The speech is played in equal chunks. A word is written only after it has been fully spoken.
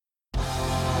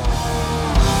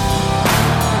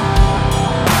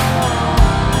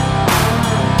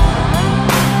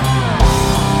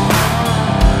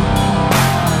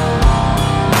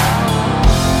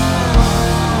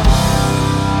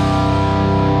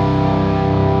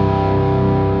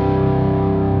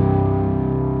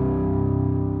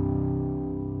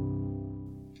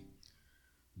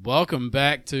Welcome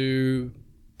back to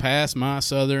Pass My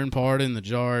Southern Part in the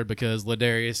Jar because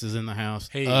Ladarius is in the house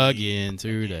again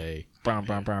today. How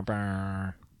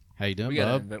you doing, we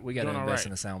bub? We got to invest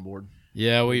in a soundboard.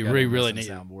 Yeah, we really need a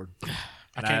soundboard.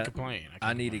 I can't complain.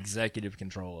 I need executive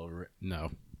control over it.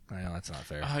 No. Well, that's not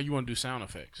fair. You want to do sound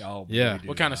effects? Oh, yeah.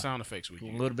 What kind of sound effects would A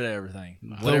you? little bit of everything.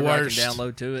 The Whatever worst. I can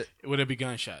download to it. Would it be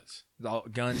gunshots?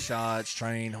 Gunshots,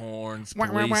 train horns, Wah,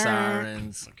 wah, police wah.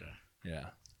 sirens. Okay. Yeah.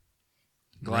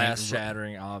 Glass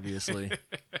shattering, obviously.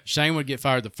 Shane would get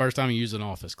fired the first time he used an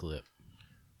office clip.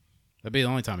 That'd be the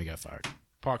only time he got fired.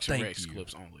 Parks and Thank Recs you.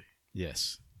 clips only.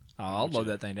 Yes. Oh, I'll load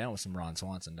that thing down with some Ron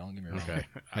Swanson. Don't get me wrong. Okay.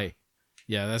 Hey.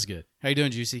 Yeah, that's good. How you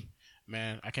doing, Juicy?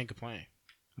 Man, I can't complain.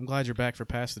 I'm glad you're back for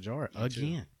Pass the Jar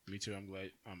again. Me too. I'm glad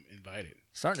I'm invited.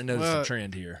 Starting to notice a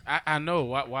trend here. I know.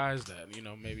 Why is that?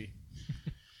 Maybe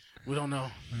we don't know.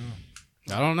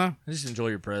 I don't know. I just enjoy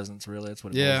your presence, really. That's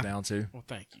what it Yeah. boils down to. Well,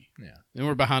 thank you. Yeah. And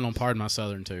we're behind on Pardon My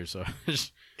Southern, too. So,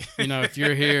 if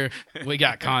you're here, we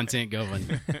got content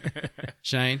going.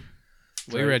 Shane,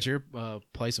 we were at your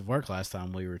place of work last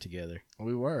time we were together.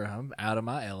 We were. I'm out of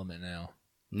my element now.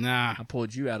 Nah, I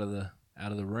pulled you out of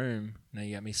the room. Now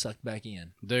you got me sucked back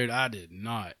in. dude, I did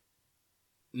not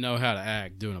know how to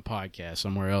act doing a podcast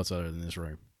somewhere else other than this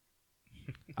room.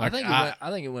 I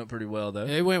think it went pretty well though.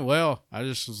 It went well. I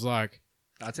just was like,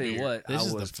 I'll tell you what, This I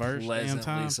is the was first damn pleasantly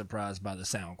time. surprised by the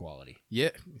sound quality. yeah,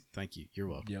 thank you. You're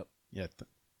welcome. Yep. Yeah,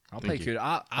 I'll Thank pay you.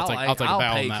 kudos. I'll take a bow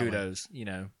pay on that one. kudos,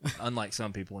 unlike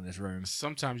some people in this room.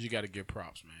 Sometimes you got to give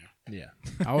props, man.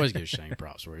 Yeah. I always give Shane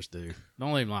props where it's due.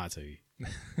 Don't let him lie to you.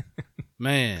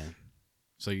 Man,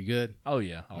 so you good? Oh,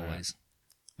 yeah, always.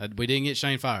 We didn't get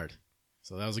Shane fired,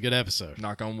 so that was a good episode.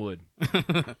 Knock on wood.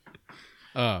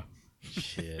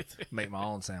 Shit. Make my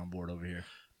own soundboard over here.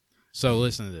 So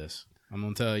listen to this. I'm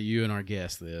going to tell you and our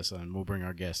guest this, and we'll bring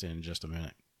our guest in just a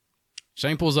minute.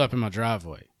 Shane pulls up in my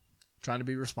driveway. Trying to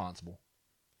be responsible.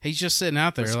 He's just sitting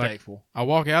out there. Respectful. I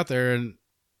walk out there, and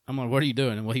I'm like, what are you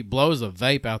doing? And he blows a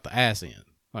vape out the ass end.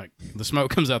 Like, the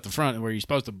smoke comes out the front where you're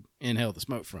supposed to inhale the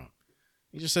smoke from.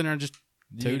 He's just sitting there and just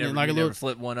tooting it like a little... never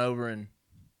flipped one over and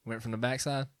went from the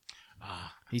backside?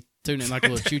 He's tooting it like a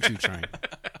little choo-choo train.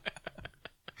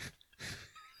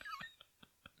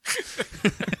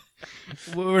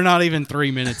 We're not even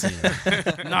 3 minutes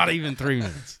in. Not even 3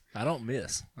 minutes. I don't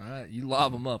miss. All right, you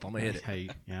lob them up. I'm going to hit it. Hey,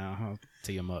 yeah, I'll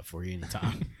tee him up for you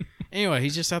anytime. Anyway,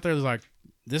 he's just out there like,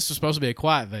 this is supposed to be a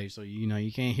quiet vape, so,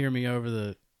 you can't hear me over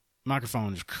the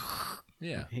microphone. Just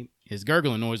Yeah. his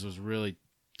gurgling noise was really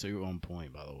too on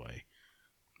point, by the way.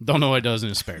 Don't know what he does in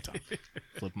his spare time.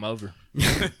 Flip them over.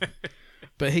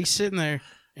 But he's sitting there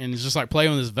and he's just like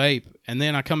playing with his vape. And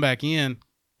then I come back in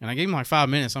and I gave him like 5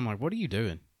 minutes. I'm like, what are you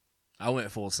doing? I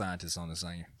went full scientist on this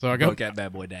thing. So I Broke that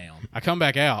bad boy down. I come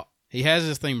back out. He has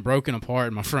this thing broken apart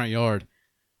in my front yard.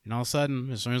 And all of a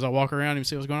sudden, as soon as I walk around him,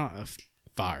 see what's going on,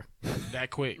 fire.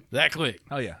 That quick. That quick.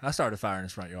 Oh, yeah. I started a fire in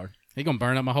his front yard. He going to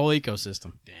burn up my whole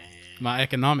ecosystem. Damn. My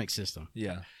economic system.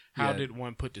 Yeah. How Yeah. did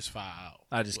one put this fire out?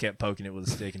 I just kept poking it with a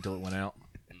stick until it went out.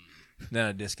 Then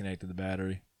I disconnected the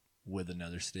battery with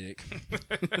another stick.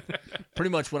 Pretty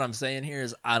much what I'm saying here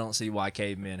is I don't see why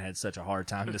cavemen had such a hard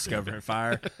time discovering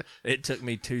fire. It took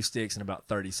me 2 sticks in about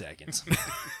 30 seconds.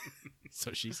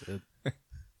 So she said.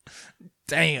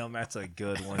 Damn, that's a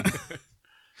good one.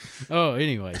 Oh,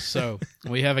 anyway, so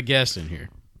we have a guest in here.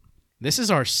 This is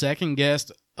our second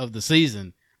guest of the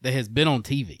season that has been on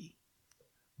TV.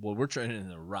 Well, we're trending in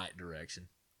the right direction.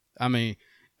 I mean,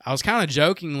 I was kind of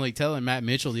jokingly telling Matt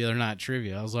Mitchell the other night at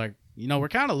trivia. I was like, we're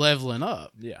kind of leveling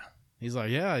up. Yeah. He's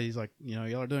like, yeah. He's like,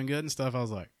 y'all are doing good and stuff. I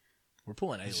was like, We're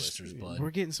pulling A-listers, bud.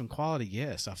 we're getting some quality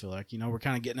guests. I feel like, we're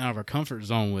kind of getting out of our comfort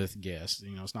zone with guests.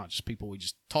 It's not just people we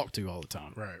just talk to all the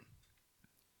time. Right.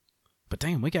 But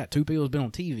damn, we got 2 people who's been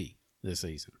on TV this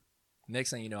season. Next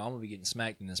thing you know, I'm going to be getting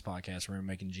smacked in this podcast room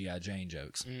making G.I. Jane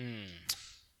jokes.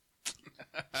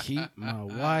 Keep my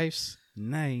wife's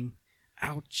name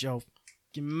out your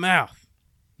fucking mouth.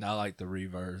 I like the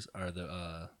reverse or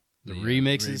the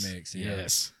remixes. Remix, yeah.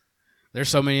 Yes. There's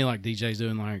so many like DJs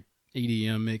doing like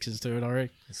EDM mixes to it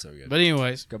already. It's so good. But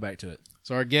anyways, Go back to it.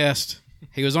 so our guest,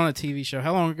 he was on a TV show.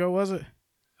 How long ago was it?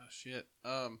 Oh shit.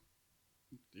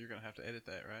 You're gonna have to edit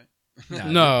that, right?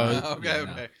 No. Okay.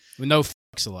 no. Okay. With no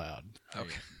fucks allowed.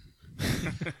 Okay.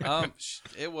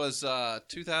 It was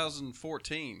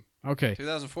 2014. Okay.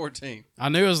 2014. I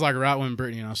knew it was like right when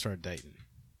Brittany and I started dating.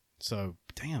 So,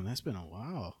 damn, that's been a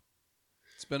while.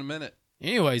 It's been a minute.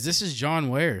 Anyways, this is John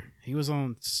Ware. He was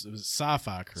on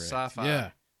Sci-Fi, correct? Sci-Fi. Yeah.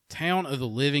 Town of the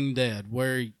Living Dead,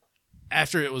 where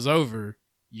after it was over,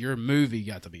 your movie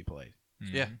got to be played.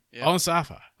 Yeah. On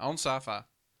Sci-Fi. On Sci-Fi.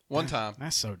 One time.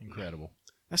 That's so incredible.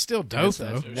 That's still dope, That's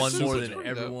though. one Super more dope. than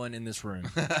everyone in this room.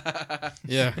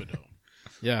 Yeah, Super dope.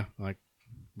 yeah. Like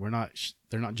we're not.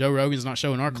 They're not. Joe Rogan's not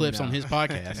showing our clips No. on his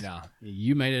podcast. Nah.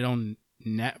 You made it on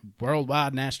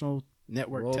worldwide national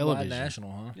network Worldwide television,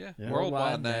 national, huh? Yeah. Yeah.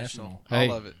 Worldwide, national. Hey.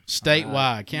 All of it.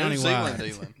 statewide, New Zealand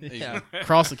countywide, dealing. Yeah.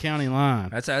 across the county line,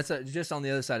 That's just on the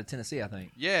other side of Tennessee, I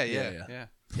think. Yeah, Yeah, yeah, yeah.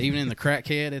 even in the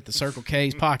crackhead at the Circle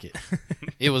K's pocket.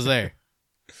 It was there.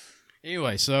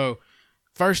 Anyway, so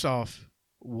first off,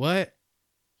 what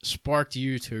sparked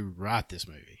you to write this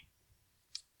movie?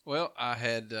 Well,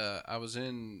 I was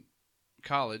in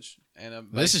college, and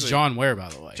This is basically- John Ware, by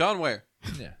the way. John Ware.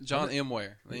 Yeah. John M.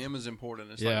 Ware. The M is important.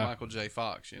 It's Yeah. like Michael J.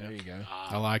 Fox, you know. There you go.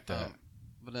 I like that.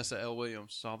 Vanessa L.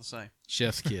 Williams. It's all the same.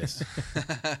 Chef's kiss.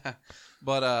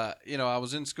 But I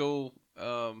was in school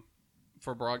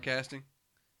for broadcasting,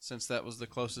 since that was the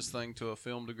closest thing to a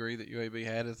film degree that UAB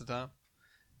had at the time.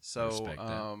 So, Respect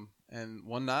that. and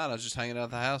one night I was just hanging out at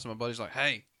the house, and my buddy's like,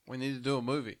 "Hey, we need to do a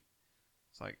movie."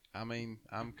 It's like, I mean,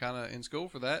 I'm kind of in school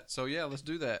for that, so yeah, let's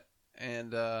do that.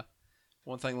 And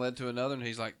one thing led to another, and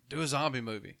he's like, "Do a zombie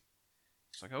movie."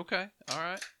 It's like, okay, all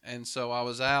right. And so I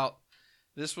was out.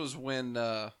 This was when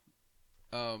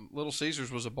Little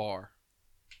Caesars was a bar.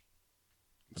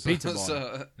 A pizza bar.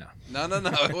 So, No. no.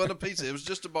 It wasn't a pizza. It was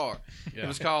just a bar. Yeah. It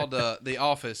was called The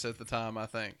Office at the time, I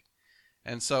think.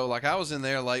 And so, like, I was in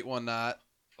there late one night,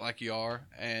 like you are,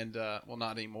 and well,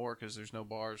 not anymore because there's no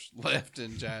bars left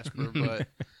in Jasper.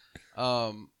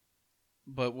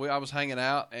 But I was hanging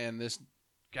out, and this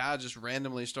guy just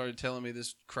randomly started telling me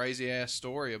this crazy ass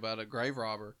story about a grave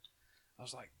robber. I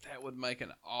was like, that would make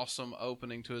an awesome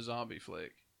opening to a zombie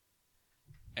flick.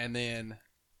 And then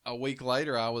a week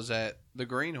later, I was at the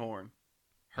Greenhorn,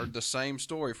 heard the same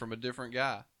story from a different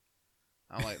guy.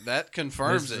 I'm like, that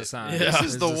confirms This is it. a sign. Yeah. This is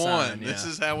This the is a one. sign, This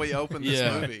yeah. is how we open this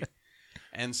Yeah. movie.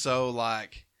 And so,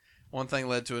 like, one thing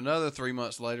led to another. 3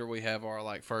 months later, we have our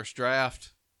like first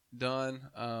draft done.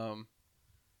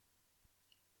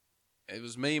 It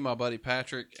was me, my buddy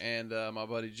Patrick, and my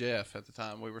buddy Jeff at the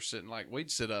time. We were sitting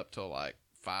we'd sit up till like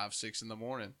 5, 6 in the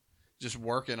morning, just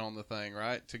working on the thing,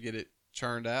 right, to get it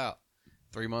churned out.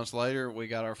 3 months later, we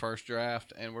got our first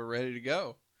draft, and we're ready to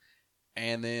go.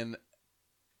 And then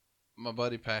my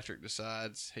buddy Patrick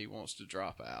decides he wants to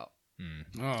drop out.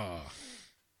 Oh,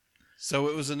 So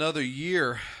it was another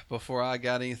year before I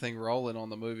got anything rolling on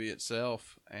the movie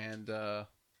itself, and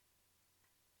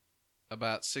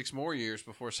about 6 more years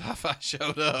before Sci-Fi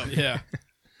showed up. yeah.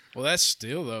 Well, that's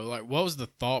still though. Like, what was the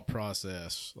thought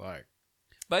process? Like,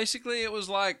 Basically, it was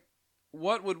like,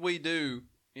 what would we do,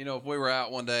 if we were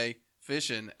out one day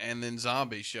fishing and then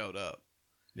zombies showed up?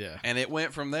 yeah, And it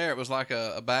went from there. It was like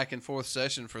a back and forth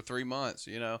session for 3 months,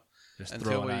 Just Until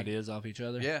throwing we- ideas off each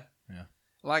other. Yeah. Yeah.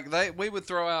 Like we would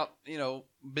throw out,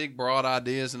 big broad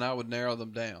ideas, and I would narrow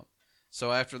them down.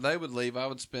 So after they would leave, I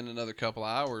would spend another couple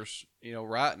hours,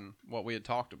 writing what we had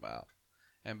talked about.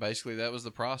 And basically that was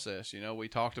the process. We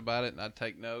talked about it, and I'd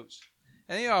take notes.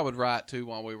 And I would write too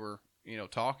while we were,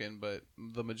 talking, but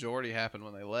the majority happened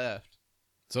when they left.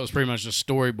 so it's pretty much just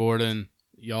storyboarding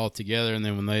y'all together, and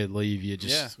then when they leave, you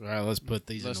just all right. Let's put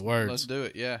these into words. Let's do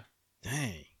it. Yeah.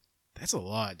 Dang, that's a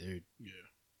lot, dude. Yeah.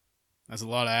 That's a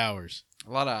lot of hours.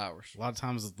 A lot of hours. A lot of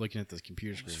times looking at this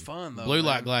computer It was screen. fun though. Blue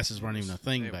light man. glasses weren't even a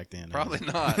thing They- back then. Probably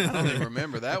not. I don't even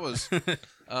remember. That was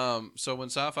so when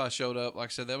Sci-Fi showed up, like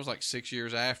I said, that was like 6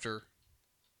 years after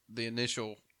the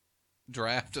initial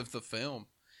draft of the film.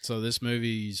 So this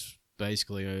movie's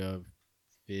basically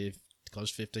close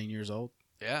to 15 years old.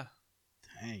 Yeah.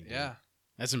 Dang. dude. Yeah.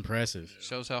 That's impressive.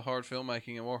 Shows how hard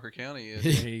filmmaking in Walker County is.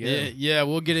 There you go. Yeah,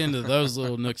 we'll get into those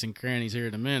little nooks and crannies here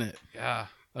in a minute. Yeah.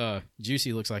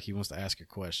 Juicy looks like he wants to ask a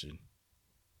question.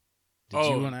 Did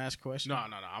Oh, you want to ask a question? No.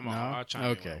 I'll chime in.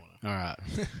 Okay. All right.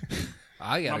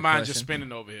 I got My a mind's question. just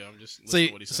spinning over here. I'm just listening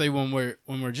to what he's See, saying.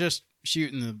 when we're just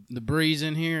shooting the breeze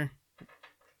in here,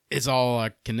 it's all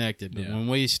like connected. But Yeah. when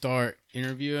we start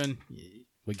interviewing,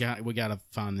 we got to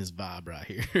find this vibe right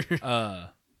here.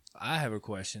 I have a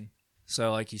question.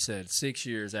 So, like you said, 6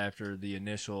 years after the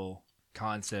initial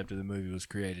concept of the movie was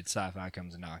created, Sci-Fi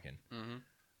comes knocking. Mm-hmm.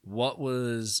 What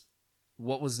was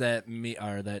that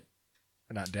or that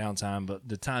not downtime, but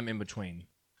the time in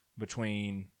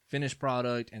between finished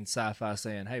product and Sci-Fi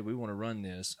saying, "Hey, we want to run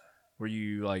this"? Were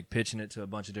you like pitching it to a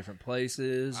bunch of different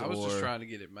places? I was just or- trying to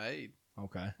get it made.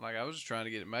 Okay. Like I was just trying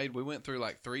to get it made. We went through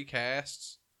like 3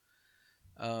 casts.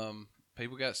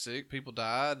 People got sick. People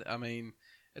died. I mean,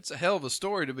 it's a hell of a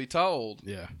story to be told.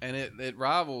 yeah. And it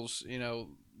rivals,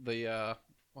 the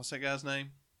what's that guy's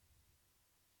name?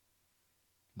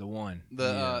 The one.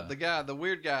 The guy, the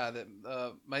weird guy that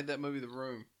made that movie, The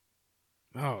Room.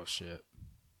 Oh shit.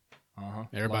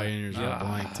 Everybody in here's a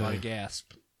blank lot of too.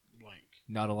 gasp. Blank.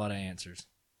 Not a lot of answers.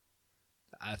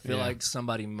 I feel Yeah. like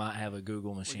somebody might have a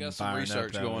Google We machine got some firing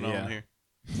research up. going on here.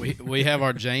 We have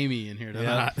our Jamie in here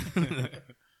tonight.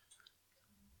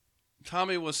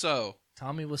 Tommy Wiseau.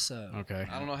 Tommy Wiseau. Okay.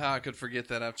 I don't know how I could forget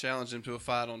that. I've challenged him to a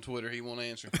fight on Twitter. He won't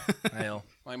answer. Hell,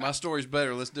 Like, my story's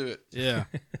better. Let's do it. Yeah.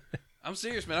 I'm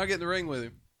serious, man. I'll get in the ring with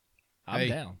him. I'm Hey,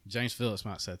 down. James Phillips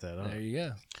might set that up. There you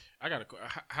go. I got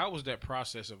how was that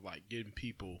process of like getting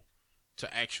people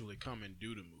to actually come and do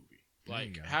the movie? There you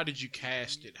Like, go. how did you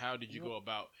cast it? How did you go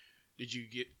about? Did you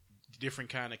get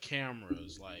different kind of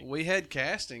cameras? Like, We had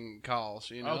casting calls,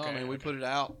 you know. Okay, I mean, we okay. put it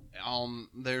out on.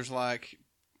 There's like,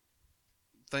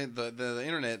 the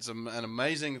internet's an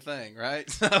amazing thing, right?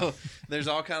 So there's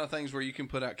all kind of things where you can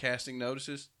put out casting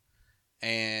notices,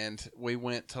 and we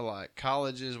went to like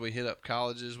colleges. We hit up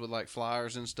colleges with like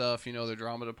flyers and stuff, you know, their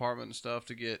drama department and stuff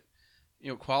to get, you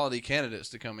know, quality candidates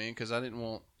to come in because I didn't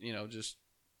want, you know, just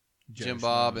Jim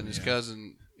Bob and his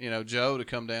cousin, you know, Joe to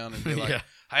come down and be like, Yeah.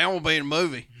 "Hey, I want to be in a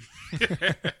movie."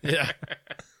 Yeah.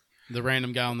 The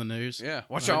random guy on the news. Yeah,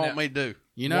 what Right y'all now- want me to do?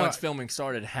 You know, Once filming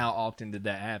started, how often did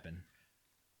that happen?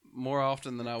 More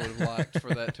often than I would have liked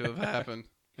for that to have happened.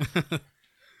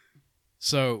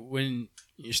 so when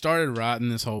you started writing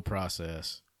this whole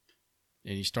process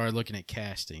and you started looking at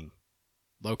casting,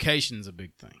 location's a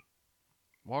big thing.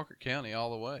 Walker County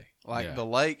all the way. Like Yeah. the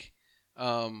lake.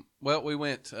 Well, we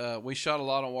went. We shot a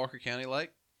lot on Walker County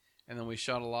Lake, and then we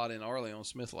shot a lot in Arley on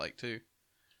Smith Lake too.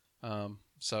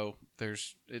 So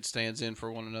it stands in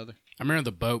for one another. I remember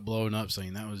the boat blowing up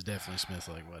scene. That was definitely Smith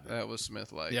Lake, wasn't it? That was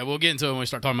Smith Lake. Yeah, we'll get into it when we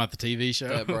start talking about the TV show.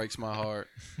 That breaks my heart.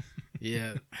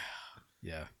 Yeah.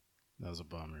 Yeah. That was a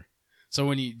bummer. So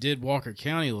when you did Walker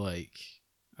County Lake,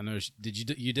 I know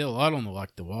you did a lot on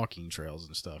the walking trails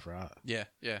and stuff, right? Yeah,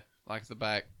 like the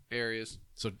back areas.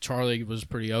 So Charlie was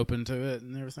pretty open to it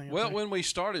and everything. I Well, think? when we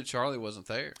started, Charlie wasn't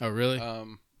there. oh really?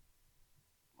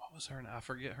 What was her name? I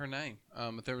forget her name.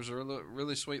 But there was a really,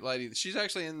 really sweet lady. She's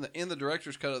actually in the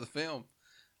director's cut of the film.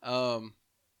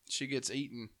 She gets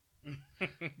eaten,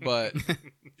 but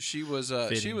she was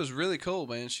really cool,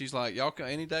 man. She's like, y'all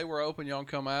any day we're open, y'all can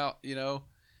come out, you know,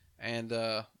 and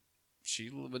she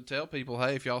would tell people,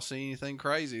 hey, if y'all see anything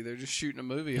crazy, they're just shooting a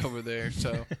movie over there.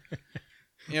 So.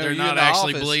 You know, They're you not in the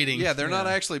actually office- bleeding. Yeah, they're not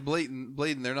Yeah. actually bleeding.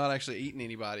 They're not actually eating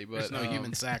anybody. But There's no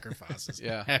human sacrifices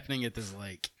yeah. happening at this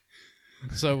lake.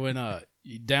 So when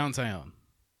downtown,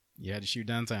 you had to shoot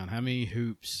downtown. How many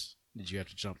hoops did you have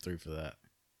to jump through for that?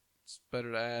 It's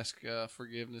better to ask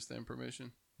forgiveness than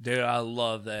permission. Dude, I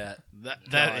love that. That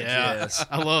God, yeah, yes.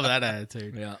 I love that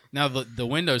attitude. Yeah. Now the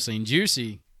window scene,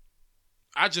 Juicy.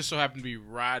 I just so happened to be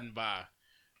riding by.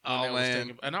 when Oh, that was man.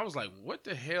 taking- and I was like, "What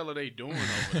the hell are they doing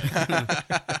over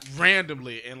there?"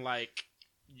 Randomly, and like,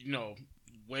 you know,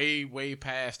 way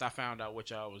past I found out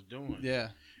what y'all was doing. Yeah.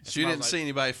 That's So you why I didn't was see like-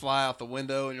 anybody fly out the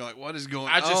window, and you're like, "What is going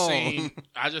I just on?"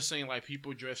 I just seen like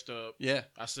people dressed up. Yeah.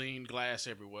 I seen glass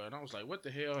everywhere, and I was like, "What the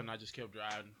hell?" And I just kept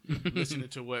driving, listening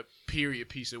to what period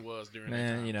piece it was during that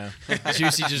Man, time. you know.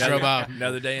 Juicy just drove out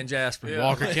Another day in Jasper. Yeah.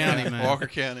 Walker County, man. Walker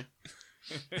County.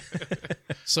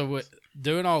 So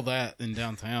doing all that in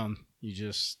downtown, you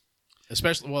just,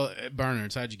 especially at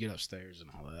Bernard's, how'd you get upstairs and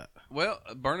all that? Well,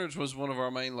 Bernard's was one of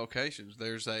our main locations.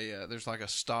 There's like a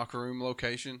stock room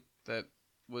location that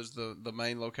was the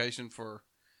main location for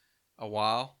a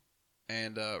while.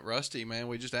 And Rusty, man,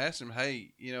 we just asked him,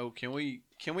 hey, you know, can we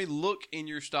look in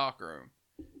your stock room?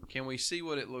 Can we see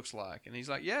what it looks like? And he's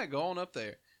like, yeah, go on up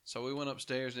there. So we went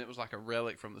upstairs, and it was like a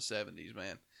relic from the 70s,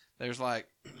 man. There's like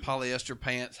polyester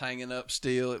pants hanging up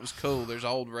still. It was cool. There's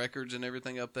old records and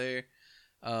everything up there.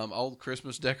 Old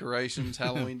Christmas decorations,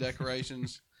 Halloween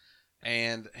decorations.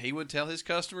 And he would tell his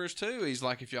customers, too. He's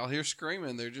like, if y'all hear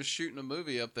screaming, they're just shooting a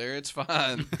movie up there. It's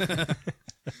fine.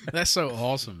 That's so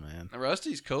awesome, man.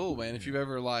 Rusty's cool, man. If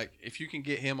you can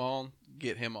get him on,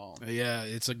 get him on. Yeah,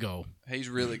 it's a goal. He's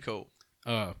really cool.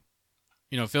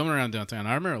 Filming around downtown,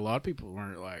 I remember a lot of people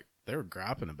they were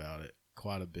griping about it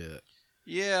quite a bit.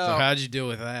 Yeah. So how'd you deal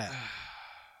with that?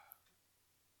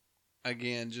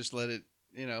 Again, just let it,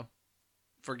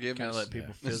 forgiveness. Kind of let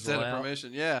people fizzle instead out. of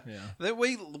permission. Yeah. Yeah. That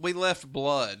we left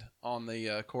blood on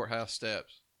the courthouse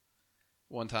steps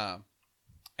one time,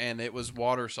 and it was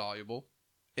water soluble.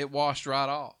 It washed right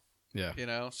off.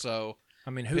 Yeah. So I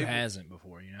mean, who People- hasn't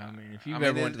before? You know, I mean, if you've I mean,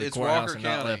 ever went to the it's courthouse Walker and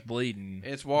not County. left bleeding,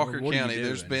 it's Walker what are you County.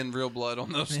 There's doing? been real blood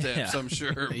on those steps, Yeah. I'm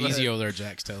sure. Easy over there,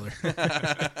 Jax Teller.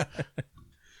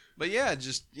 But yeah,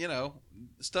 just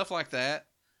stuff like that.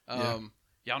 Yeah.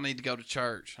 Y'all need to go to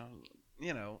church.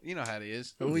 You know how it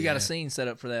is. But we got Yeah. a scene set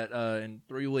up for that in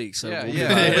 3 weeks. So yeah, we'll yeah.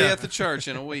 be We'll be Yeah. at the church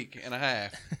in a week and a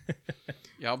half.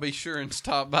 Y'all be sure and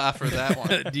stop by for that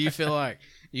one. Do you feel like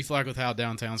with how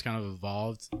downtown's kind of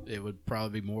evolved, it would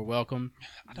probably be more welcome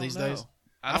I don't these know. days?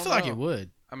 I I feel like it know. would.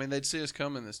 I mean, they'd see us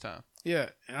coming this time. Yeah,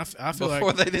 and I feel Before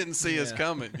like they didn't see us Yeah.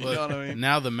 coming. You look, know what I mean?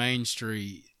 now the main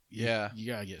street, Yeah. you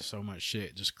gotta get so much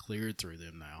shit just cleared through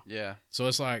them now. Yeah. So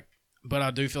it's like, but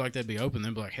I do feel like they'd be open.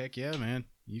 They'd be like, heck yeah, man,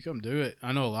 you come do it.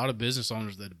 I know a lot of business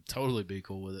owners that'd totally be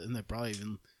cool with it, and they'd probably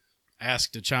even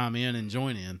ask to chime in and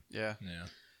join in. Yeah. Yeah.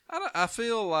 I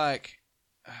feel like,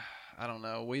 I don't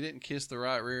know, we didn't kiss the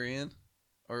right rear end,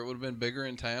 or it would have been bigger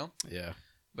in town Yeah,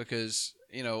 because,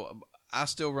 you know, I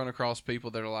still run across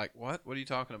people that are like, what? What are you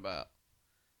talking about?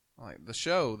 Like the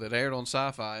show that aired on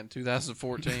Sci-Fi in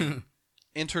 2014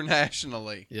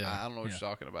 internationally. Yeah. I don't know what Yeah. you're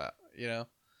talking about. You know,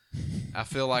 I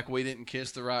feel like we didn't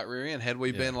kiss the right rear end. Had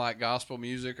we Yeah. been like gospel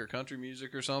music or country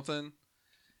music or something,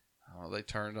 oh, they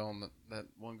turned on that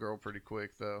one girl pretty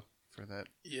quick though for that.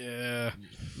 yeah.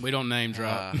 We don't name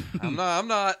drop. I'm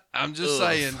not. I'm just Ugh.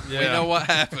 saying. We Yeah. know what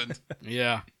happened.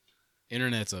 Yeah,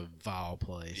 internet's a vile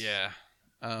place. Yeah.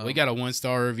 We got a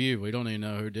 1-star review. We don't even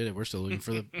know who did it. We're still looking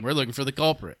for the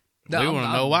culprit. No, we I'm- want to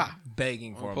I'm know why.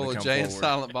 Begging for We'll him pull to a come Jay and forward.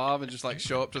 Silent Bob and just like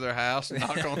show up to their house and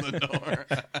knock on the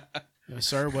door.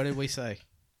 Sir, what did we say,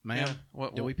 ma'am? Yeah.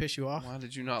 What, Did we piss you off? Why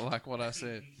did you not like what I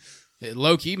said?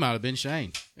 Low key might have been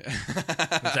Shane.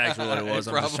 That's actually what it was.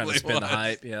 I'm just trying to spin the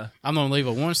hype. Yeah. I'm gonna leave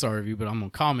a 1-star review, but I'm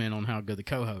gonna comment on how good the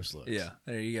co-host looks. Yeah.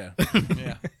 There you go.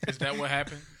 Yeah. Is that what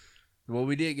happened? Well,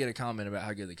 we did get a comment about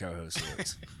how good the co-host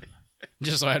looks.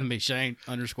 Just so it had to be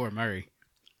Shane_Murray.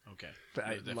 Okay. But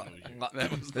I- Definitely.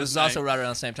 That was the This is name. also right around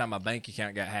the same time my bank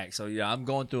account got hacked. So yeah, I'm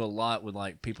going through a lot with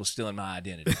like people stealing my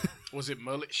identity. Was it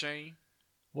Mullet Shane?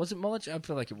 Was it Mullet? I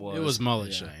feel like it was. It was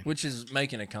Mullet Shane. Which is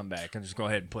making a comeback. And just go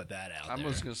ahead and put that out I'm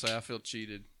there. just gonna say I feel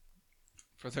cheated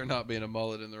for there not being a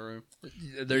mullet in the room.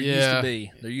 There used Yeah. to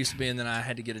be. There used to be, and then I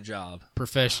had to get a job.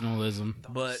 Professionalism.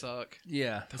 But Suck.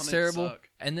 yeah, Don't it's it terrible. suck?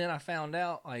 And then I found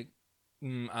out, like,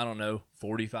 I don't know,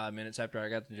 45 minutes after I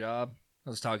got the job, I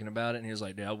was talking about it, and he was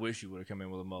like, "Dude, I wish you would have come in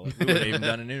with a mullet. We would have even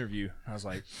done an interview." I was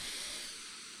like,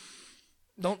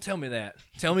 "Don't tell me that.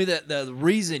 Tell me that the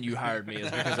reason you hired me is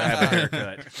because I have a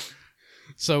haircut."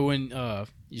 So when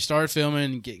you started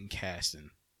filming and getting casting,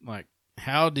 like,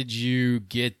 how did you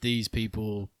get these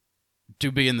people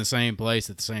to be in the same place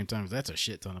at the same time? 'Cause that's a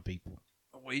shit ton of people.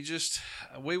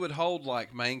 We would hold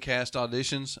like main cast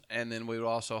auditions, and then we would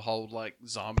also hold like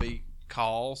zombie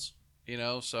calls. You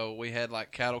know, so we had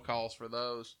like cattle calls for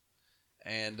those,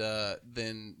 and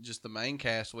then just the main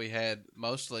cast we had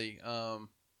mostly.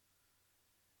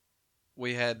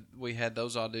 We had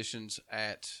those auditions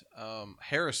at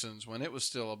Harrison's when it was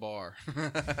still a bar.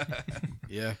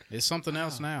 Yeah, it's something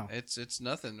else now. It's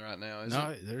nothing right now. Is No,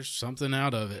 it? there's something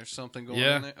out of it. There's something going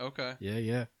Yeah. on there. Okay.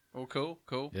 Yeah. Well,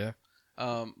 cool. Yeah.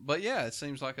 But yeah, it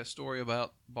seems like a story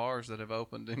about bars that have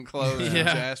opened and closed in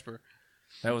Yeah. Jasper.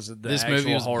 That was the This actual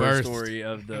movie was horror birthed. story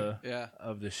of the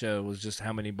Yeah, show was just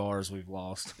how many bars we've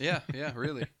lost. yeah,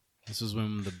 really. This was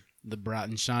when the bright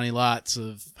and shiny lights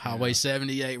of Highway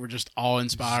 78 were just awe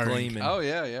inspiring. Gleaming. Oh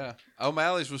yeah.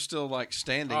 O'Malley's was still like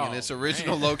standing in Oh, its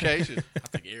original man. location. I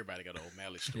think everybody got an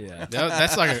O'Malley story. Yeah.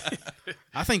 That's like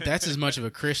I think that's as much of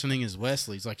a christening as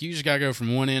Wesley's. Like, you just gotta go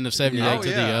from one end of 78 Oh to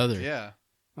yeah, the other. Yeah.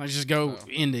 Like, just go So-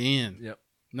 end to end. Yep.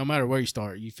 No matter where you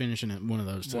start, you finishing at one of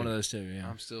those two. One of those two, yeah.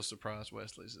 I'm still surprised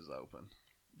Wesley's is open.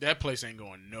 That place ain't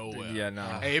going nowhere. Yeah, no.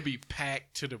 Hey, it be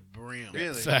packed to the brim.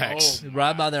 Really? Facts. Oh,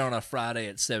 Ride by there on a Friday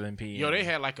at 7 p.m. Yo, they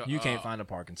had like a You can't find a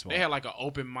parking spot. They had like an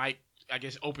open mic, I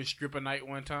guess open stripper night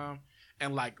one time,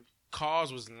 and like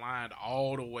cars was lined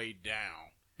all the way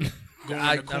down. Going in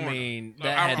the I corner. mean, Like,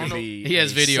 that I had don't to know- be. He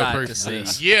has a video sight proof to of see.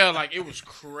 this. Yeah, like it was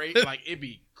crazy. Like it'd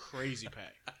be crazy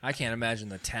packed. I can't imagine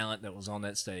the talent that was on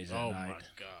that stage that Oh night. my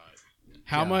god.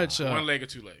 How God. much? One leg or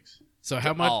two legs. So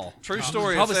how much? All. True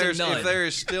story. If Probably say there's none. if there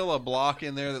is still a block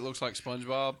in there that looks like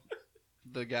SpongeBob,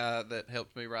 the guy that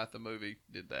helped me write the movie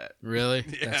did that. Really?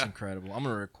 That's incredible. I'm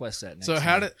gonna request that next. So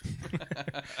how time.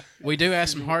 did we do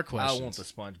ask some hard I questions? want the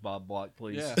SpongeBob block,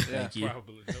 please. Yeah, Thank you.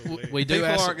 Probably no leg. We do People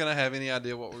ask. aren't going to have any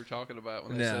idea what we're talking about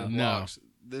when they No. say No. blocks.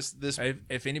 This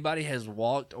If anybody has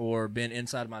walked or been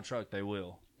inside my truck, they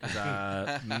will. 'Cause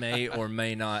I may or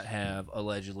may not have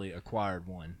allegedly acquired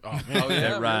one Oh man. oh, yeah, that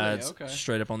really? rides Okay.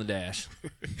 straight up on the dash.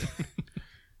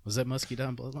 Was that Muskie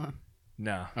Down Bloodline?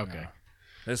 No. Okay. no.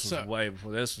 This was So- way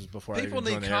before. This was before I People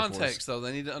even joined need the Air Force. context, though.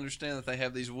 They need to understand that they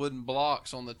have these wooden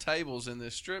blocks on the tables in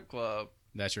this strip club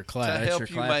That's your to class. That's help your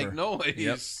you clapper. make noise.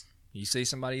 Yep. You see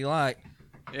somebody you like.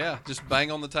 Yeah, just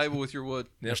bang on the table with your wood.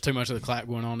 There's too much of the clap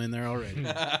going on in there already.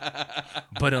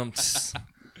 But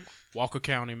Walker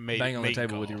County made bang on the mate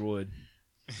table call. with your wood.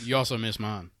 You also missed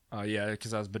mine. Oh yeah,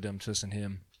 because I was badum-tussing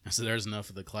him. So there's enough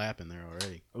of the clapping there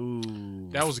already. Ooh,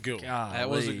 That was a good one. That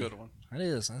was a good one. That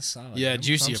is. That's solid. Yeah,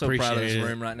 Juicy I'm so proud of appreciated this it.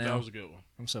 room right That now. was a good one.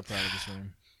 I'm so proud of this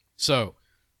room. So,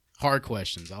 hard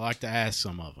questions. I like to ask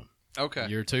some of them. Okay.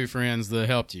 Your two friends that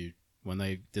helped you,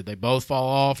 did they both fall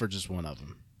off or just one of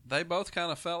them? They both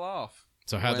kind of fell off.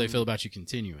 So how'd they When- feel about you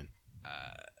continuing?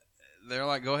 They're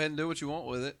like, go ahead and do what you want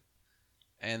with it.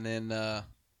 And then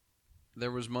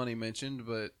there was money mentioned,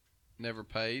 but never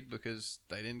paid because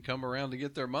they didn't come around to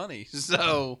get their money.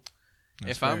 So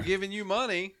That's if I'm fair. giving you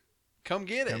money, come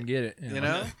get it. Come get it. You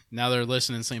know? Now they're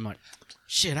listening and saying like,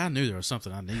 shit, I knew there was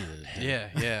something I needed to do. Yeah,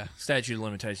 yeah. Statute of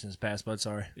limitations passed, bud.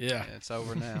 Sorry. Yeah. It's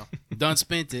over now. Done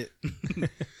spent it.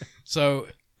 So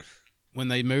when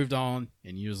they moved on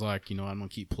and you was like, I'm going to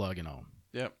keep plugging on.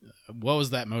 Yep. What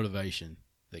was that motivation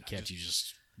that kept you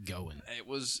just going? It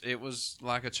was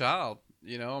like a child.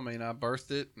 I mean, I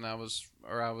birthed it, and I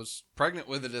was pregnant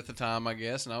with it at the time, I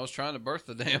guess, and I was trying to birth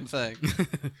the damn thing.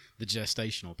 The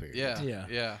gestational period. Yeah,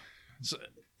 Yeah. So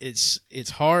it's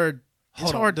hard. It's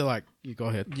Hold on. hard to like. You go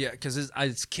ahead. Yeah, because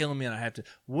it's killing me, and I have to.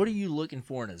 What are you looking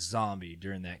for in a zombie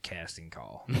during that casting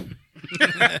call?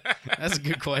 That's a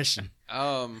good question.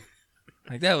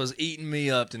 Like that was eating me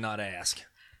up to not ask.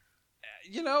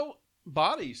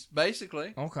 Bodies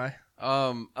basically. Okay.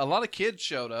 A lot of kids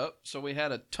showed up, so we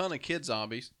had a ton of kid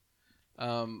zombies.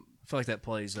 I feel like that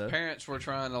plays though. Parents were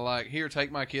trying to like, here,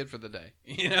 take my kid for the day.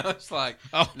 It's like,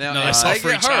 Oh now no, if that's they all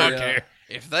free get hurt, childcare.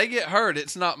 if they get hurt,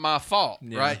 it's not my fault,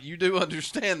 Yeah. right? You do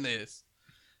understand this.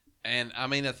 And I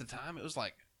mean, at the time, it was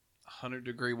like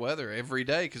 100-degree weather every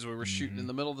day because we were shooting in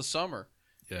the middle of the summer.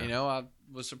 Yeah. I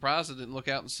was surprised I didn't look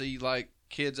out and see like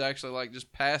kids actually like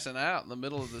just passing out in the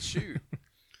middle of the shoot.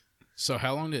 So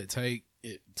how long did it take?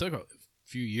 It took a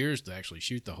few years to actually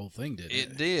shoot the whole thing, didn't it?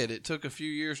 It did. It took a few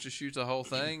years to shoot the whole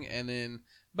thing, and then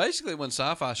basically when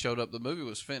Sci-Fi showed up, the movie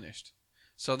was finished.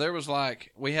 So there was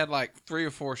we had 3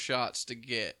 or 4 shots to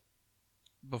get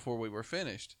before we were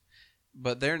finished.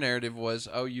 But their narrative was,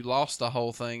 oh, you lost the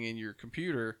whole thing in your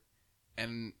computer,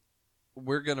 and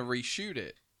we're going to reshoot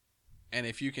it. And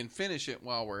if you can finish it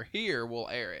while we're here, we'll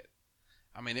air it.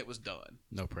 I mean, it was done.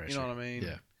 No pressure. You know what I mean?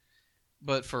 Yeah.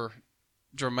 But for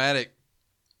dramatic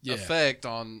effect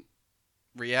on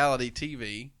reality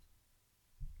TV,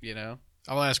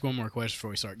 I'll ask one more question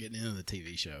before we start getting into the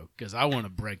TV show because I want to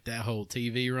break that whole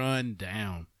TV run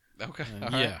down. Okay. Yeah.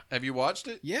 All right. Have you watched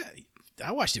it? Yeah,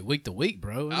 I watched it week to week,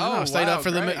 bro. And Oh, I stayed wow, up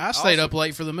for great. I stayed up Awesome.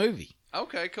 late for the movie.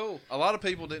 Okay, cool. A lot of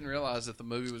people didn't realize that the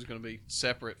movie was going to be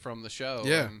separate from the show.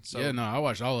 Yeah, and so yeah. No, I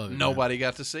watched all of it. man. nobody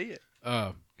got to see it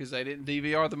Uh, because they didn't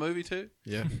DVR the movie too.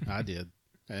 yeah, I did,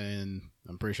 and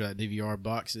I'm pretty sure that DVR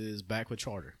box is back with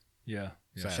Charter. Yeah.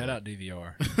 Sadly. Shout out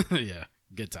DVR. Yeah,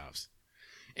 good times.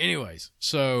 Anyways,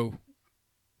 so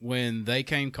when they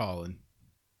came calling,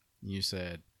 you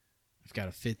said, "I've got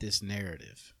to fit this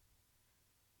narrative."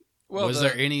 Well, was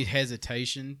there any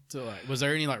hesitation to was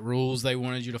there any rules they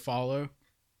wanted you to follow?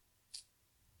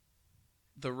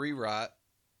 the rewrite?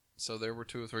 So there were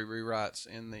 2 or 3 rewrites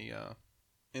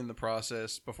in the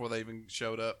process before they even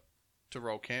showed up to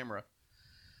roll camera.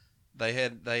 They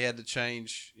had to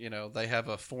change. They have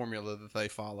a formula that they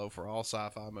follow for all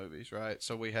sci-fi movies, right?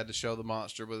 So we had to show the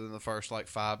monster within the first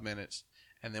 5 minutes,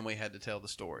 and then we had to tell the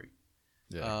story.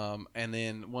 Yeah. And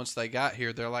then once they got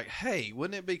here, they're like, "Hey,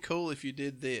 wouldn't it be cool if you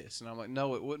did this?" And I'm like,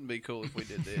 "No, it wouldn't be cool if we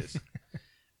did this."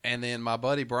 And then my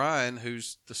buddy Brian,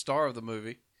 who's the star of the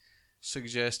movie,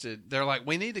 suggested, they're like,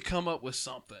 "We need to come up with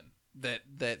something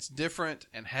that's different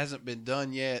and hasn't been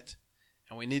done yet,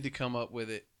 and we need to come up with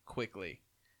it quickly."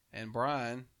 And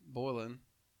Brian Boylan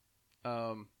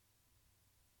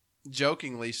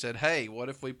jokingly said, "Hey, what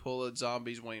if we pull a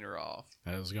zombie's wiener off?"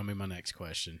 That was gonna be my next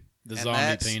question. The And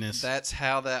zombie penis. That's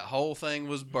how that whole thing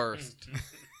was birthed.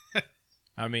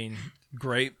 I mean,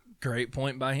 great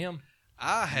point by him.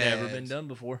 I had Never been done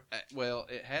before. Well,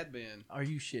 it had been. Are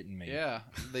you shitting me? Yeah,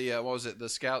 the what was it? The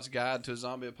Scout's Guide to a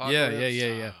Zombie yeah, Apocalypse.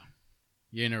 yeah.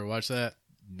 You ain't never watched that?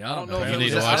 No. I don't know You if it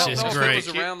need was. to watch I don't it. know It's if great. it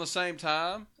was around the same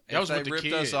time. That if was they with the ripped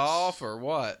kids. us off or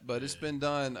what, but it's been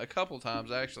done a couple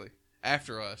times actually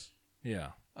after us. Yeah.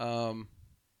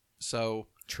 So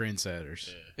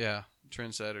Trendsetters. yeah,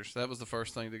 trendsetters. That was the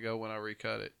first thing to go when I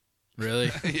recut it.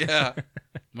 Really? Yeah.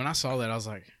 When I saw that, I was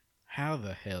like, how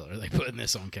the hell are they putting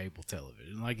this on cable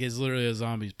television? It's literally a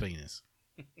zombie's penis.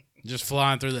 Just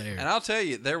flying through the air. And I'll tell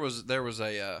you, there was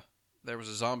a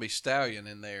zombie stallion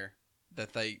in there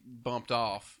that they bumped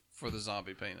off for the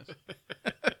zombie penis.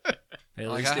 At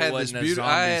Like, least I it had wasn't this a I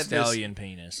zombie had this- stallion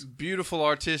penis. Beautiful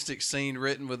artistic scene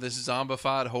written with this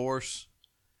zombified horse,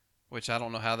 which I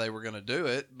don't know how they were going to do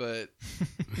it, but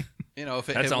You know, if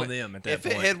it That's had on went, them at that if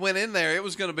point. it had went in there, it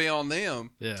was going to be on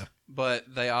them. Yeah.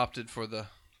 But they opted for the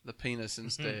penis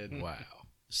instead. Wow.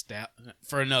 Stout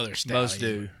for another stout.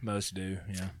 Most do.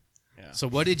 Yeah. So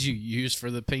what did you use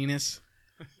for the penis?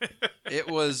 It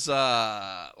was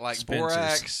like Spencer's.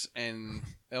 borax and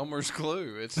Elmer's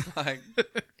glue. It's like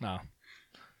No.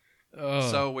 Oh.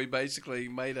 so we basically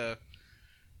made You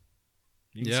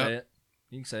can Yep. say it.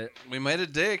 You can say it. a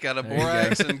dick out of There you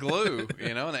borax and glue,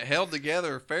 you know, and it held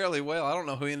together fairly well. I don't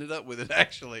know who ended up with it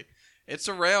actually. It's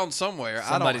around somewhere.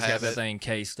 Somebody's I don't got have that it. thing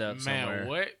cased up Man, somewhere.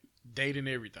 what? Date and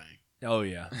everything. Oh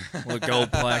yeah, with a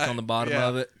gold plaque on the bottom Yeah.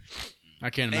 of it. I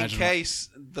can't In imagine. case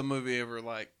the movie ever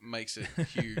like makes it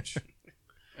huge.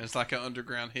 And it's like an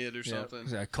underground hit or Yeah, something.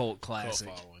 it's a cult Cult classic.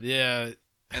 following. Yeah.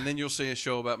 And then you'll see a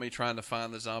show about me trying to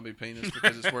find the zombie penis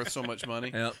because it's worth so much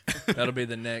money. Yep, that'll be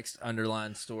the next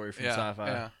underlying story from sci-fi.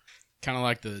 Yeah. Kind of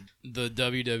like the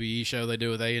WWE show they do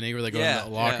with A&E where they go Yeah,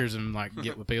 into lockers and like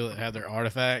get with people that have their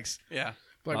artifacts. Yeah.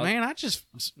 Like, Well- man, I just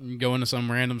go into some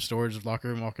random storage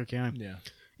locker in Walker County. Yeah.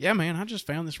 Yeah, man, I just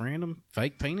found this random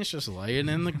fake penis just laying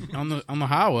in the on the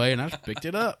highway, and I just picked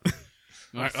it up.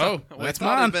 I'm like, oh, We that's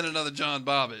thought mine. it'd been another John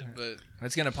Bobbitt, but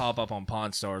It's gonna pop up on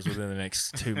Pawn Stars within the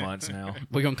next 2 months now.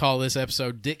 We're gonna call this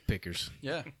episode "Dick Pickers."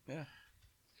 yeah.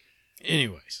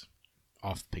 Anyways,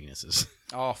 off penises.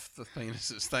 Off the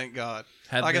penises, thank God.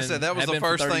 Have Like I been- said, that was have the been for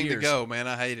first 30 thing years. to go, man.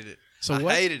 I hated it. So I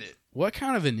what? hated it. What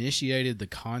kind of initiated the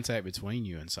contact between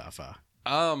you and Sci-Fi?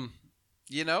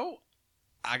 You know,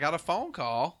 I got a phone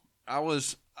call.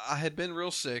 I had been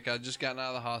real sick. I'd just gotten out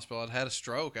of the hospital. I'd had a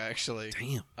stroke actually.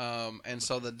 Damn. And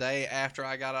so the day after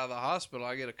I got out of the hospital,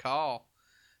 I get a call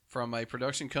from a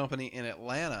production company in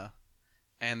Atlanta,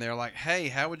 and they're like, "Hey,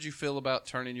 how would you feel about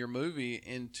turning your movie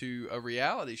into a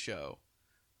reality show?"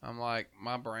 I'm like,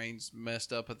 my brain's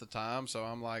messed up at the time, so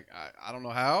I'm like, I don't know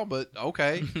how, but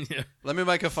okay. Yeah. Let me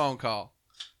make a phone call.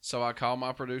 So I call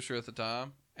my producer at the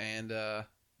time and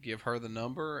give her the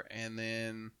number, and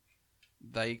then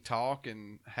they talk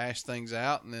and hash things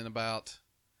out. And then about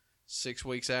 6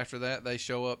 weeks after that, they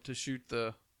show up to shoot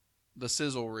the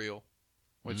sizzle reel,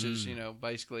 which is, you know,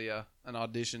 basically an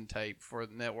audition tape for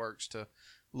the networks to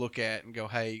look at and go,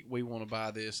 hey, we want to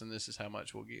buy this, and this is how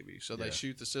much we'll give you. So they Yeah.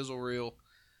 shoot the sizzle reel,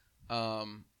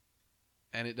 and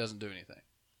it doesn't do anything.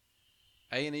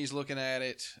 A&E's looking at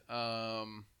it.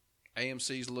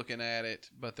 AMC's looking at it,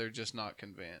 but they're just not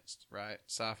convinced, right?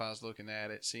 Sci-Fi's looking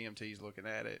at it. CMT's looking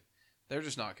at it. They're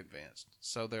just not convinced.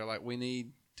 So they're like, we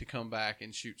need to come back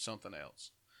and shoot something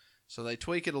else. So they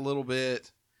tweak it a little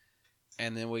bit,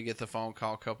 and then we get the phone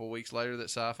call a couple weeks later that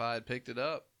Sci-Fi had picked it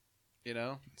up, you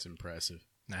know? It's impressive.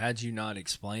 Now, had you not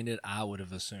explained it, I would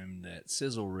have assumed that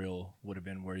sizzle reel would have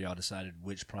been where y'all decided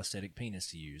which prosthetic penis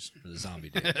to use for the zombie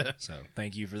dick. So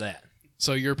thank you for that.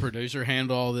 So your producer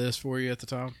handled all this for you at the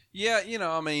time? Yeah, you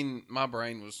know, I mean, my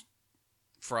brain was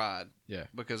fried. Yeah.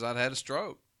 Because I'd had a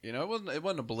stroke. You know, it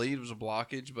wasn't a bleed, it was a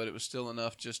blockage, but it was still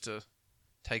enough just to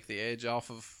take the edge off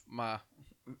of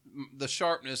the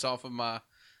sharpness off of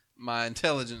my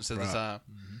intelligence at the time.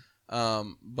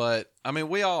 Mm-hmm. But I mean,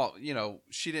 we all, you know,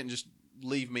 she didn't just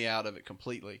leave me out of it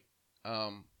completely.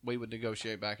 We would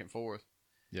negotiate back and forth.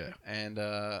 Yeah. And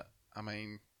I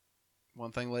mean,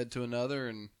 one thing led to another,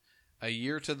 and a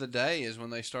year to the day is when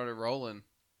they started rolling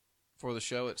for the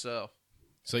show itself.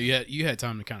 So you had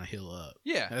time to kind of heal up.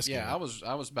 Yeah, That's yeah. good.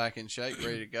 I was back in shape,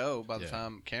 ready to go by the Yeah.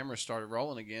 time cameras started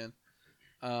rolling again.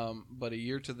 But a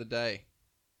year to the day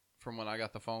from when I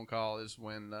got the phone call is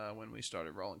when we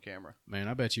started rolling camera. Man,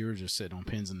 I bet you were just sitting on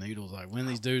pins and needles, like when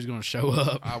these dudes going to show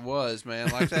up. I was, man,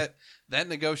 like that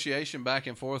negotiation back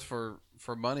and forth for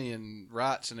money and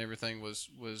rights and everything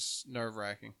was nerve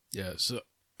wracking. Yeah. So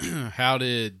how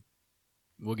did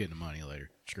we'll get into money later.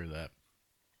 Screw that.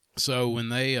 So when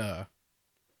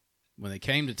they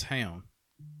came to town,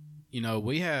 you know,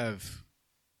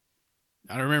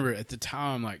 I remember at the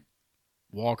time, like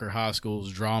Walker High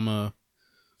School's drama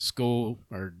school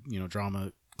or, you know,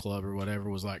 drama club or whatever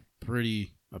was like a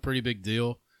pretty big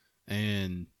deal.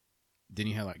 And then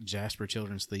you had like Jasper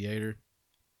Children's Theater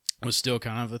was still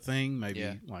kind of a thing, maybe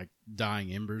Yeah. like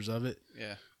dying embers of it.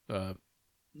 Yeah.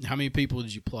 How many people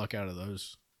did you pluck out of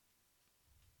those?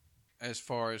 As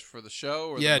far as for the show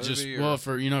or Yeah, the just movie, or, well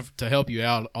for, you know, to help you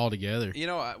out altogether. you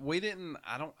know, we didn't.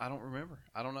 I don't remember.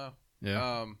 I don't know.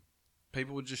 Yeah.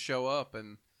 People would just show up,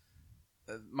 and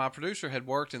my producer had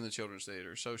worked in the children's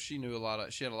theater, so she knew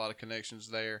she had a lot of connections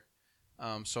there.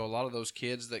 So a lot of those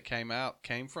kids that came out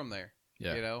came from there.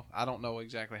 Yeah. You know, I don't know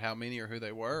exactly how many or who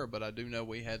they were, but I do know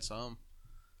we had some.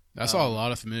 I saw a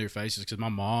lot of familiar faces because my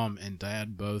mom and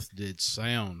dad both did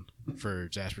sound for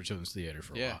Jasper Children's Theater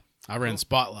for a Yeah. while. I ran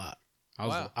Spotlight. I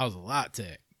was Wow. I was a light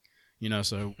tech. You know,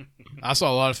 so I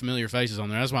saw a lot of familiar faces on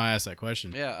there. That's why I asked that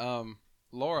question. Yeah,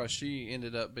 Laura, she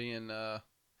ended up being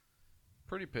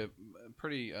pretty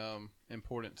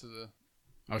important to the.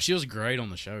 Oh, she was great on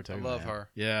the show too. I love man. her.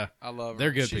 Yeah, I love her.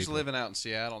 They're good She's people. living out in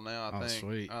Seattle now, I Oh, think.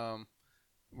 sweet.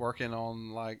 Working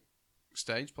on like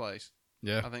stage plays.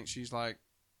 yeah. I think she's like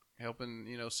helping,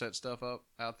 set stuff up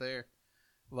out there.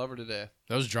 Love her to death.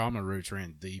 Those drama roots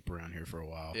ran deep around here for a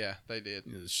while. Yeah, they did.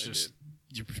 It's They just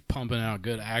did. you're pumping out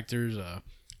good actors.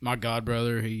 My god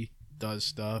brother, he does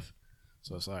stuff,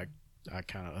 so it's like I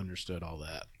kind of understood all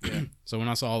that. Yeah. So when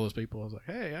I saw all those people, I was like,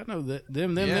 hey, I know that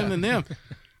them, Yeah. and them.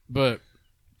 But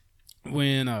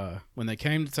when they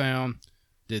came to town,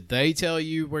 did they tell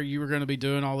you where you were going to be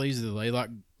doing all these? Did they like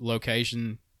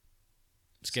location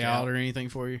scout or anything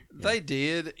for you? They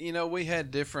did. We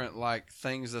had different like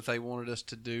things that they wanted us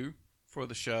to do for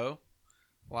the show,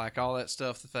 like all that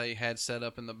stuff that they had set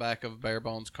up in the back of Bare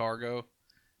Bones Cargo.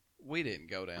 We didn't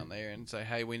go down there and say,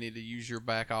 "Hey, we need to use your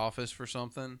back office for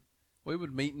something." We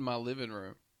would meet in my living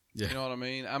room. Yeah. You know what I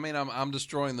mean? I'm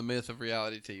destroying the myth of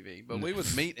reality TV, but we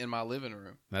would meet in my living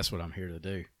room. That's what I'm here to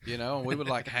do. And we would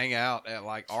like hang out at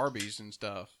like Arby's and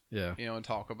stuff. Yeah. And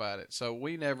talk about it. So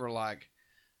we never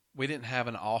we didn't have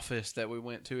an office that we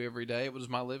went to every day. It was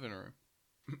my living room.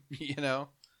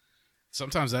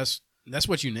 Sometimes that's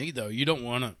what you need though. You don't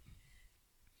want to.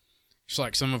 It's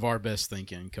like some of our best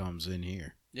thinking comes in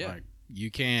here. Yeah. Like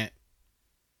you can't.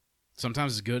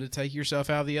 Sometimes it's good to take yourself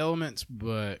out of the elements,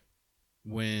 but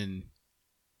when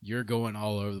you're going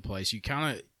all over the place, you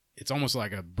kind of. It's almost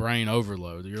like a brain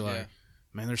overload. You're like, Yeah.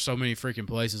 man, there's so many freaking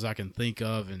places I can think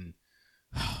of, and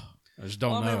I just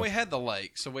don't know. We had the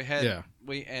lake, so we had Yeah.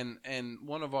 and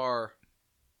one of our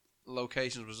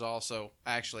locations was also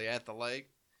actually at the lake.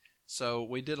 So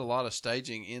we did a lot of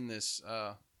staging in this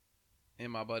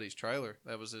in my buddy's trailer.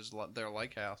 That was their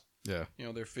lake house. Yeah.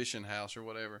 Their fishing house or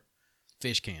whatever.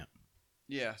 Fish camp.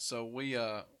 Yeah, so we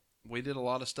did a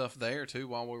lot of stuff there too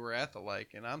while we were at the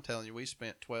lake, and I'm telling you, we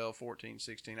spent 12, 14,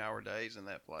 16-hour days in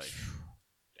that place.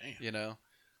 Damn.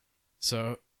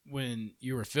 So when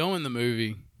you were filming the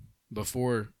movie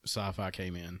before Sci-Fi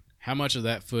came in, how much of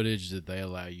that footage did they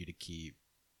allow you to keep,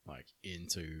 like,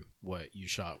 into what you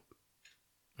shot?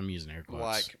 I'm using air quotes.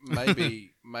 Like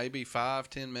maybe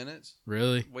 5-10 minutes.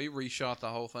 Really? We reshot the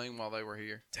whole thing while they were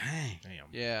here. Dang. Damn.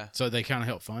 Yeah, So they kind of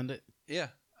helped fund it? yeah.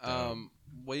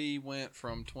 We went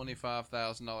from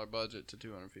 $25,000 budget to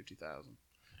 $250,000.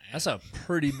 That's a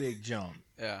pretty big jump.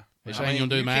 Yeah, Which ain't gonna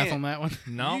do you math can't- on that one?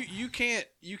 No. You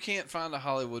can't find a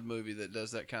Hollywood movie that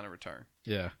does that kind of return.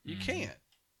 Yeah. You can't.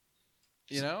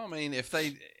 If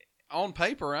they on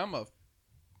paper, I'm a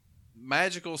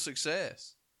magical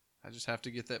success. I just have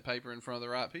to get that paper in front of the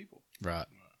right people. Right.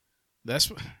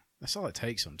 That's all it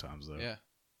takes sometimes, though. Yeah.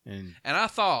 And And I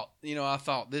thought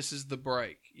this is the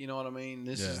break. You know what I mean?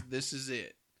 This is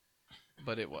it.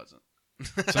 But it wasn't.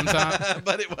 Sometimes-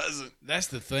 but it wasn't. that's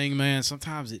the thing, man.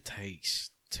 Sometimes it takes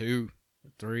 2,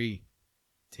 3,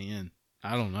 10.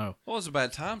 I don't know. Well, it's a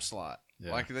bad time slot.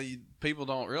 Yeah. Like people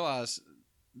don't realize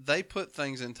they put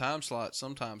things in time slots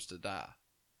sometimes to die.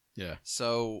 Yeah.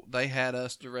 So they had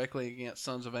us directly against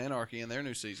Sons of Anarchy in their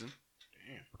new season.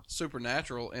 Damn.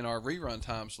 Supernatural in our rerun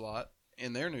time slot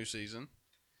in their new season.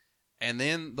 And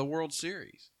then the World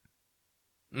Series.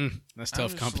 That's I'm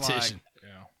tough just competition.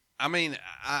 Yeah. I mean,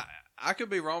 I could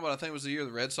be wrong, but I think it was the year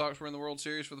the Red Sox were in the World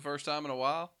Series for the first time in a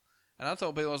while. And I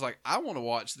told people, I was like, I want to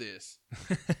watch this.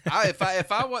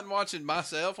 If I wasn't watching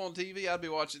myself on TV, I'd be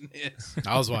watching this.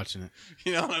 I was watching it.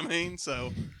 You know what I mean?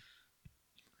 So,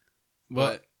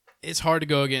 But it's hard to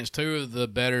go against two of the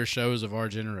better shows of our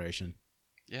generation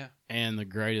yeah. and the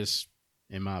greatest,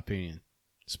 in my opinion,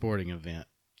 sporting event.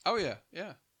 Oh, yeah.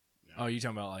 Yeah. Oh, you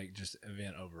talking about like just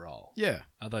event overall? Yeah.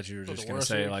 I thought you were For just the going World to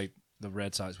say Series? like the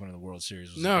Red Sox winning the World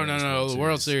Series. Was No, the greatest The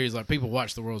World Series, like people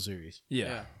watch the World Series, Yeah.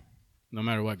 Yeah. no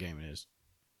matter what game it is.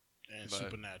 And But-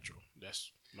 Supernatural.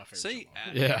 That's my favorite. See,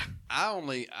 football. Yeah.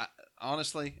 I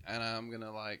honestly, and I'm going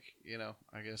to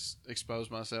I guess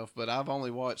expose myself, but I've only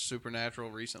watched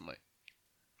Supernatural recently.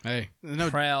 Hey, no,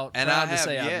 Proud And to I have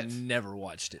say yet. I've never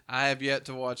watched it. I have yet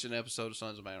to watch an episode of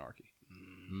Sons of Anarchy.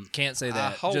 Can't say I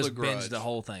that. hold Just a grudge. binge the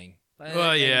whole thing.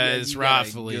 Well, yeah, it's you got a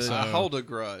rightfully good- so. I hold a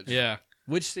grudge. yeah.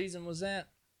 Which season was that?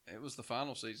 It was the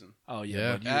final season. Oh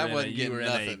Yeah. yeah, I wasn't you getting were in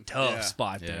nothing. a tough Yeah.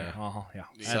 spot Yeah. there. Yeah, Yeah.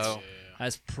 that's, So-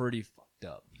 that's pretty fucked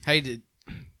up. Hey, did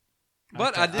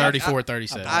But I did 34,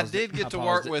 37. I paused did it. get I to paused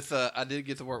work it. with I did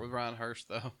get to work with Ryan Hurst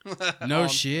though. No On-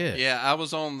 shit. Yeah, I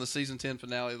was on the season 10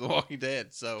 finale of The Walking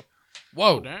Dead. So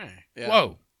Whoa. Dang. yeah.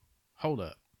 Whoa. Hold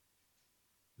up.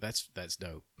 That's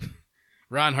dope.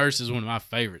 Ryan Hurst is one of my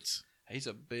favorites. He's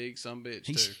a big sumbitch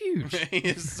He's too. huge. He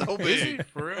is so Is he? big.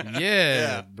 For real? Yeah,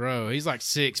 Yeah. bro. He's like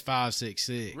 6'5",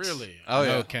 6'6". Really? Oh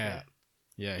No yeah. cap.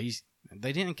 Yeah,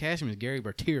 they didn't cast him as Gary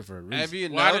Bertier for a reason. Have you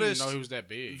Well, I didn't noticed know he was that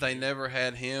big. they never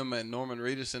had him and Norman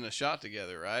Reedus in a shot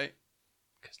together, right?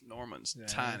 Because Norman's Yeah,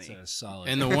 tiny. That's a solid.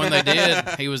 And the one they did,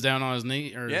 he was down on his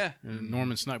knee, or Yeah.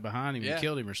 Norman snuck behind him Yeah. and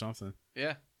killed him or something.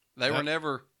 Yeah, they were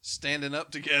never standing up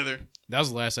together. That was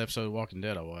the last episode of Walking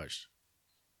Dead I watched.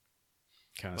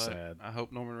 Kind of But sad. I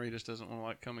hope Norman Reedus doesn't want to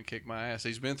like come and kick my ass.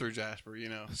 He's been through Jasper, you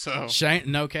know. So Shane,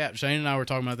 no cap. Shane and I were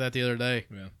talking about that the other day.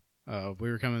 Yeah. We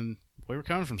were coming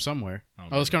from somewhere. Oh,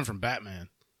 Oh, it was coming from Batman.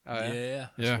 yeah,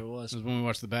 Yeah. sure was. It was when we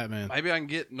watched the Batman. maybe I can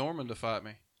get Norman to fight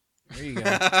me. There you go.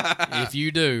 If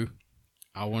you do,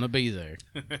 I want to be there.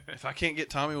 If I can't get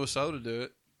Tommy Wiseau to do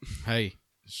it, Hey,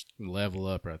 just level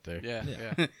up right there. yeah,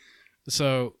 Yeah. yeah.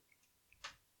 So,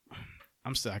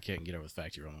 I can't get over the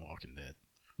fact you're on The Walking Dead.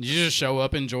 Did you just show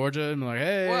up in Georgia and be like,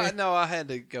 hey? Well, no, I had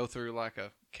to go through like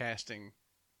a casting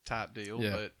type deal,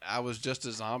 Yeah. but I was just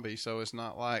a zombie, so it's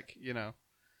not like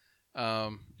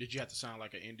Did you have to sign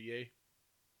like an NDA?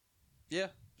 yeah.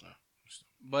 Oh.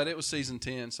 But it was season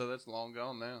 10, so that's long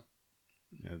gone now.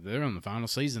 Yeah, they're on the final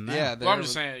season now. Yeah, Well, I'm there just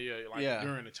was- saying, yeah, like yeah.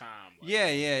 during the time. Like,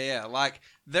 Yeah. Like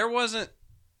there wasn't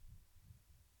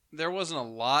a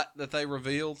lot that they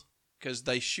revealed because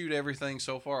they shoot everything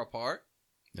so far apart.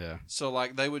 Yeah. So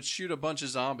like they would shoot a bunch of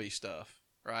zombie stuff,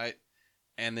 right?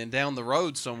 And then down the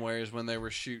road somewhere is when they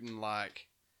were shooting like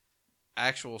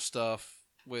actual stuff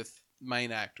with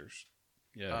main actors.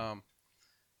 Yeah.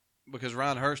 Because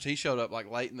Ryan Hurst, he showed up like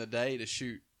late in the day to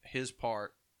shoot his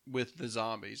part with the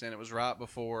zombies, and it was right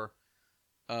before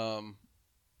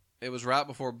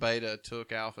Beta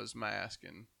took Alpha's mask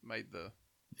and made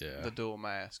yeah. the dual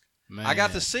mask. Man. I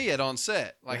got to see it on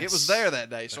set. Like it was there that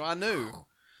day, so I knew.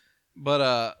 But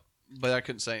I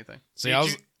couldn't say anything. See, I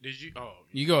was. Did you? Oh,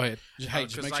 You go ahead. Oh, Hey,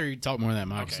 just 'cause, make like- sure you talk more than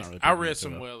that mic. It's okay. not really I picking read up too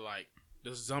well. somewhere like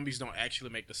the zombies don't actually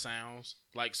make the sounds.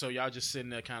 Like, so y'all just sitting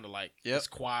there kind of like Yep. it's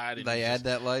quiet. And They just add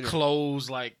that later. clothes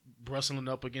like bristling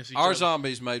up against each Our other.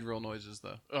 zombies made real noises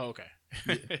though. Oh, okay.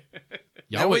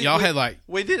 Y'all, we- y'all we- had like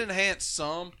We did enhance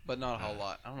some, but not a whole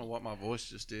lot. I don't know what my voice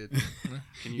just did.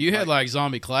 Can you had like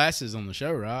zombie classes on the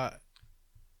show, right?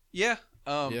 yeah.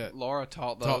 Yeah. Laura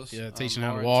taught those. Teaching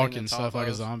how Laura to walk Tina and taught stuff like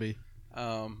a those. zombie.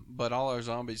 But all our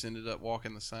zombies ended up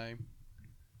walking the same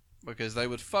because they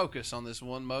would focus on this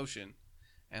one motion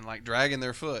and like dragging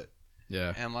their foot.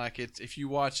 Yeah. And like if you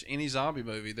watch any zombie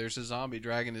movie, there's a zombie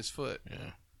dragging his foot. Yeah.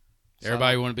 So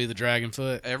Everybody want to be the dragon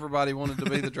foot. everybody wanted to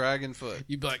be the dragon foot.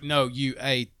 You'd be like, no, you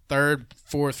a third,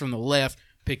 fourth from the left.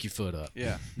 Pick your foot up.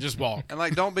 Yeah. Just walk. And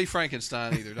like don't be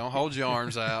Frankenstein either. Don't hold your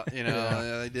arms out. You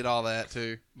know, they did all that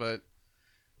too. But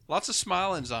lots of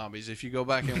smiling zombies. If you go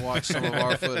back and watch some of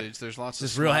our footage, there's lots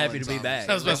Just of real smiling happy to be zombies. back.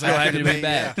 I was about to Just say, real happy happy to to be be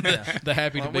back. yeah. The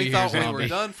happy to Like, be we here thought we were zombie.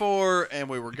 done for, and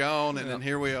we were gone, and then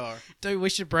here we are. Dude, we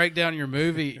should break down your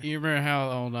movie. You remember how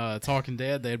on Talking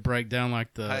Dead they'd break down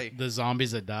like Hey. the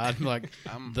zombies that died, like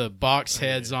I'm- the box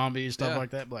head zombies, stuff Yeah.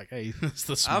 like that. Like, hey, that's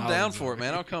the. I'm smiling down for it, zombie.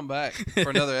 man. I'll come back for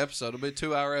another episode. It'll be a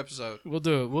 2-hour episode, We'll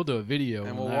do it. We'll do a video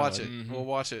and on we'll that watch one. it. We'll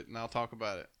watch it, and I'll talk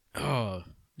about it. Oh,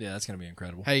 Yeah, that's gonna be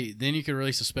incredible. hey, then you could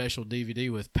release a special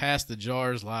DVD with Past the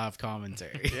Jars live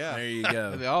commentary. Yeah, There you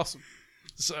that'd go. be awesome.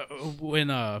 So when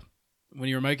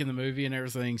you were making the movie and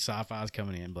everything, Sci-Fi's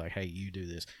coming in, like, hey, you do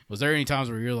this. Was there any times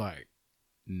where you're like,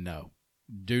 no,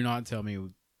 do not tell me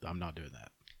I'm not doing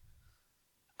that?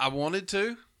 I wanted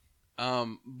to,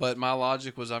 but my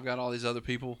logic was I've got all these other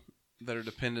people that are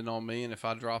dependent on me, and if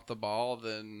I drop the ball,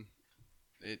 then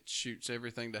it shoots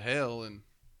everything to hell. And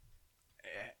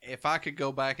if I could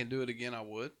go back and do it again, I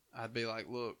would. I'd be like,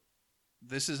 look,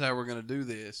 this is how we're going to do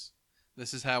this.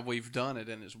 This is how we've done it,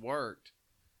 and it's worked.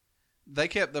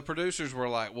 The producers were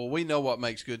like, well, we know what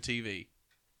makes good TV.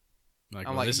 Like,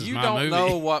 I'm well, like, this is you my don't movie.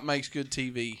 know what makes good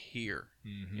TV here.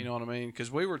 Mhm. You know what I mean? Because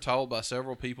we were told by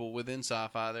several people within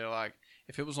Sci-Fi, they're like,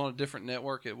 if it was on a different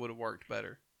network, it would have worked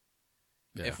better.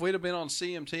 Yeah. If we'd have been on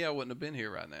CMT, I wouldn't have been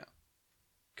here right now.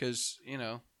 Because, you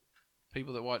know,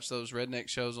 people that watch those redneck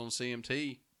shows on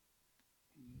CMT,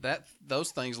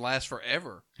 those things last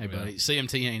forever. Hey, buddy,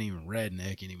 CMT ain't even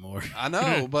redneck anymore. I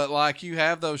know, but like you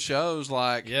have those shows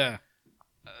like Yeah.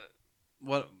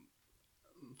 what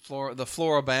the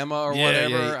Floribama or Yeah, whatever.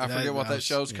 yeah, I forget what that was-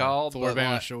 show's yeah, called. But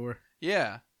Floribama like, Shore.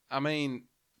 yeah, I mean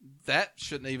that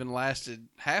shouldn't even lasted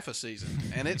half a season,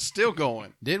 and it's still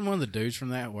going. Didn't one of the dudes from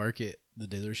that work at the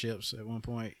dealerships at one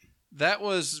point? That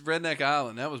was Redneck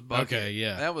Island. That was Bucket. Okay,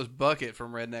 yeah. That was Bucket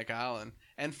from Redneck Island.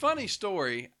 And funny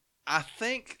story, I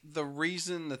think the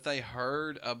reason that they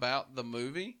heard about the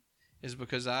movie is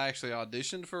because I actually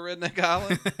auditioned for Redneck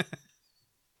Island.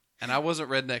 and I wasn't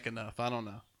redneck enough. I don't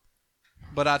know,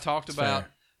 but I talked about.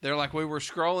 fair. They're like, we were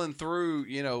scrolling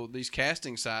through, these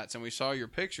casting sites, and we saw your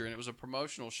picture, and it was a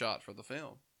promotional shot for the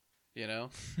film. I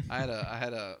had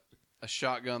a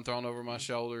shotgun thrown over my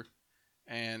shoulder,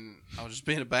 and I was just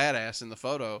being a badass in the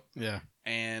photo. Yeah.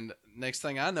 And next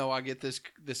thing I know, I get this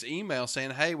email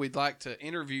saying, "Hey, we'd like to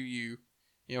interview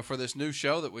you, for this new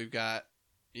show that we've got.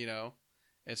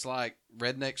 It's like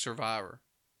Redneck Survivor."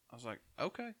 I was like,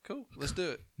 "Okay, cool, let's do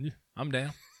it." Yeah, I'm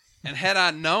down. And had I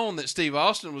known that Steve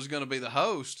Austin was going to be the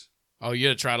host, Oh, you'd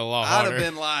have tried a lot I'd harder. have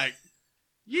been like,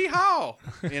 "Yeehaw!"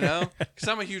 Because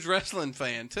I'm a huge wrestling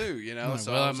fan too. Like,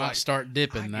 So well, I I was might like, start I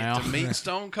dipping get now. to meet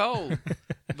Stone Cold,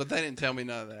 but they didn't tell me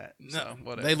none of that. No, So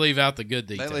whatever. they leave out the good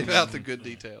They details. leave out the good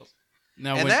details.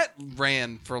 Now, And when- that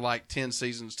ran for like 10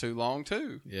 seasons too long,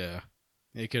 too. yeah,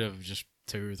 it could have just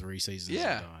 2 or 3 seasons.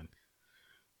 Yeah.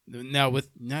 Done.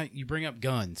 Now you bring up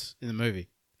guns in the movie.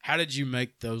 How did you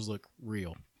make those look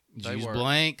real? Did They you use were.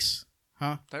 blanks?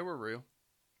 Huh? They were real.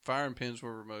 Firing pins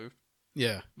were removed.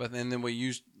 Yeah. But then we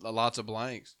used lots of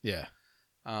blanks. Yeah.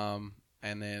 And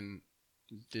then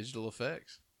digital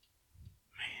effects.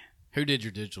 Who did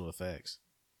your digital effects?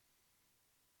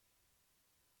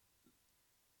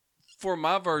 For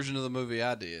my version of the movie,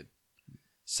 I did.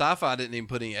 Sci-Fi didn't even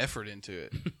put any effort into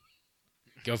it.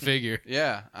 Go figure.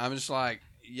 Yeah, I'm just like,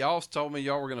 y'all told me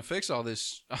y'all were gonna fix all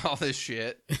this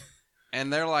shit,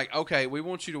 and they're like, okay, we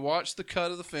want you to watch the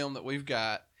cut of the film that we've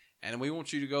got, and we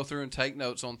want you to go through and take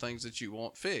notes on things that you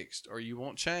want fixed, or you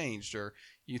want changed, or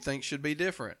you think should be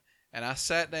different. And I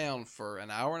sat down for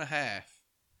an hour and a half,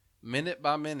 minute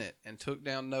by minute, and took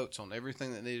down notes on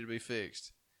everything that needed to be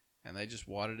fixed, and they just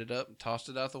wadded it up and tossed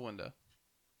it out the window.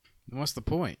 What's the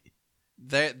point?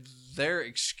 Their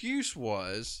excuse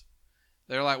was,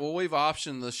 they're like, well, we've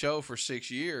optioned the show for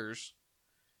 6 years.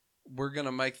 We're going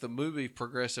to make the movie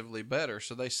progressively better.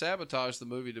 So they sabotaged the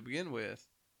movie to begin with,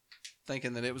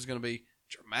 thinking that it was going to be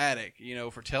dramatic,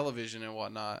 for television and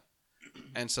whatnot.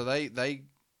 And so they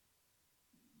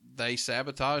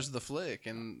sabotaged the flick,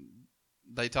 and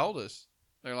they told us.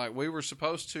 They're like, we were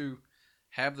supposed to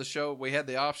have the show. We had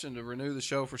the option to renew the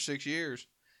show for 6 years,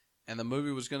 and the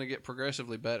movie was going to get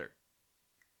progressively better.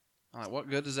 I'm like, what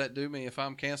good does that do me if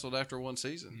I'm canceled after one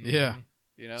season? Yeah.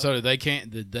 So So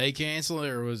did they cancel it,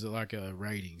 or was it like a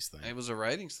ratings thing? it was a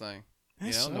ratings thing.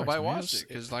 That sucks, Nobody man. watched it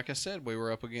because, like I said, we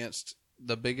were up against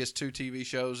the biggest 2 TV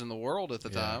shows in the world at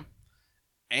the Yeah. time,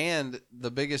 and the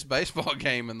biggest baseball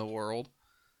game in the world.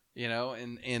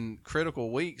 In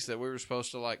critical weeks that we were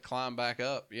supposed to like climb back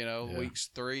up. Yeah. Weeks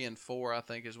 3 and 4, I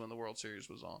think, is when the World Series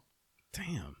was on.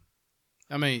 Damn.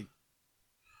 I mean,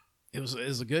 it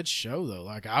was a good show though.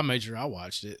 Like I made sure I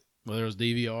watched it, whether it was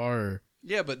DVR or.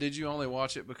 Yeah, but did you only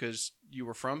watch it because you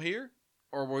were from here,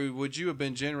 or would you have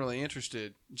been genuinely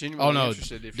interested? Oh no,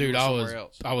 interested if dude! you were I somewhere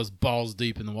else. was balls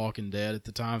deep in The Walking Dead at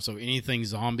the time, so anything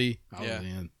zombie, I Yeah. was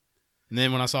in. And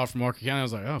then when I saw From Market County, I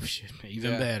was like, oh shit,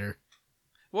 even Yeah. better.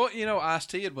 Well,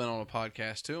 Ice-T had went on a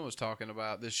podcast too and was talking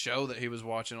about this show that he was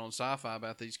watching on Sci-Fi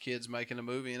about these kids making a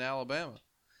movie in Alabama.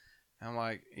 I'm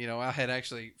like, I had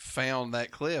actually found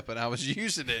that clip and I was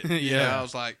using it. Yeah. I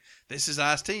was like, this is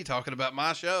Ice-T talking about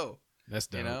my show. That's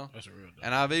dope. That's a real dope.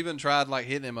 And I've even tried like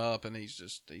hitting him up, and he's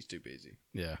too busy.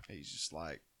 Yeah. He's just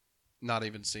like not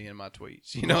even seeing my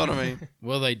tweets. You know what I mean?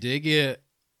 Well, they did get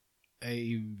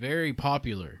a very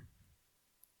popular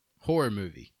horror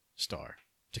movie star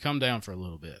to come down for a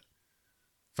little bit.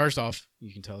 First off,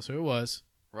 you can tell us who it was.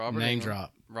 Robert Name Englund.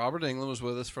 drop. Robert Englund was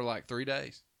with us for like 3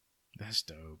 days, That's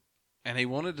dope. and he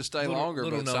wanted to stay Little- longer,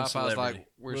 little but known Sci-Fi's like, celebrity.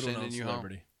 we're Little sending known you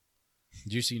celebrity.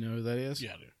 Juicy, you know who that is?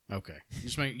 Yeah, I do. Okay.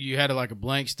 You had like a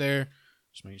blank stare.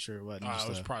 Just making sure it wasn't. I just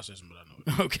was a- processing, but I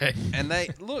know it. Okay. home.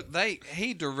 And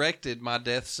he directed my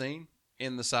death scene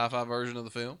in the Sci-Fi version of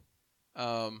the film,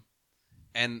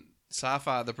 and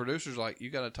Sci-Fi, the producer's like, you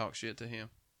got to talk shit to him.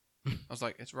 I was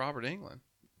like, it's Robert Englund,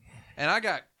 and I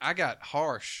got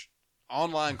harsh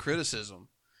online criticism.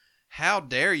 How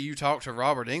dare you talk to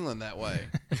Robert Englund that way?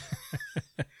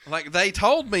 Like they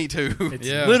told me to. It's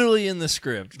Yeah. literally in the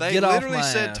script. They Get off literally my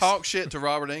said ass. talk shit to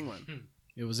Robert Englund.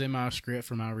 It was in my script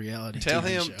for my reality Tell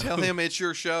TV show. him it's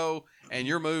your show and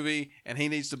your movie, and he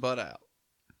needs to butt out.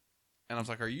 And I was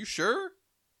like, are you sure?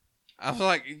 I was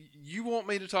like, you want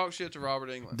me to talk shit to Robert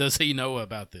Englund, Does he know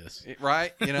about this?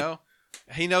 right?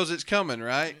 He knows it's coming,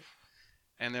 right?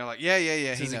 And they're like, yeah.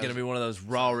 This He isn't knows going to be one of those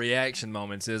raw reaction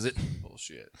moments, is it?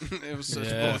 bullshit. It was such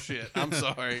Yeah. bullshit. I'm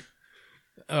sorry.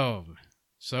 Oh,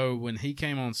 so when he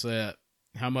came on set,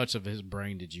 how much of his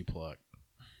brain did you pluck?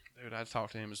 Dude, I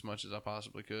talked to him as much as I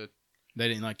possibly could. They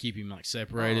didn't like keep him like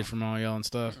separated Uh-uh. from all y'all and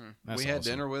stuff. Mm-mm. That's We had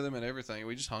awesome. dinner with him and everything.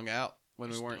 We just hung out when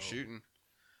That's we weren't dope. shooting.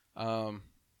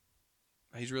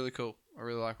 He's really cool. I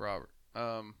really like Robert.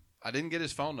 I didn't get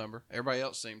his phone number. Everybody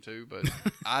else seemed to, but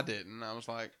I didn't. I was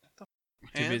like, what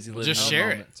the Too man? busy living Just in the share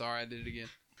moment. Sorry, I did it again.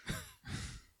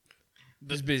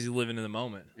 Just busy living in the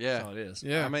moment. Yeah. That's all it is.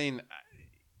 Yeah. I mean,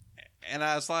 and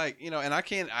I was like, and I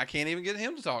can't even get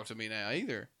him to talk to me now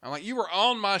either. I'm like, you were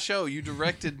on my show. You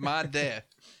directed my death,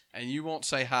 and you won't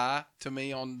say hi to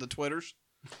me on the Twitters?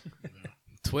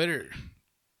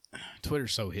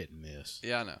 Twitter's so hit and miss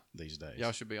Yeah, I know. these days.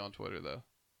 Y'all should be on Twitter though.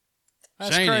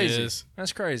 That's Shane crazy. is.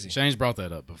 That's crazy. Shane's brought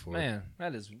that up before. Man,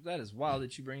 that is wild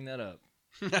that you bring that up.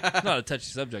 Not a touchy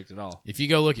subject at all. If you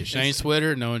go look at Shane's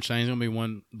Twitter, knowing Shane's gonna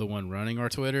be the one running our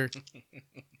Twitter,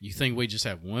 you think we just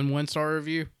have one 1-star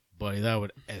review, buddy? That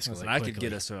would escalate. Listen, I could quickly.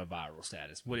 get us to a viral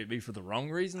status. Would it be for the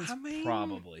wrong reasons? I mean,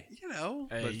 Probably. You know,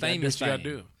 Hey, But you fame gotta is do what you fame.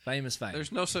 gotta do. Famous fame.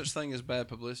 there's no such thing as bad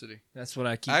publicity. That's what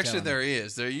I keep Actually, telling there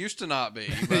is. There used to not be,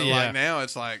 but Yeah. like now,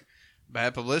 it's like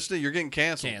bad publicity. You're getting them.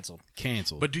 canceled. Canceled.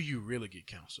 canceled. But do you really get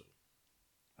canceled?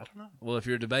 I don't know. Well, if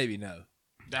you're the baby, no.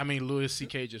 I mean, Louis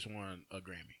C.K. just won a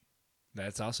Grammy.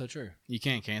 That's also true. you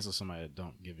can't cancel somebody that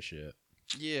don't give a shit.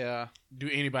 Yeah, Do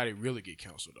anybody really get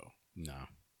canceled though? No.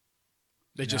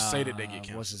 They just say that they get What's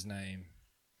canceled. his name?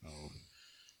 Oh.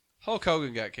 Hulk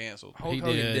Hogan got canceled. Hulk He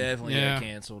Hogan did. definitely Yeah. got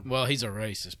canceled. Well, he's a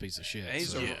racist piece of shit.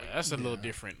 He's so- a- Yeah, that's a little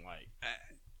different. Like,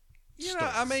 You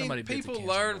know, I mean, Somebody bit the people cancel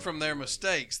learn bug. from their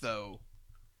mistakes, though,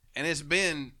 and it's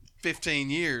been 15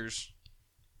 years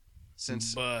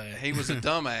since but he was a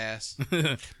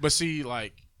dumbass. but see,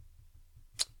 like,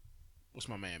 what's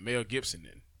my man Mel Gibson?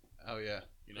 Then Oh yeah,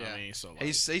 you know what I mean. So like,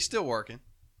 he's still working.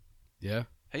 yeah.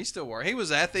 He's still working. He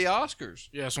was at the Oscars.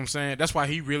 yeah, that's what I'm saying. That's why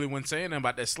he really wasn't saying nothing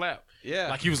about that slap. Yeah,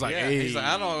 Like, he was like, yeah. hey. He's like,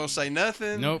 I'm not gonna say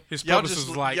nothing. Nope. His Y'all publicist just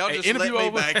was like, y'all hey, just interview let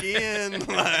over. me back in.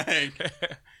 Like,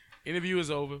 Interview is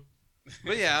over.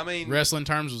 but yeah, I mean, Wrestling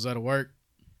terms, was that a work?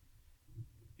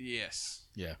 yes,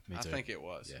 Yeah, me I too. think it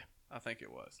was. Yeah. I think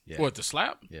it was. Yeah. What, the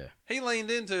slap? Yeah. He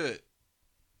leaned into it.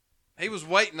 He was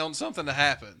waiting on something to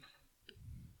happen.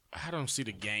 I don't see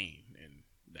the gain in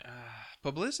that.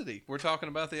 Publicity. We're talking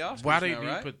about the Oscars Why they now, need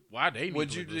right? why they need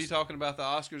Would you be publicity? talking about the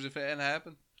Oscars if it hadn't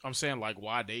happened? I'm saying like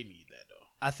why they need that though.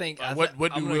 I think. What do I'm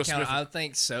gonna Will count- Smith- I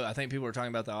think so. I think people are talking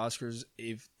about the Oscars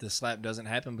if the slap doesn't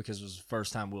happen because it was the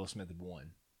first time Will Smith had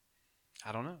won.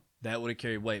 I don't know. That would have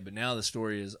carried weight. But now the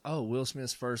story is, oh, Will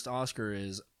Smith's first Oscar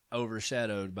is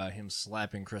overshadowed by him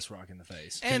slapping Chris Rock in the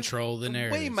face. Control the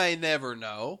narrative. We may never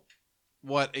know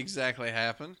what exactly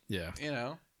happened. Yeah. You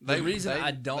know, The reason I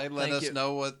don't they let think us it-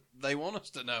 know what they want us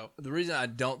to know. The reason I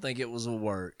don't think it was a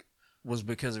work was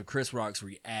because of Chris Rock's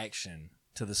reaction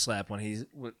to the slap when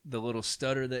with the little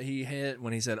stutter that he had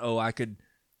when he said, "Oh, I could,"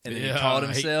 and then he caught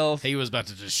himself. He was about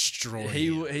to destroy He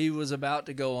him. he was about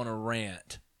to go on a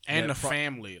rant. And that the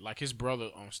family, like his brother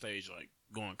on stage, like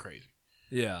going crazy.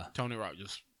 Yeah. Tony Rock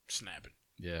just snapping,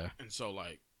 Yeah. and so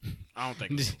like I don't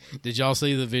think. It's Did y'all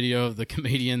see the video of the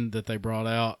comedian that they brought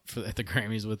out at the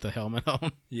Grammys with the helmet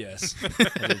on? Yes.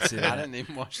 I did see I that. didn't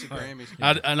even watch the Grammys.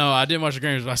 I know. I didn't watch the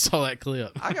Grammys, but I saw that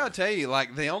clip. I gotta tell you,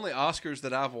 like the only Oscars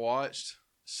that I've watched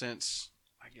since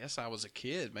I guess I was a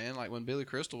kid, man. Like when Billy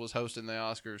Crystal was hosting the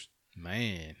Oscars.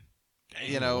 Man.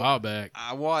 You A know, while back.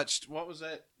 I watched what was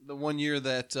that? The one year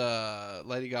that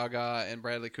Lady Gaga and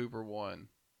Bradley Cooper won,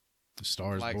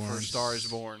 Stars like Born. for *Star Is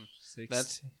Born*.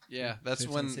 That's that's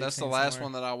 15, when that's the 16 last somewhere.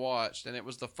 one that I watched, and it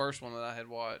was the first one that I had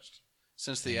watched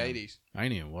since the Damn. '80s. I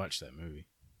didn't even watch that movie.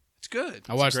 It's good.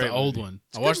 I watched great the old movie. one.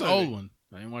 It's I a watched good the old movie. one.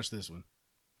 I didn't watch this one.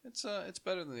 It's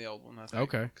better than the old one, I think.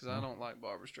 Okay. Because I don't like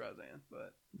Barbara Streisand.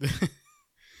 But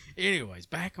Anyways,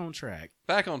 back on track.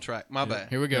 back on track. My bad.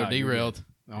 Here we go. No, you're Derailed.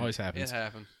 Always It happens.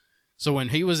 happened. So when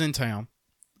he was in town,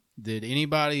 did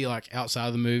anybody like outside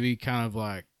of the movie kind of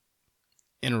like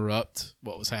interrupt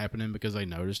what was happening because they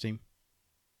noticed him?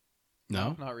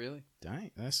 No? Not really.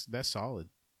 Dang, that's solid.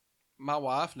 My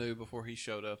wife knew before he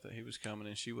showed up that he was coming,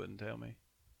 and she wouldn't tell me.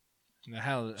 Now,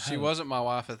 how She wasn't my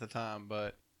wife at the time,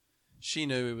 but she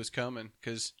knew he was coming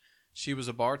because she was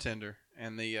a bartender,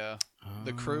 and the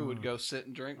crew would go sit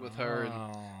and drink with her and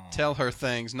Oh. tell her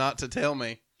things not to tell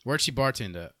me. Where'd she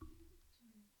bartend at?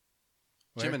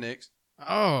 Jim and Nick's.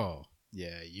 Oh,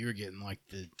 yeah, you were getting like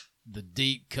the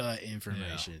deep cut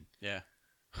information. Yeah.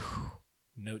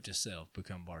 Note to self: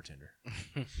 become bartender.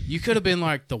 You could have been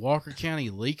like the Walker County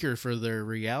leaker for their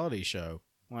reality show.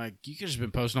 Like you could have just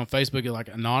been posting on Facebook like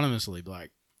anonymously,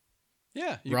 like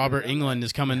Yeah. you Robert could've done England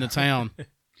is coming to town. that.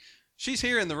 She's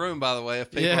here in the room, by the way.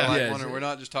 If people Yeah. are like Yeah, wondering, she- we're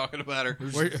not just talking about her.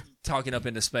 We're- Talking up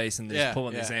into space and just Yeah,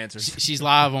 pulling yeah. these answers. She's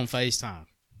live on FaceTime.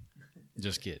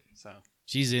 Just kidding. So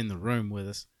She's in the room with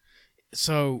us.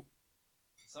 So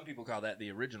Some people call that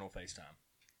the original FaceTime.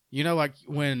 You know, like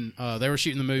when they were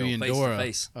shooting the movie Go in Dora,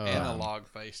 face to face. Analog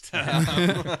faced.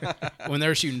 when they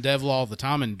were shooting Devil all the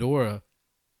time in Dora,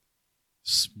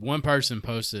 one person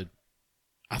posted,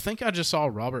 "I think I just saw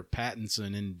Robert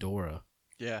Pattinson in Dora."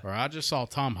 Yeah. Or I just saw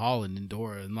Tom Holland in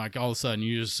Dora, and like all of a sudden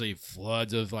you just see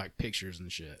floods of like pictures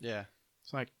and shit. Yeah.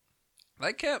 It's like,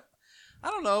 They kept, I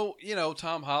don't know,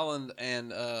 Tom Holland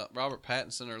and Robert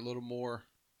Pattinson are a little more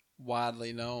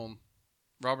widely known.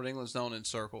 Robert Englund's known in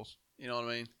circles. You know what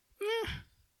I mean?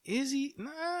 is he?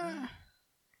 Nah.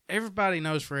 Everybody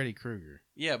knows Freddy Krueger.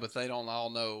 Yeah, but they don't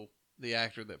all know the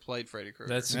actor that played Freddy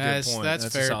Krueger. That's a good That's point. that's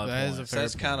That's fair. a solid That is point. a So fair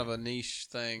that's point. kind of a niche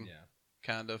thing, Yeah.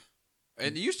 kind of.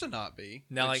 It used to not be.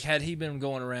 Now, like, which- had he been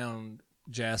going around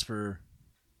Jasper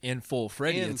in full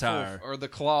Freddy in full- attire, or the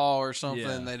claw or something,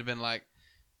 Yeah. they'd have been like,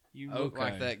 "You look Okay.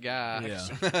 like that guy." Yeah.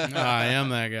 I am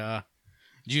that guy.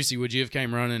 Juicy, would you have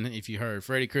came running if you heard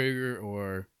Freddy Krueger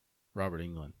or Robert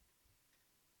Englund?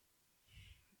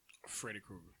 Freddy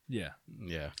Krueger. yeah,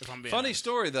 Yeah. If I'm being Funny honest.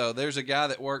 story though. There's a guy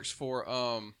that works for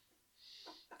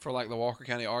like the Walker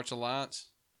County Arts Alliance.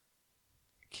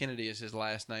 Kennedy is his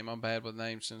last name. I'm bad with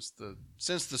names since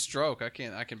the stroke. I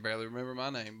can barely remember my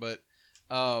name, but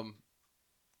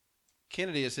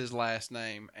Kennedy is his last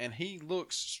name, and he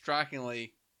looks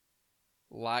strikingly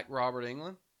like Robert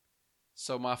Englund.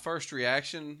 So my first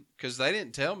reaction, because they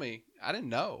didn't tell me, I didn't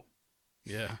know.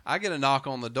 Yeah. I get a knock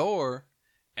on the door,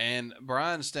 and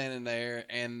Brian's standing there,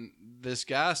 and this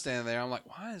guy standing there. I'm like,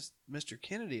 why is Mr.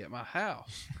 Kennedy at my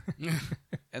house?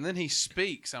 And then he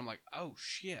speaks. I'm like, oh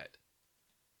shit,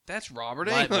 that's Robert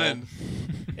Light bulb.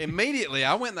 Englund. Immediately,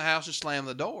 I went in the house and slammed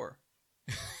the door.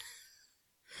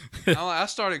 I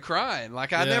started crying.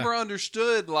 Like I Yeah. never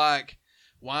understood like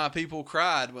why people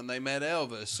cried when they met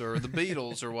Elvis or the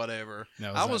Beatles or whatever.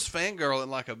 That I was fangirling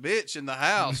like a bitch in the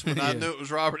house when I Yeah. knew it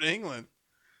was Robert Englund.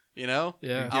 You know?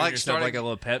 Yeah. I like yourself started like a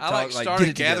little pep I talk. like get started it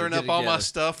together, gathering get up it all my together.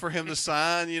 stuff for him to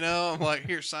sign. You know, I'm like,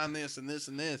 here, sign this and this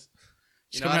and this.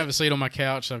 Just You know, come I- have a seat on my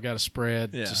couch. I've got a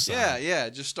spread. Yeah. Just sign. Yeah,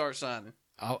 just start signing.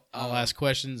 I'll ask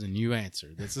questions and you answer.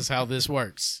 This is how this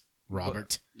works,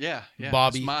 Robert. Yeah,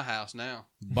 Bobby. It's my house now.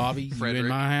 Bobby, you in Frederick.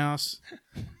 my house?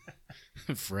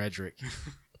 Frederick.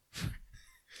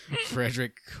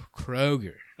 Frederick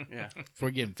Kroger. Yeah, If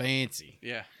we're getting fancy.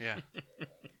 yeah.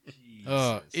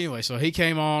 Anyway, so he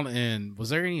came on, and was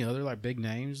there any other like big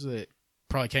names that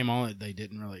probably came on that they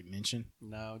didn't really mention?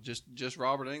 No, just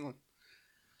Robert Englund.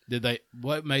 Did they?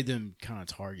 What made them kind of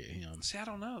target him? See, I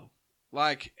don't know.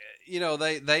 Like,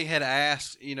 they had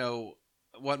asked,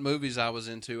 what movies I was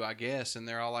into, I guess, and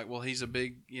they're all like, well, he's a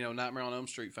big, Nightmare on Elm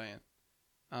Street fan.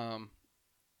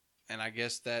 And I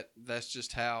guess that's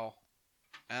just how.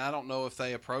 And I don't know if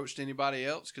they approached anybody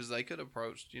else, because they could have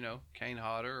approached, Kane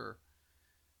Hodder or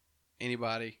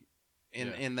anybody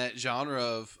in that genre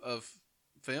of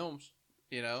films,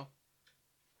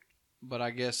 But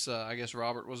I guess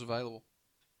Robert was available.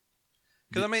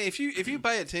 Because I mean, if you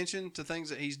pay attention to things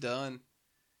that he's done,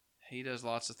 he does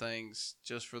lots of things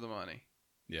just for the money,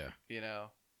 Yeah.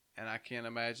 And I can't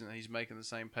imagine that he's making the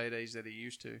same paydays that he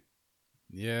used to.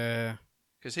 Yeah.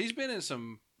 Because he's been in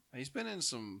some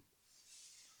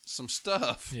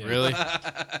stuff. Yeah. Really?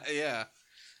 Yeah.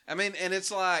 I mean, and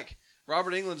it's like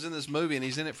Robert Englund's in this movie and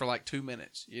he's in it for like 2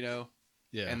 minutes, Yeah.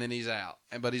 and then he's out,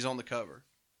 but he's on the cover,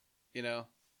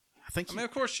 I think I mean,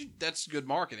 of course, that's good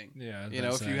marketing. Yeah,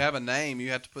 If you have a name,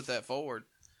 you have to put that forward.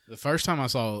 the first time I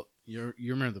saw you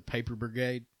remember the Paper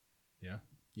Brigade? Yeah.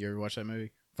 You ever watch that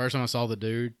movie? First time I saw the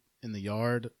dude in the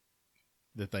yard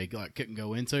that they like couldn't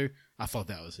go into, I thought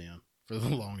that was him for the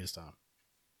longest time.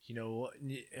 You know what?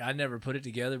 I never put it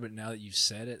together, but now that you've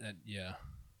said it,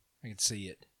 I can see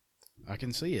it. I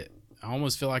can see it. I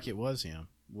almost feel like it was him.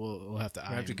 We'll have to.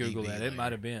 I have to Google that. It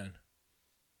might have been.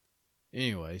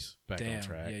 Anyways, back Damn. on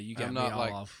track. Yeah, you got I'm me not all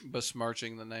like off.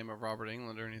 besmirching the name of Robert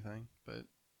Englund or anything, but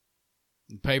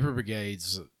Paper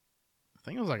Brigades. I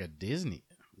think it was like a Disney.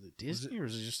 Was it Disney or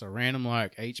was it just a random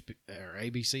like or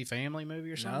ABC Family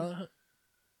movie or something? No,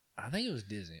 I think it was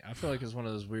Disney. I feel like it was one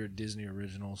of those weird Disney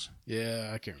originals.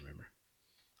 Yeah, I can't remember.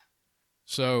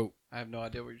 So I have no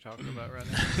idea what you're talking about right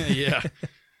now. yeah,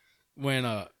 when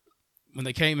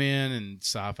they came in and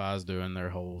Sci-Fi's doing their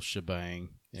whole shebang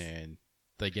and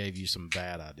they gave you some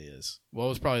bad ideas. What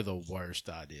was probably the worst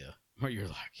idea? Where you're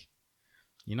like,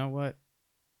 you know what?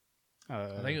 I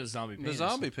think it was Zombie The Penis.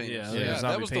 zombie penis. Yeah, Yeah, yeah, that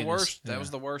zombie was penis. the worst. Yeah. That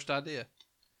was the worst idea.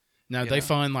 now you they know?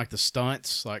 fund like the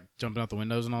stunts, like jumping out the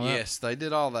windows and all that. Yes, they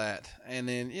did all that, and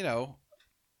then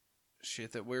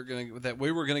shit that we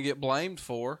were gonna get blamed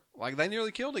for. Like they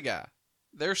nearly killed a guy.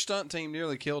 Their stunt team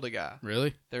nearly killed a guy.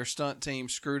 Really? Their stunt team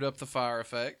screwed up the fire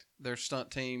effect. Their stunt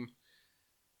team,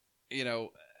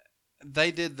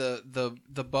 they did the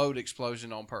boat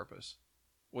explosion on purpose.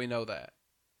 We know that.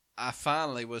 I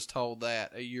finally was told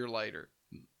that a year later.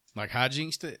 Like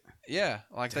hijinxed it. Yeah,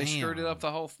 like they screwed it Damn. up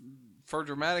the whole for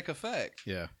dramatic effect.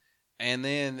 Yeah. And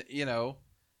then,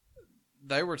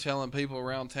 they were telling people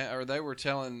around town, or they were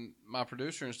telling my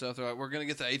producer and stuff, they're like, we're going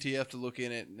to get the ATF to look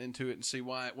into it and see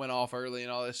why it went off early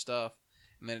and all this stuff.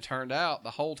 And then it turned out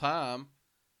the whole time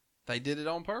they did it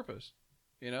on purpose,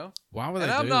 Why would they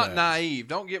And I'm do not that? naive.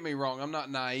 Don't get me wrong. I'm not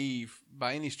naive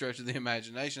by any stretch of the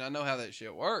imagination. I know how that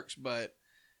shit works. But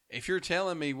if you're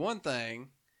telling me one thing,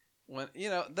 when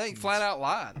they flat out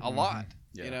lied a lot,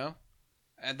 Yeah.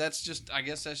 and that's just, I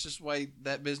guess that's just the way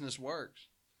that business works.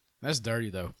 That's dirty,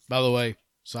 though. By the way,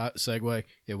 segue,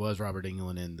 it was Robert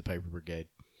England in the Paper Brigade.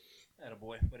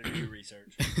 Attaboy. Way to do your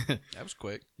research. That was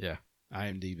quick. Yeah.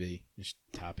 IMDb. Just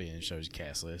type in and shows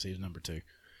cast list. He was number 2.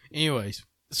 Anyways,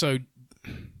 so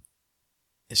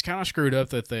it's kind of screwed up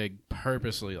that they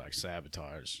purposely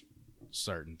sabotage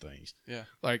certain things. Yeah.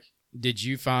 Like, did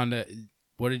you find that?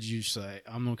 What did you say?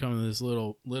 I'm gonna come to this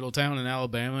little town in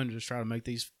Alabama and just try to make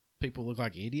these people look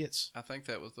like idiots. I think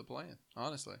that was the plan,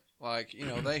 honestly.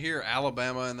 They hear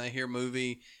Alabama and they hear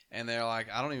movie and they're like,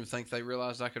 I don't even think they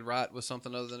realized I could write with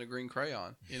something other than a green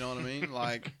crayon. You know what I mean?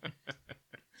 Like,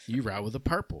 You write with a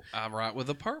purple. I write with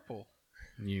a purple.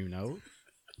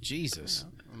 Jesus.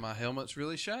 My helmet's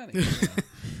really shiny.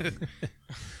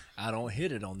 I don't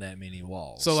hit it on that many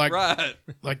walls. So Right.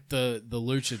 like the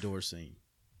luchador scene.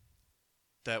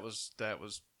 That was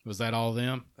Was that all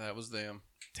them? them.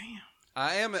 Damn.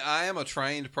 I am a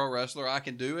trained pro wrestler. I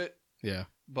can do it, Yeah.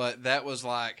 but that was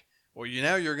like, well,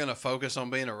 you're going to focus on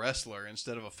being a wrestler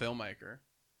instead of a filmmaker.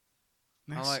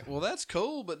 I'm like, well, that's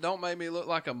cool, but don't make me look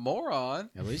like a moron.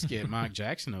 At least get Mike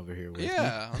Jackson over here with me.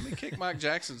 Yeah, let me kick Mike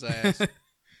Jackson's ass.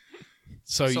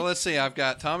 So, So let's see. I've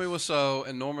got Tommy Wiseau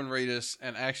and Norman Reedus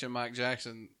and Action Mike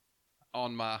Jackson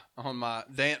on my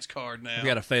dance card now. we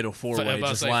got a fatal So, I four-way was about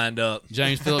to just say- lined up.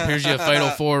 James Phillip, here's you a fatal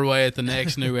 4-way at the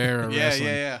next new era of yeah, wrestling.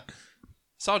 yeah.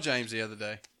 Saw James the other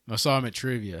day. I saw him at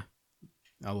trivia.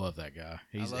 I love that guy.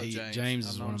 I love James. James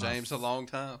is I've one known of my James a long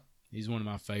time. he's one of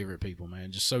my favorite people,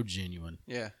 man. Just so genuine.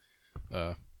 Yeah.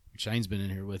 Shane's been in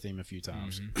here with him a few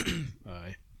times. Mm-hmm.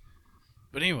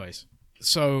 But anyways,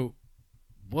 so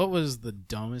what was the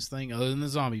dumbest thing other than the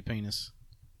zombie penis?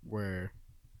 Where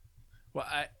Well,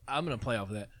 I'm going to play off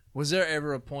of that. Was there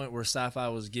ever a point where sci-fi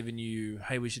was giving you,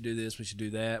 hey, we should do this, we should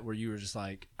do that, where you were just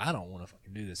like, I don't want to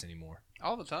fucking do this anymore?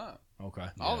 All the time. Okay.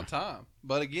 All the time.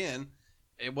 But again,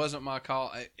 it wasn't my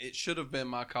call. It should have been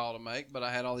my call to make, but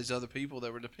I had all these other people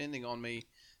that were depending on me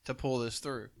to pull this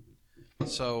through.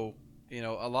 So,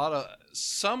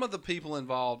 some of the people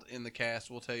involved in the cast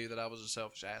will tell you that I was a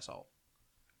selfish asshole.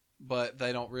 But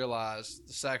they don't realize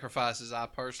the sacrifices I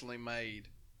personally made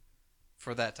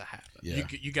for that to happen.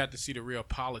 You got to see the real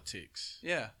politics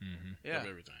Yeah. Mm-hmm. Yeah. of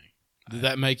everything. did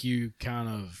that make you kind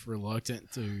of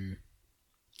reluctant to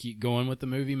keep going with the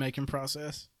movie making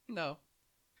process? No.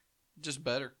 Just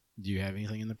better. Do you have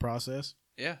anything in the process?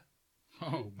 Yeah.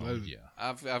 Oh, yeah.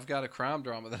 I've got a crime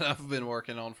drama that I've been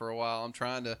working on for a while. I'm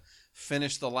trying to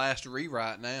finish the last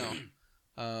rewrite now,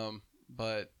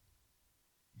 but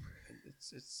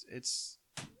it's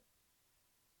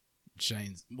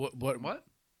Shane's what? what?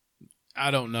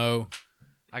 I don't know.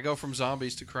 I go from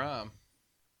zombies to crime.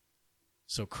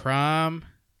 So crime,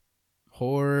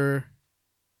 horror,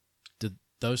 did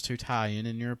those two tie in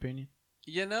your opinion?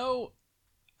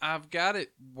 I've got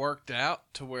it worked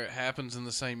out to where it happens in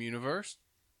the same universe.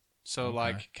 So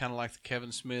Okay. kind of like the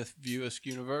Kevin Smith View-esque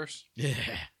universe. Yeah.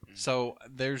 So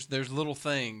there's little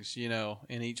things,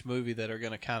 in each movie that are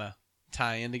going to kind of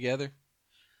tie in together.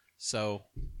 So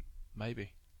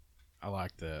maybe. I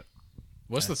like that.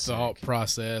 What's That's the thought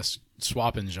process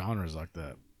swapping genres like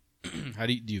that? How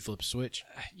do you flip a switch?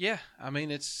 Yeah, I mean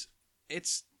it's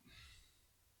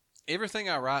everything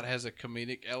I write has a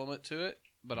comedic element to it,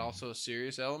 but also a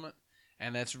serious element,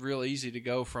 and that's real easy to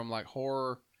go from like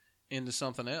horror into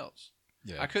something else.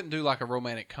 Yeah. I couldn't do like a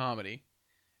romantic comedy,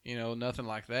 nothing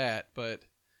like that, but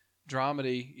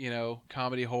dramedy,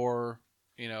 comedy, horror,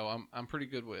 I'm pretty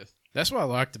good with. That's what I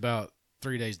liked about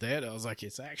 3 Days Dead. I was like,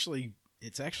 it's actually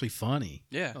funny.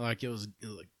 Yeah. Like it was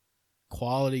like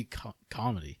quality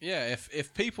comedy. Yeah,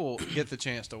 if people get the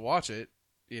chance to watch it,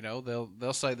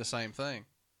 they'll say the same thing,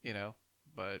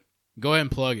 but Go ahead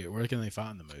and plug it. Where can they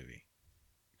find the movie?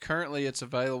 currently it's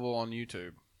available on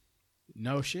YouTube.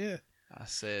 No shit. I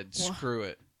said, What? screw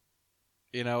it.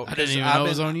 I didn't even 'cause know I've it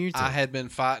was on YouTube. I had been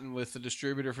fighting with the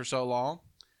distributor for so long,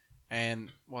 and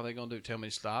what are they gonna do? Tell me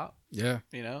to stop? Yeah.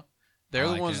 They're I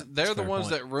the like ones. that. They're That's a the fair ones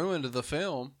point. that ruined the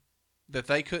film that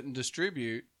they couldn't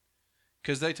distribute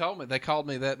Because they called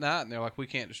me that night, and they're like, we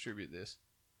can't distribute this.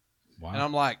 Wow. And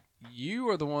I'm like, you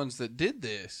are the ones that did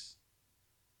this.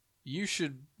 You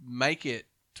should make it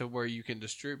to where you can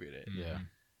distribute it. Yeah.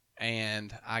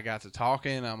 And I got to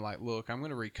talking. I'm like, look, I'm going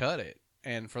to recut it.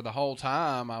 And for the whole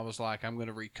time, I was like, I'm going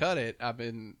to recut it. I've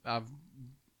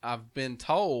been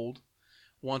told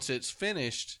once it's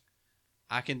finished,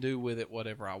 I can do with it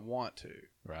whatever I want to.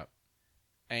 Right.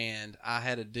 And I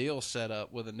had a deal set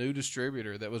up with a new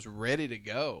distributor that was ready to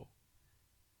go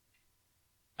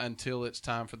until it's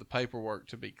time for the paperwork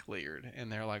to be cleared.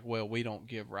 And they're like, well, we don't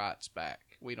give rights back.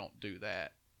 We don't do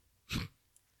that.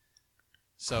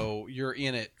 So you're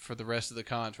in it for the rest of the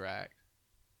contract.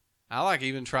 I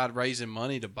even tried raising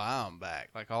money to buy them back.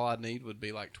 Like all I'd need would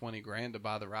be like $20,000 to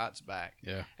buy the rights back.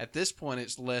 Yeah. At this point,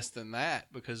 it's less than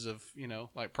that because of,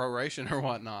 like proration or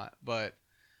whatnot.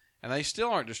 And they still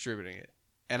aren't distributing it.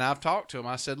 And I've talked to them.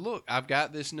 I said, look, I've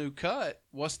got this new cut.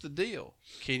 What's the deal?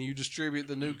 Can you distribute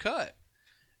the new cut?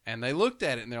 And they looked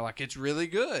at it and they're like, it's really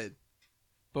good,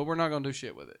 but we're not going to do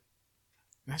shit with it.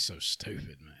 That's so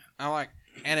stupid, man.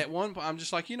 And at one point, I'm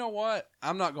just like, you know what?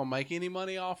 I'm not going to make any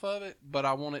money off of it, but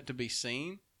I want it to be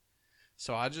seen.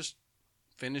 So I just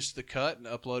finished the cut and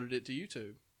uploaded it to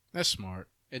YouTube. That's smart.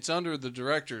 It's under the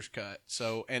director's cut.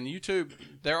 So, and YouTube,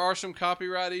 there are some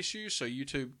copyright issues, so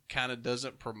YouTube kind of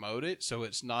doesn't promote it, so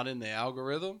it's not in the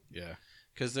algorithm. Yeah.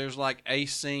 Because there's like a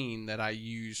scene that I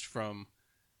used from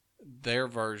their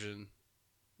version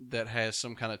that has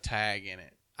some kind of tag in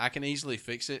it. I can easily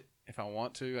fix it if I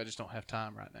want to. I just don't have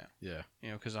time right now. Yeah.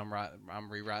 Because I'm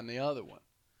rewriting the other one.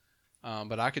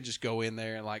 But I could just go in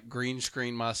there and like green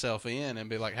screen myself in and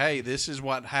be like, hey, this is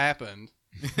what happened.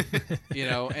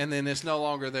 And then it's no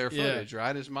longer their footage,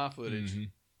 right? It's my footage.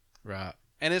 Mm-hmm. Right.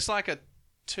 And it's like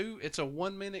it's a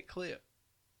 1 minute clip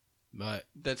But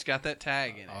that's got that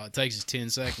tag in it. all it takes is 10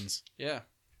 seconds. Yeah.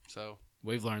 So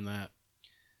We've learned that.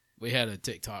 We had a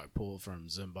TikTok pull from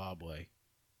Zimbabwe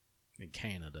in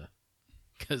Canada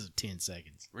because of 10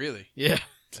 seconds. really, Yeah.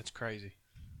 that's crazy.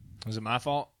 Was it my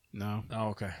fault? No. Oh,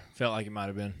 okay. Felt like it might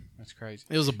have been. That's crazy.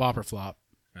 It was a bopper flop.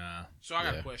 So I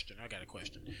got Yeah. a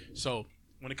question. So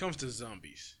when it comes to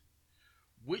zombies,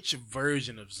 which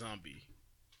version of zombie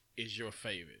is your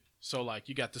favorite? So like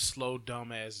you got the slow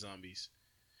dumbass zombies.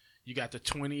 You got the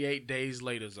 28 days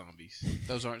later zombies.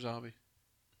 Those aren't zombies.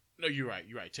 No, you're right.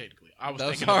 Technically, I was Those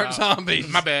thinking aren't about, zombies.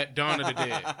 My bad. Dawn of the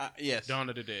Dead. Yes. Dawn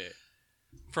of the Dead.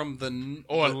 From the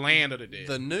Land of the Dead.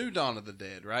 the new Dawn of the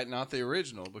Dead, right? Not the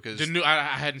original, because The new. I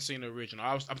hadn't seen the original.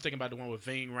 I'm thinking about the one with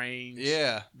Ving Rhames.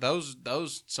 yeah, those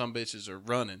some bitches are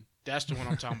running. That's the one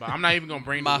I'm talking about. I'm not even gonna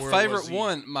bring My the World War favorite Z.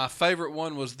 one. My favorite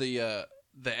one was the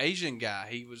Asian guy.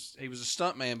 He was a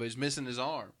stuntman, but he's missing his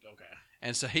arm, Okay.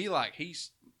 and so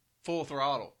he's full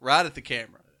throttle right at the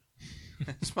camera.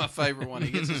 It's my favorite one.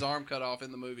 He gets his arm cut off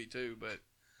in the movie too, but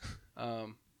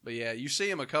yeah, you see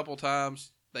him a couple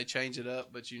times. They change it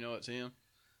up, but you know it's him.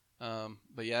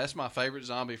 But yeah, that's my favorite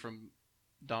zombie from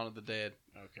Dawn of the Dead.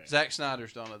 Okay. Zack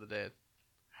Snyder's Dawn of the Dead.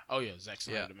 Oh yeah, Zack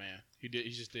Snyder, Yeah. the man. He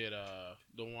just did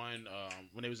the one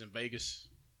when they was in Vegas.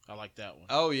 I like that one.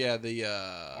 Oh yeah, the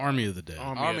Army of the Dead.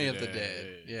 Army of the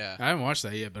Dead. Yeah. I haven't watched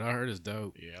that yet, but I heard it's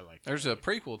dope. Yeah, I like that. There's a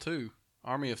prequel too,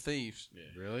 Army of Thieves. Yeah.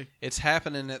 Really? It's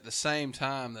happening at the same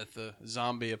time that the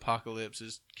zombie apocalypse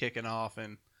is kicking off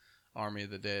in Army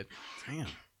of the Dead. Damn.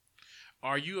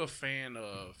 Are you a fan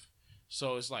of?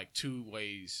 So it's like two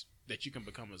ways that you can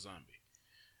become a zombie.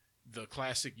 The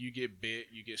classic: you get bit,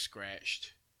 you get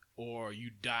scratched, or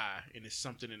you die, and it's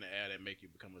something in the air that make you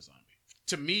become a zombie.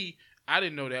 To me, I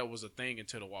didn't know that was a thing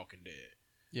until The Walking Dead.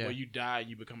 Yeah, Where you die,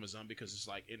 you become a zombie because it's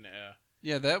like in the air.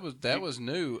 yeah, that was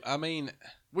new. I mean,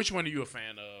 Which one are you a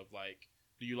fan of? Like,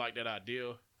 do you like that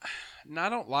idea? I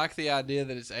don't like the idea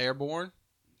that it's airborne.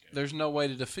 Okay. There's no way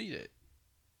to defeat it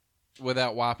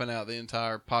without wiping out the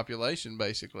entire population,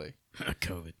 basically.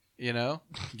 COVID. You know.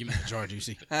 Give me the jar,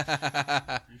 Juicy.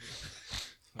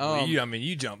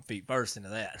 You jump feet first into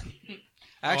that.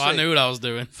 Actually, I knew what I was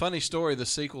doing. funny story. The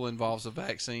sequel involves a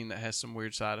vaccine that has some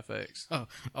weird side effects.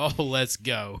 Oh, let's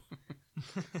go.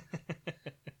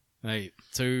 Hey,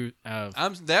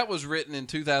 That was written in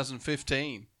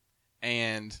 2015,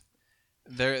 and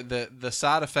the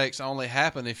side effects only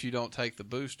happen if you don't take the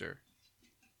booster.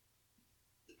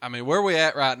 I mean, where are we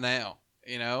at right now?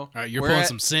 You know, all right, you're We're pulling at-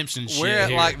 some Simpsons shit we're at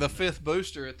here. like the 5th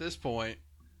booster at this point.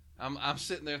 I'm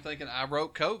sitting there thinking I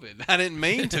wrote COVID. I didn't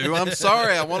mean to. I'm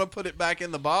sorry. I want to put it back in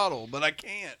the bottle, but I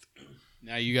can't.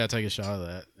 Now you gotta take a shot of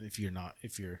that if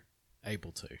you're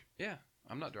able to. Yeah,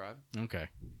 I'm not driving. Okay.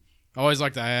 I always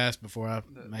like to ask before I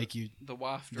make you The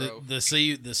wife drove. the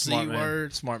C Smart man.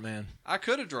 word. Smart man. I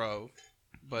could have drove,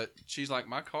 but she's like,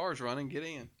 my car's running. Get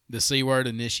in. The C word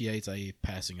initiates a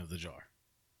passing of the jar.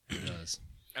 It does.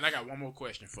 And I got one more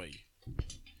question for you.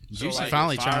 Juicy like,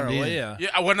 finally Fire chimed away, in. yeah.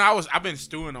 Yeah, I've been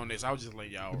stewing on this. I was just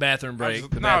letting y'all. The bathroom break. I'm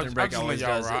The bathroom break just always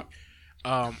letting y'all does it.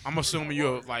 rock. I'm assuming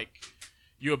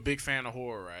you're a big fan of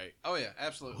horror, right? Oh yeah,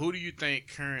 absolutely. Who do you think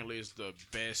currently is the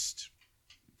best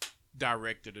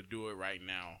director to do it right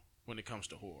now when it comes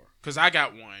to horror? Because I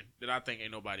got one that I think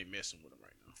ain't nobody messing with him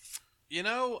right now. You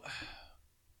know,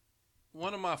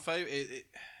 one of my favorite,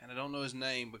 and I don't know his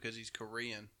name because he's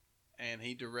Korean, and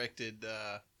he directed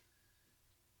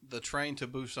The Train to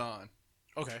Busan.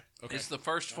 Okay. It's the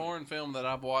first foreign film that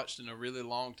I've watched in a really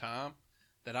long time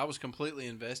that I was completely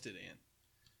invested in.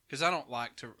 Because I don't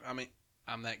like to,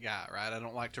 I'm that guy, right? I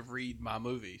don't like to read my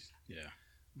movies. Yeah.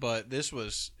 But this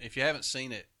was, if you haven't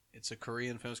seen it, it's a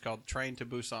Korean film. It's called Train to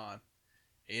Busan.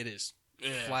 It is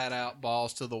flat out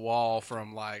balls to the wall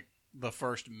from like the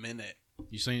first minute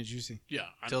You seen it, Juicy? Yeah.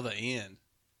 till the end.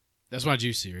 That's my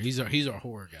Juicy. He's our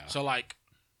horror guy. So like,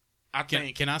 I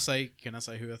think Can I say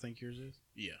who I think yours is?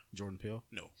 yeah. Jordan Peele?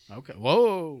 No. Okay.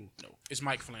 Whoa. No. It's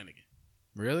Mike Flanagan.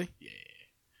 Really? Yeah.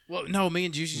 Well, no, me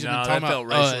and Juicy's No, been that talking felt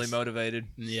about racially us. motivated.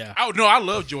 Yeah. Oh no, I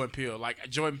love Jordan Peele. Like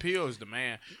Jordan Peele is the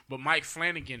man, but Mike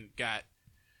Flanagan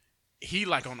he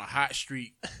like on a hot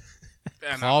streak.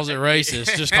 And Closet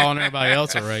racist, just calling everybody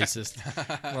else a racist.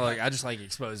 Well, like, I just like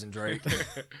exposing Drake.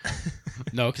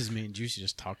 No, because me and Juicy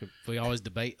just talk. We always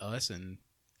debate us and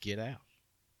Get Out.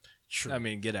 True. I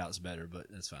mean, Get Out's better, but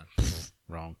that's fine.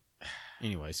 Wrong.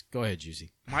 Anyways, go ahead,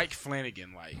 Juicy. Mike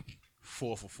Flanagan like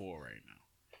 4 for 4 right now.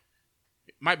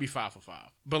 It might be 5 for 5,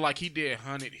 but like he did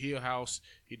Haunted Hill House,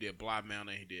 he did Bly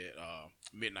Manor, he did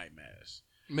Midnight Mass.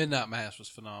 Midnight Mass was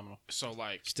phenomenal. So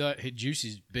like Still,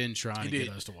 Juicy's been trying He to get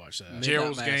did. us to watch that. Midnight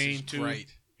Gerald's Mass Game is too.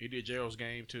 Great. He did Gerald's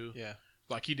Game too. Yeah.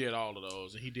 Like he did all of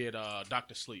those, and he did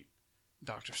Doctor Sleep.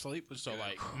 Doctor Sleep was So good.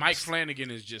 like Mike Flanagan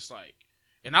is just like,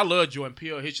 and I love Jordan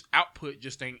Peele. His output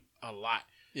just ain't a lot.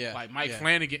 yeah, Like Mike yeah.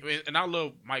 Flanagan, and I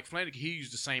love Mike Flanagan. He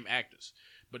used the same actors,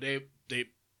 but they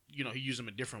he used them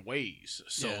in different ways.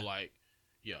 So Yeah. like,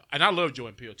 yeah, and I love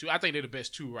Jordan Peele too. I think they're the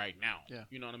best two right now. Yeah.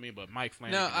 You know what I mean? But Mike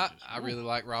Flanagan, No, is just, I really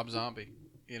like Rob Zombie.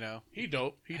 You know, he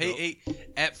dope. He dope. he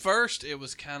at first it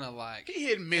was kind of like He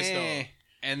hit and miss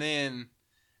and then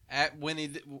when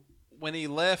he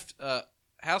left,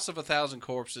 House of a Thousand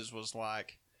Corpses was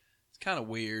like it's kind of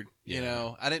weird. You Yeah.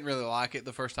 know, I didn't really like it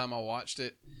the first time I watched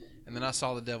it, and then I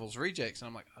saw The Devil's Rejects, and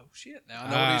I'm like, oh shit, now I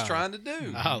know what he's trying to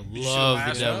do. I though. You love should the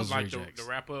last Devil's one, like Rejects. the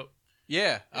wrap up.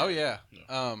 Yeah. Oh yeah.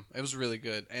 Yeah. It was really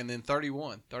good. And then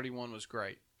 31. 31 was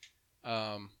great.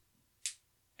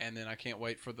 And then I can't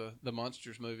wait for the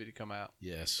Monsters movie to come out.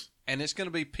 Yes. And it's going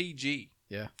to be PG.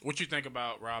 What you think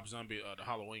about Rob Zombie, the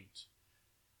Halloweens?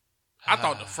 I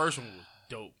thought the first one was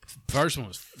dope. First one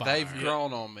was fire. They've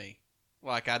grown on me.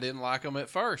 Like I didn't like them at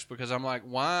first because I'm like,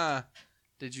 why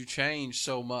did you change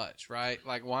so much, right?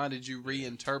 Like why did you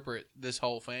reinterpret this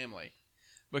whole family?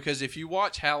 Because if you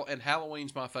watch and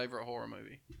Halloween's my favorite horror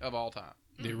movie of all time.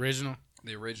 The original.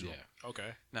 The original. Yeah.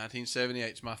 Okay.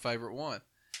 1978 is my favorite one.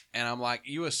 And I'm like,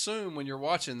 you assume when you're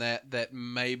watching that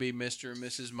maybe Mr. and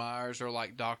Mrs. Myers are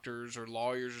like doctors or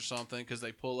lawyers or something because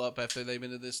they pull up after they've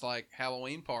been to this like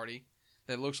Halloween party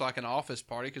that looks like an office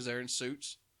party because they're in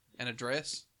suits and a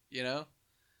dress, you know?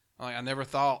 Like, I never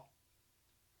thought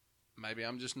maybe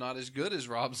I'm just not as good as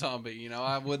Rob Zombie. You know,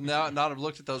 I would not have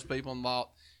looked at those people and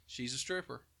thought she's a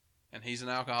stripper and he's an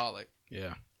alcoholic.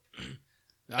 Yeah.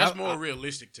 That's more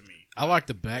realistic to me. I like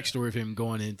the backstory of him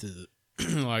going into the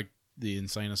like the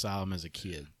insane asylum as a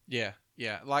kid. Yeah,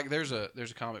 yeah. Like there's a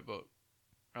comic book,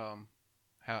 a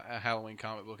Halloween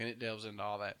comic book, and it delves into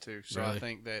all that too. So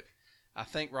Really? I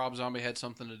think Rob Zombie had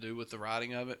something to do with the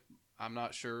writing of it. I'm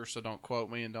not sure, so don't quote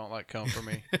me and don't like come for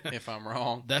me if I'm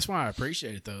wrong. That's why I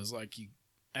appreciate it though. It's like you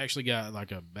actually got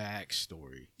like a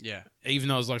backstory. Yeah, Even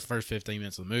though it was like the first 15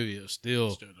 minutes of the movie, it was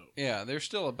still Still dope. yeah. There's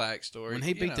still a backstory. when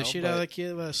he beat the shit out of that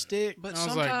kid with a stick. But I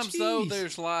was like, sometimes though, "Jeez."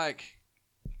 there's like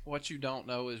what you don't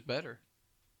know is better.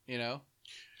 You know,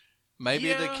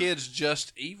 maybe the Yeah. kid's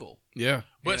just evil. Yeah.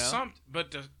 But You know?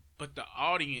 the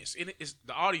audience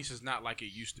the audience is not like it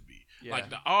used to be. Yeah. Like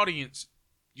the audience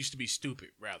used to be stupid,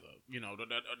 rather. You know,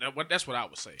 that's what I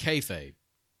would say. Kayfabe.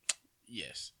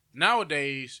 Yes.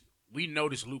 Nowadays we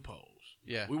notice loopholes.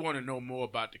 Yeah, We want to know more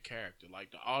about the character. Like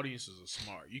the audiences are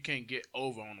smart. You can't get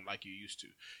over on them like you used to.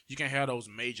 You can't have those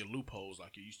major loopholes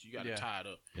like you used to. You got to Yeah. tie it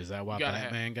up. Is that why You gotta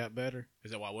Batman got better? Is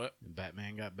that why what?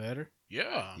 Batman got better?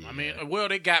 Yeah. Yeah. I mean, well,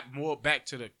 they got more back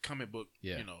to the comic book,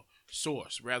 Yeah.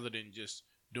 source rather than just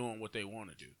doing what they want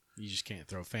to do. You just can't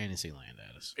throw Fantasyland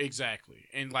at us. Exactly.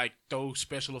 And like those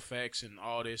special effects and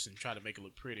all this and try to make it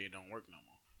look pretty, it don't work no more.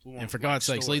 We want, And for like, God's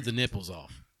sakes, story. leave the nipples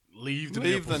off. Leave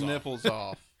the nipples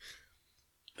off.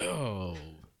 Oh,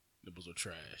 Nipples are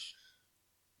trash.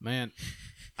 man.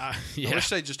 I wish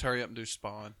they'd just hurry up and do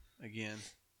Spawn again.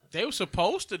 They were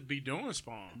supposed to be doing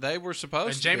Spawn. They were supposed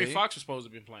And to Jamie be. Foxx was supposed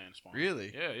to be playing Spawn.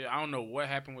 Really? Yeah. I don't know what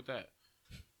happened with that.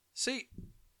 See,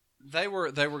 they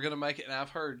were going to make it, and I've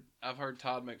heard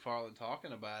Todd McFarlane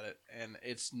talking about it, and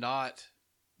it's not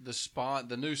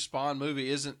the new Spawn movie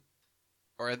isn't,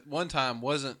 or at one time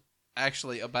wasn't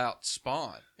actually about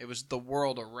Spawn. It was the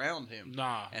world around him.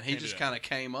 Nah. And he just kind of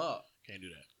came up. Can't do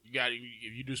that.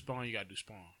 If you do Spawn, you got to do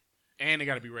Spawn. And it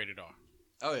got to be rated R.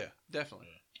 Oh yeah, definitely.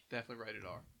 Definitely rated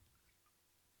R.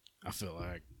 I feel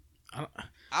like I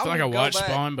I feel like I will go watched back-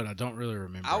 Spawn, but I don't really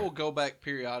remember. I will it. go back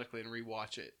periodically and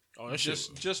rewatch it. Oh, that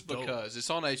Just dope. because it's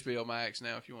on HBO Max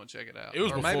now. If you want to check it out, It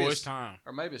was Or before maybe its time.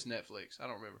 or maybe it's Netflix. I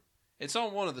don't remember. It's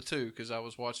on one of the two because I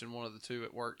was watching one of the two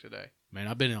at work today. Man,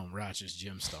 I've been on Righteous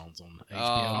Gemstones on HBO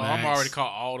Oh, Max. I'm already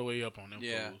caught all the way up on them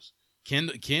Yeah. fools.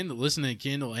 Kendall, listening to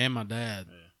Kendall and my dad,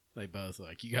 Yeah. they both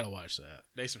like, you got to watch that.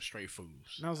 They some straight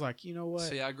fools. And I was like, you know what?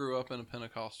 See, I grew up in a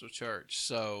Pentecostal church,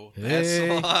 so Hey,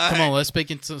 that's like, come on, let's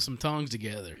speak into some tongues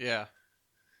together. Yeah,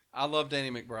 I love Danny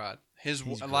McBride. He's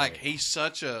He's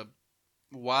such a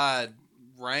wide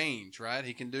range, right?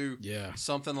 He can do Yeah.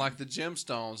 something like the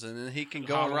Gemstones, and then he can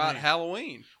go and Halloween. write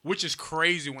Halloween. Which is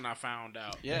crazy when I found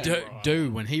out. Yeah.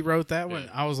 Dude, when he wrote that one,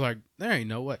 Yeah. I was like, there ain't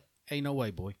no way. Ain't no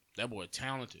way, boy. That boy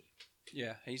talented.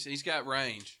 Yeah, he's got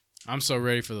range. I'm so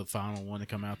ready for the final one to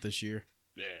come out this year.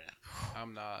 Yeah.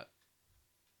 I'm not.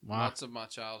 Wow. Lots of my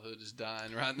childhood is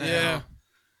dying right now. Yeah.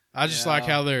 I just Yeah. like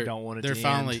how they're Don't want it they're to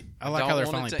finally end. I like Don't how they're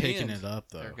want it finally to picking end. it up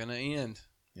though. They're gonna end.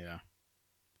 Yeah.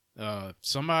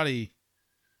 Somebody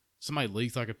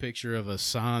leaked like a picture of a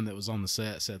sign that was on the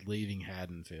set said leaving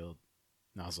Haddonfield.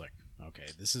 And I was like, okay,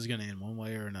 this is gonna end one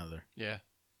way or another. Yeah,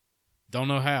 Don't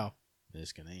know how. But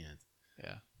it's gonna end.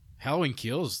 yeah. Halloween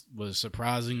Kills was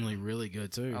surprisingly really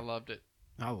good too. I loved it.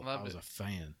 I loved was it. a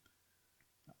fan.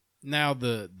 Now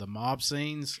the mob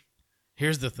scenes.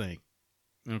 Here's the thing.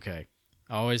 Okay,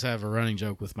 I always have a running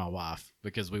joke with my wife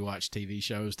because we watch TV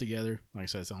shows together. Like I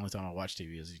said, it's the only time I watch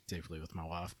TV is typically with my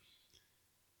wife.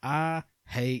 I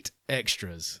hate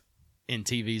extras in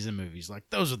TVs and movies. Like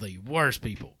those are the worst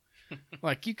people.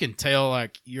 Like you can tell,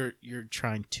 like you're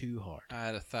trying too hard. I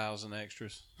had 1,000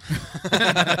 extras.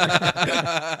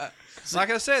 Like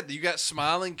I said, you got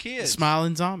smiling kids.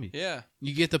 Smiling zombie. Yeah.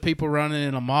 You get the people running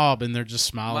in a mob and they're just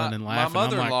smiling and My laughing. I'm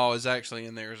like, mother-in-law is actually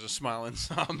in there as a smiling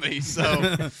zombie.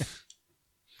 So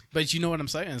but you know what I'm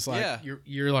saying? It's like Yeah.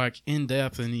 you're like in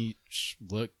depth and you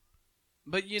look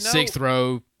but you know, sixth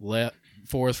row left,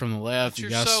 fourth from the left. but You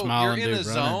got a you're smiling in a dude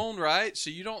running. zone, right? So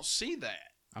you don't see that.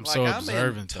 I'm Like, so I'm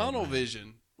observant. in though, tunnel man.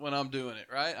 vision when I'm doing it,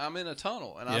 right? I'm in a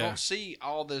tunnel and I Yeah. don't see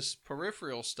all this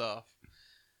peripheral stuff.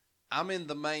 I'm in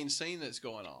the main scene that's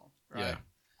going on, right?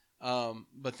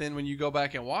 But then when you go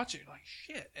back and watch it, you're like,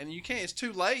 shit. And you can't, it's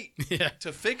too late Yeah.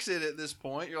 to fix it at this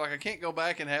point. You're like, I can't go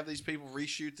back and have these people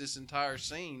reshoot this entire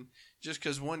scene just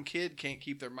because one kid can't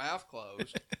keep their mouth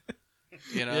closed.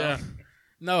 You know? Yeah.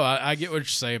 No, I get what you're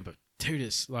saying, but dude,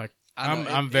 it's like I know.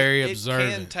 I'm very It can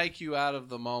observant. take you out of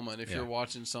the moment if Yeah. you're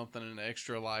watching something and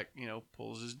extra, like, you know,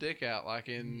 pulls his dick out, like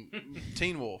in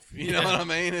Teen Wolf. You know Yeah. what I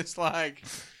mean? It's like,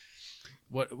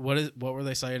 What were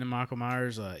they saying in Michael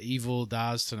Myers? Evil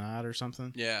dies tonight or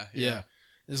something. yeah. Yeah.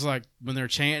 It's like when they're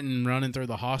chanting and running through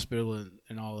the hospital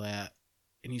and all that,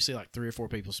 and you see like 3 or 4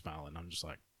 people smiling. I'm just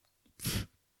like,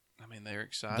 I mean, they're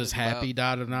excited. does Happy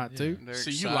die tonight too? They're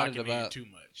See, you excited liking it about. too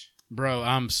much. Bro,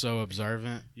 I'm so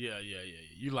observant. Yeah.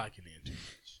 You liking it too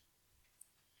much.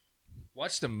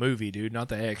 Watch the movie, dude, not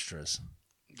the extras.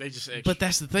 They just extra. But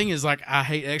that's the thing is like I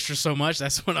hate extras so much.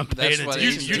 That's what I'm paying That's what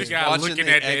attention. it is. You the Just guy watching looking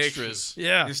the at the extras.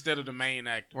 Yeah, instead of the main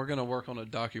actor. We're gonna work on a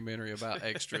documentary about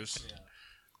extras.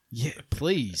 yeah.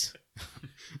 Please,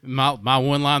 my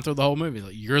one line through the whole movie,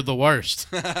 like you're the worst.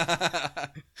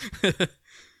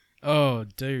 Oh,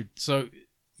 dude. So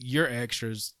your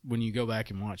extras when you go back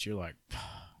and watch, you're like,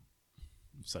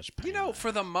 such a pain. You know,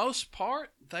 for the most part,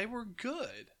 they were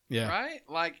good. Yeah. Right?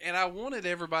 Like, and I wanted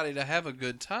everybody to have a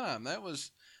good time. That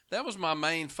was my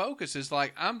main focus, is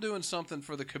like, I'm doing something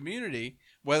for the community,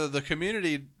 whether the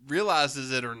community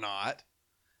realizes it or not,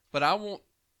 but I want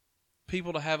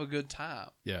people to have a good time.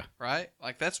 Yeah. Right?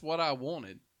 Like, that's what I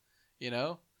wanted, you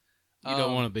know? You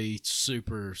don't want to be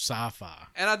super sci-fi.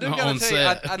 And I do on gotta tell you,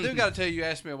 set. I do gotta tell you, you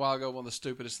asked me a while ago one of the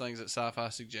stupidest things that sci-fi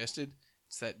suggested.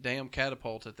 It's that damn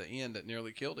catapult at the end that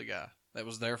nearly killed a guy. That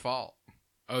was their fault.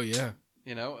 Oh yeah.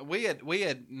 You know, we had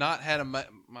not had my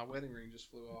wedding ring just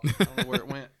flew off. I don't know where it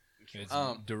went. It's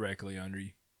Um, directly under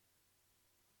you.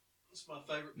 It's my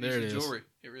favorite There piece it of is. jewelry.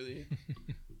 It really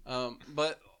is.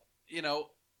 But you know,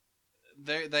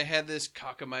 they had this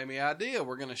cockamamie idea.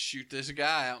 We're going to shoot this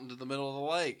guy out into the middle of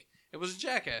the lake. It was a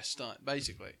jackass stunt,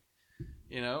 basically,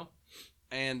 you know?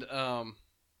 And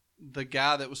the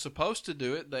guy that was supposed to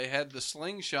do it, they had the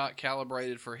slingshot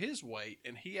calibrated for his weight,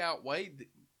 and he outweighed.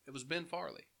 It was Ben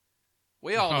Farley.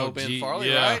 We all know Ben Farley,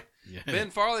 yeah. right? Yeah. Ben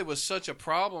Farley was such a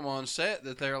problem on set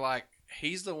that they're like,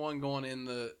 he's the one going in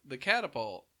the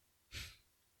catapult.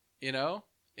 You know?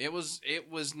 It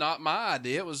was not my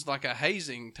idea. It was like a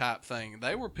hazing type thing.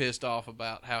 They were pissed off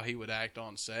about how he would act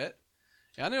on set.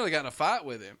 And I nearly got in a fight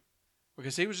with him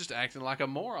because he was just acting like a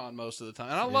moron most of the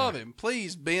time. And I love him.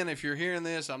 Please, Ben, if you're hearing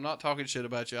this, I'm not talking shit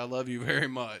about you. I love you very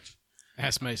much.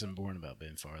 Ask Mason Bourne about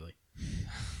Ben Farley.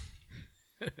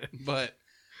 But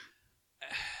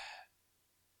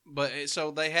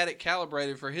so they had it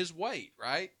calibrated for his weight,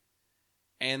 right?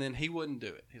 And then he wouldn't do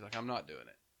it. He's like, I'm not doing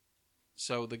it.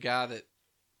 So the guy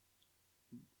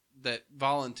that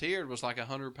volunteered was like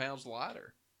 100 pounds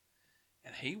lighter.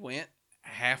 And he went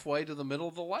halfway to the middle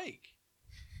of the lake.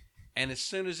 And as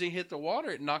soon as he hit the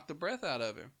water, it knocked the breath out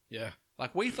of him. Yeah.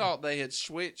 Like we thought they had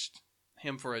switched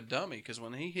him for a dummy because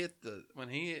when he hit,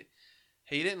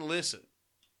 he didn't listen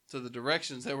to the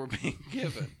directions that were being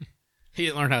given. He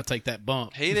didn't learn how to take that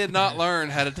bump. He did not learn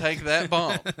how to take that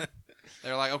bump.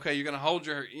 They're like, okay, you're going to hold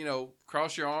your,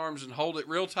 cross your arms and hold it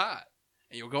real tight.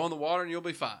 And you'll go in the water and you'll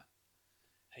be fine.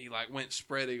 He like went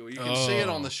spread eagle. You can see it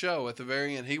on the show at the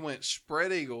very end. He went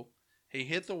spread eagle. He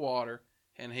hit the water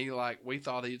and we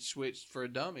thought he'd switched for a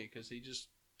dummy because he just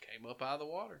came up out of the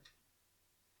water.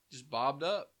 Just bobbed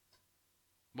up.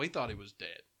 We thought he was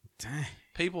dead. Dang.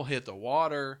 People hit the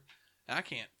water. And I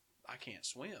can't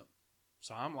swim.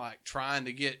 So I'm like trying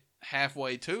to get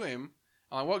halfway to him.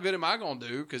 I'm like, what good am I going to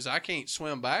do? Because I can't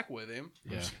swim back with him.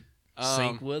 Yeah.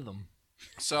 Sink with them.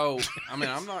 So, I mean,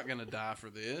 I'm not going to die for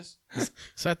this.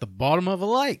 It's at the bottom of a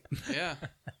lake. Yeah.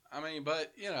 I mean,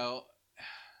 but,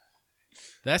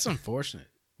 That's unfortunate.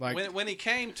 Like when he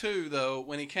came to,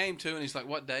 and he's like,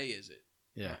 what day is it?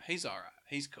 Yeah. He's all right.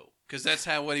 He's cool. Because that's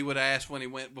what he would ask when he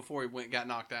went, before he got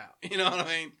knocked out. You know what I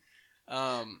mean?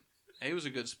 He was a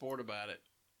good sport about it.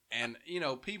 And,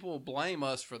 people blame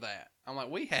us for that. I'm like,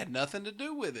 we had nothing to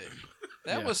do with it.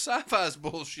 That was Sci-Fi's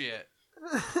bullshit.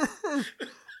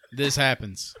 This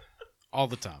happens all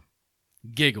the time.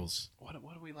 Giggles. What are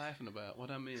we laughing about? What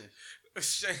I miss?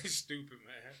 Shane's stupid,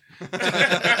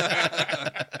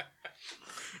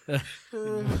 man.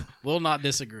 Will not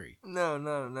disagree. No,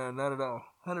 not at all.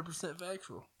 100%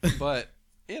 factual. But,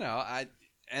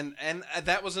 and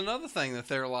that was another thing that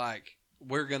they're like,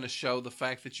 we're going to show the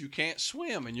fact that you can't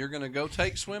swim and you're going to go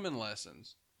take swimming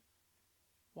lessons.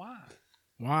 Why?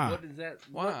 Why? What is that?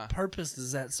 Why? What purpose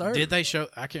does that serve? Did they show?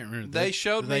 I can't remember. They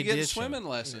showed me getting did show. swimming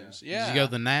lessons. Yeah. Did you go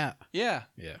to the Nat? Yeah.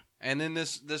 Yeah. And then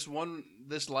this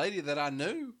lady that I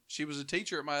knew, she was a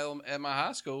teacher at my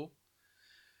high school.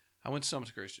 I went to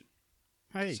Sumter Christian.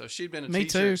 Hey. So she'd been a me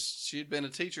teacher. too. She'd been a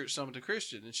teacher at Sumter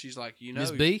Christian, and she's like,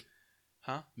 Miss B?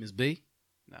 Huh? Miss B?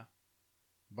 No.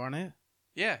 Barnett?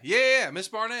 Yeah, Miss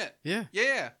Barnett. Yeah.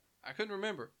 Yeah. I couldn't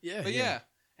remember. Yeah. But yeah.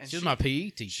 And she was my PE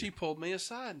teacher. She pulled me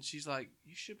aside and she's like,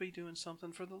 you should be doing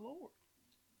something for the Lord.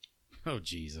 Oh,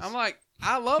 Jesus. I'm like,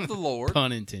 I love the Lord.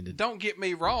 Pun intended. Don't get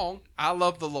me wrong. I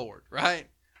love the Lord, right?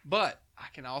 But I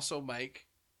can also make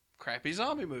crappy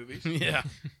zombie movies Yeah.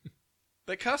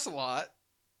 that cuss a lot,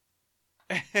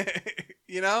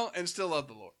 and still love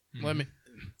the Lord. Let me.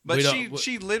 But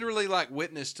she literally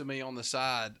witnessed to me on the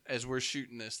side as we're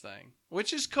shooting this thing,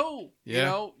 which is cool.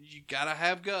 Yeah. You got to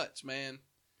have guts, man.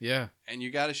 Yeah. And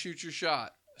you got to shoot your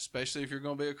shot, especially if you're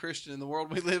going to be a Christian in the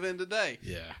world we live in today.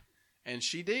 Yeah. And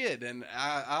she did, and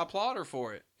I applaud her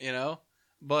for it,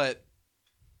 But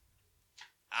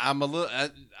I'm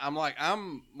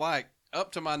like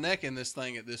up to my neck in this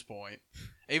thing at this point.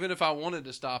 Even if I wanted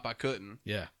to stop, I couldn't.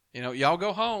 Yeah. Y'all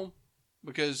go home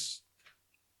because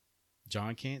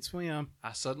John can't swim.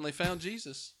 I suddenly found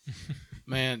Jesus.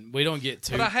 Man, we don't get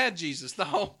too. But I had Jesus the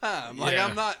whole time. Yeah.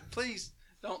 I'm not. Please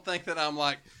don't think that I'm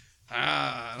like.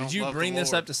 I don't Did you love bring the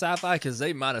this Lord. up to Sci-Fi? Because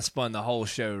they might have spun the whole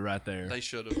show right there. They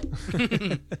should have.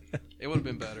 It would have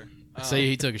been better. See,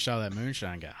 he took a shot of that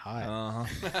moonshine, got hot.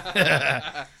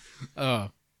 Uh-huh.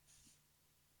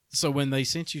 So when they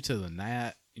sent you to the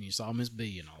Nat and you saw Miss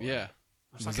B and all Yeah. that,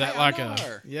 I was like, that hey, like I know a?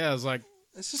 her. Yeah, it was like.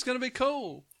 This is gonna be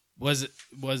cool. Was it?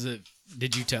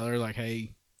 Did you tell her like,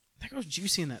 hey, there goes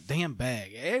Juicy in that damn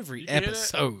bag every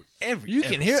episode? You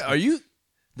can hear. Are you?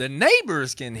 The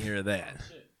neighbors can hear that.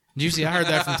 Juicy? I heard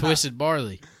that from Twisted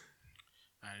Barley.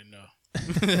 I didn't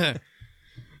know.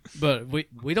 But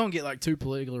we don't get too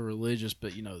political or religious,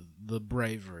 but the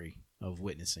bravery of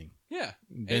witnessing. Yeah.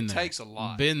 Been it there. takes a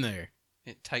lot. Been there.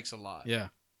 It takes a lot. Yeah.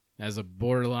 As a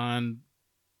borderline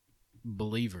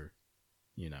believer,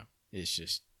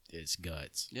 it's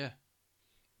guts. Yeah.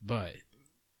 But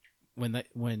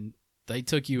when they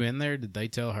took you in there, did they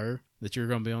tell her that you were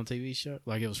going to be on a TV show?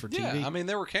 Like it was for TV? Yeah, I mean,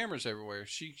 there were cameras everywhere.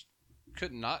 She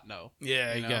could not know.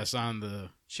 Yeah, you you know? got to sign the...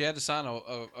 She had to sign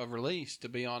a release to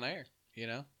be on air, you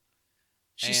know?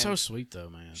 She's so And sweet, though,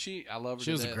 man. I love her She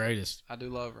to was death. the greatest. I do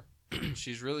love her.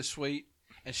 She's really sweet,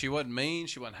 and she wasn't mean.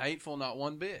 She wasn't hateful, not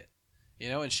one bit. You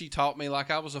know, and she taught me like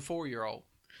I was a 4-year-old.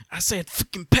 I said,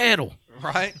 fucking paddle.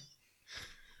 Right?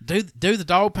 Do the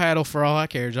dog paddle for all I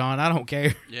care, John. I don't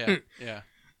care. Yeah, yeah.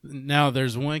 Now,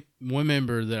 there's one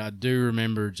member that I do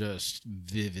remember just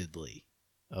vividly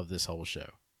of this whole show.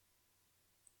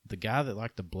 The guy that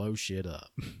liked to blow shit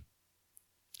up.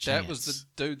 That was Chance.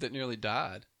 the dude that nearly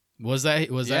died. Was that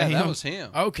him? That was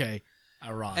him. Okay.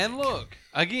 Ironic. And look,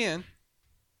 again,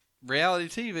 reality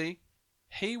TV,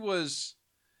 he was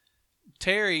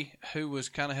Terry, who was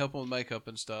kind of helping with makeup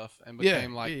and stuff, and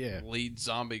became lead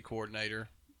zombie coordinator,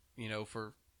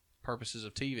 for purposes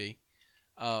of TV.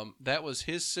 That was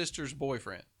his sister's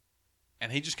boyfriend,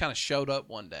 and he just kind of showed up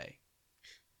one day.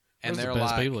 And Those are they're the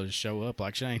best like, people to show up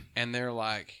like Shane. and they're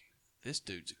like, this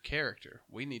dude's a character.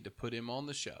 We need to put him on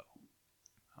the show.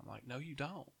 I'm like, no, you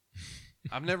don't.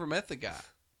 I've never met the guy.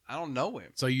 I don't know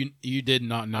him. So you did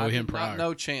not know I him did prior? not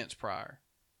know Chance prior.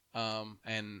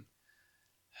 And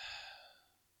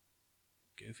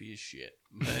goofy as shit.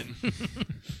 But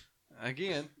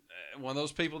again, one of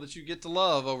those people that you get to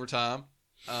love over time.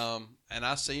 And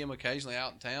I see him occasionally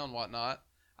out in town, whatnot.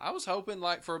 I was hoping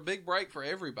like for a big break for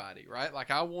everybody, right?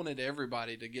 Like I wanted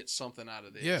everybody to get something out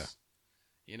of this. Yeah.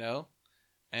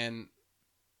 And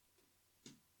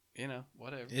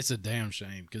whatever. It's a damn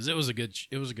shame because it was a good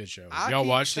show. I Y'all keep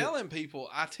watched it?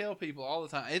 I tell people all the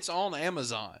time, it's on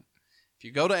Amazon. If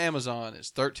you go to Amazon,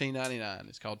 it's $13.99.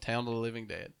 It's called Town of the Living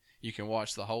Dead. You can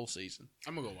watch the whole season.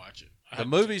 I'm gonna go watch it. The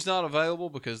movie's not available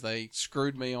because they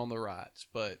screwed me on the rights,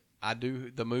 but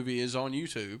the movie is on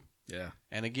YouTube. Yeah.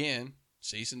 And again,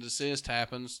 cease and desist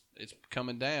happens. It's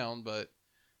coming down, but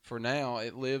for now,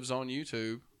 it lives on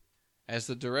YouTube as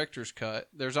the director's cut.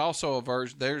 There's also a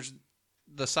version. There's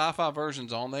the sci-fi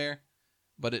version's on there,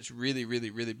 but it's really,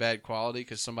 really, really bad quality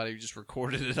because somebody just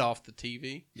recorded it off the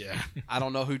TV. Yeah. I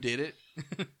don't know who did it.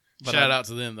 But Shout out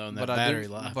to them though in that battery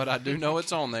life. But I do know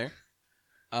it's on there.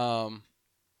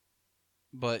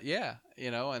 But yeah,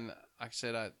 and like I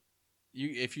said,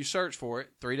 if you search for it,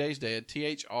 3 Days Dead,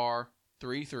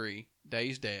 THR33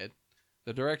 Days Dead,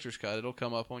 the director's cut, it'll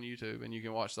come up on YouTube and you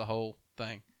can watch the whole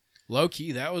thing. Low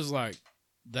key, that was like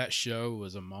that show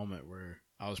was a moment where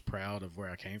I was proud of where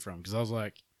I came from because I was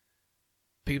like,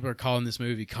 people are calling this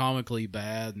movie comically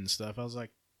bad and stuff. I was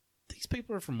like, these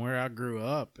people are from where I grew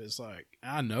up. It's like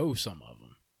I know some of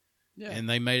them, Yeah, and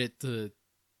they made it to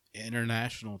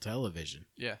international television.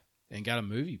 Yeah. And got a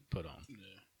movie put on. Yeah.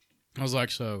 I was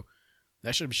like, so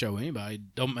that should show anybody.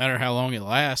 Don't matter how long it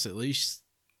lasts. At least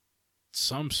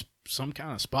some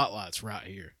kind of spotlight's right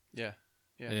here. Yeah.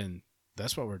 Yeah. And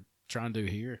that's what we're trying to do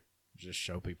here. Just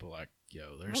show people like,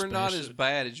 yo, We're not as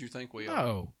bad as you think we are.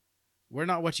 No, we're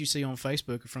not what you see on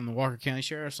Facebook from the Walker County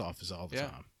Sheriff's Office all the Yeah.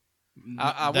 time.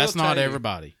 I will That's not tell you,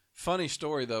 everybody. Funny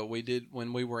story though, we did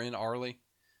when we were in Arley,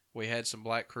 we had some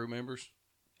black crew members,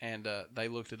 and they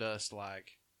looked at us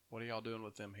like, "What are y'all doing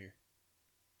with them here?"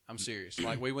 I'm serious.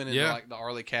 Like we went into Yeah. like the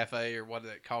Arley Cafe or what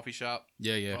that coffee shop,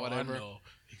 Yeah, yeah. Oh, whatever. I know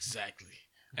exactly.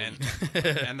 and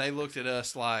and they looked at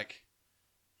us like,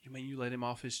 "You mean you let him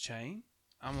off his chain?"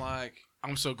 I'm like,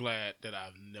 I'm so glad that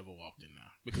I've never walked in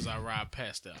now because I ride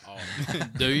past that all.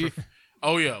 Do you?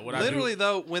 Oh yeah, what literally I do,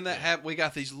 though, when that happened, we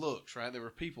got these looks. Right, there were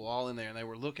people all in there, and they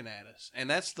were looking at us, and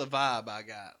that's the vibe I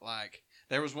got. Like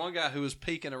there was one guy who was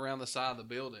peeking around the side of the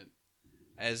building,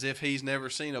 as if he's never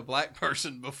seen a black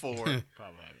person before. probably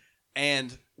have it.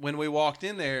 And when we walked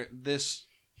in there, this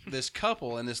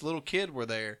couple and this little kid were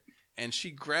there, and she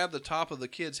grabbed the top of the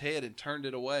kid's head and turned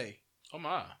it away Oh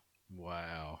my!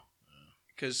 Wow.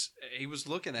 because he was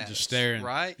looking at Just us, staring.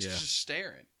 right? Yeah. Just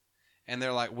staring. And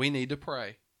they're like, "We need to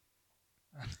pray."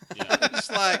 Yeah. It's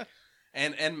like,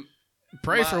 and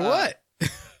Pray My, for what?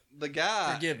 the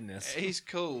guy, Forgiveness. he's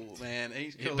cool, man.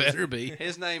 He's It cool. better be.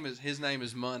 His name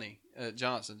is Money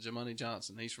Johnson, Jamoni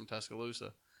Johnson. He's from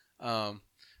Tuscaloosa.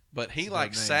 But he It's a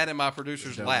like dope name. sat in my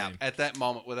producer's It's a dope lap name. at that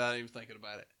moment without even thinking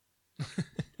about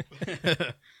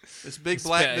it. This big Just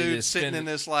black spin- dude just sitting spin in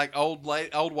it. this like old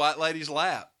white lady's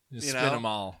lap, Just you spin know? them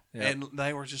all. Yep. and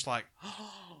they were just like,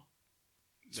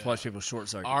 Just watch people short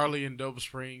circuit. Arley and Dope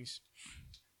Springs.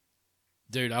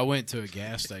 Dude, I went to a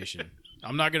gas station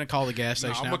I'm not gonna call the gas No,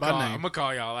 station I'm out by name. gonna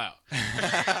call y'all out.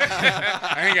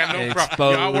 I ain't got no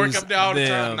problem. Y'all work up there all the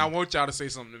time, and I want y'all to say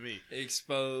something to me.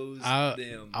 Expose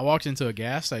them. I walked into a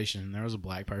gas station and there was a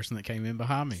black person that came in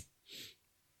behind me.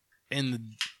 And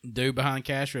the dude behind the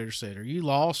cash register said, "Are you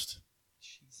lost?"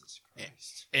 Jesus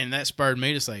Christ. And that spurred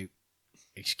me to say,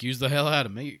 "Excuse the hell out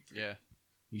of me. Yeah.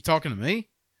 You talking to me?"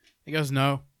 He goes,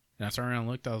 "No." And I turned around and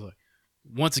looked. I was like,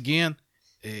 once again,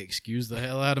 excuse the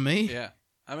hell out of me. Yeah.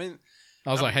 I mean,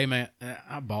 I was like, "Hey man,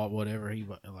 I bought whatever he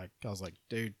like." I was like,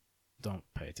 "Dude, don't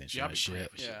pay attention Y'all to be that praying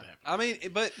shit." for shit yeah. to happen. I mean,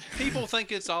 but people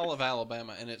think it's all of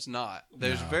Alabama, and it's not.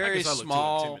 There's No. I very guess I look too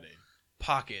small intimidating.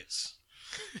 pockets,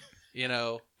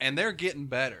 and they're getting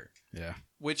better, Yeah.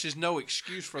 which is no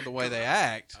excuse for the way they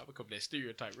act. I become that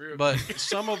stereotype real But quick.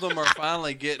 some of them are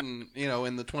finally getting,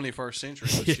 in the 21st century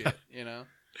with Yeah. shit.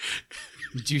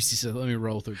 Juicy said, "Let me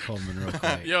roll through Coleman real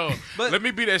quick." Yo, But- let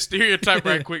me be that stereotype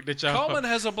right quick that y'all. Coleman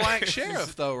has a black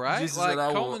sheriff, though, right? Jesus Like said I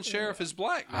will- Coleman sheriff is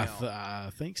black now. I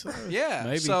think so. Yeah.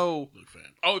 Maybe. So Look, fam.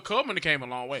 Oh, Coleman came a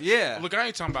long way. Yeah. Look, I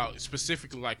ain't talking about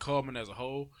specifically like Coleman as a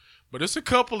whole, but it's a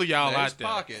couple of y'all there's out there.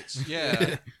 pockets.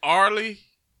 Yeah. Arley,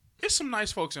 it's some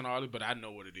nice folks in Arley, but I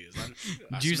know what it is.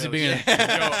 I Juicy smell being it. Yo,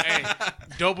 hey,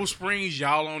 Double Springs,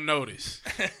 y'all don't notice.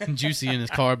 Juicy in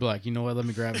his car, be like, "You know what? Let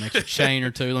me grab an extra chain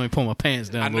or two. Let me pull my pants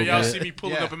down I a know little y'all bit." see me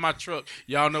pulling Yeah. up in my truck.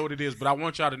 Y'all know what it is, but I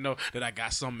want y'all to know that I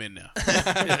got something in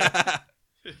there.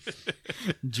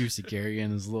 Juicy carrying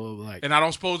his little like. And I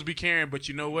don't supposed to be carrying, but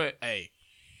you know what? Hey,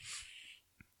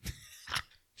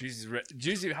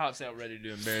 Juicy hops out ready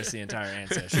to embarrass the entire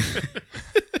ancestry.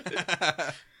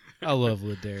 I love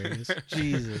Ladarius.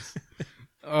 Jesus.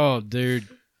 Oh, dude.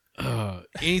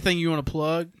 Anything you want to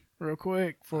plug real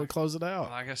quick before we close it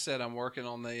out? Like I said, I'm working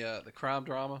on the crime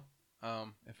drama.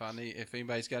 If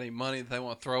anybody's got any money that they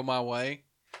want to throw my way,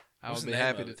 I What's would the be name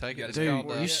happy of to it? take You it. got It's a Dude,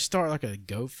 called you should start like a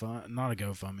GoFund, not a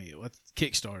GoFundMe. What's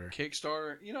Kickstarter?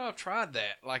 Kickstarter. I've tried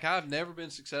that. Like I've never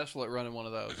been successful at running one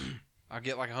of those. I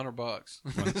get like $100.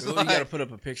 It's Well, you got to put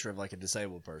up a picture of like a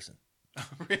disabled person.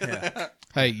 Yeah.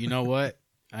 Hey, you know what?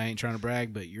 I ain't trying to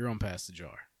brag, but you're on Pass the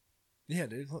Jar. Yeah,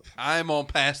 dude. Look, I'm on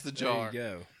Pass the there Jar. you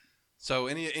go. So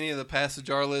any of the Pass the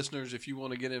Jar listeners, if you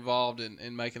want to get involved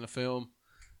in making a film,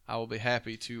 I will be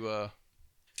happy to.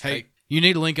 Hey, you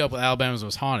need to link up with Alabama's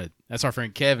Most Haunted. That's our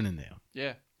friend Kevin and them.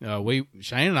 Yeah,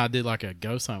 Shane and I did like a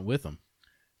ghost hunt with them.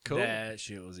 cool. That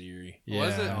shit was eerie.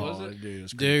 Was it? Yeah. Was Oh, it? Dude, it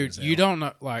was creepy Dude, as you hell. don't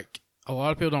know, like, a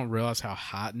lot of people don't realize how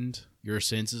heightened your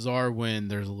senses are when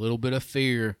there's a little bit of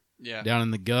fear Yeah. down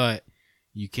in the gut.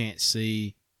 You can't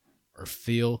see or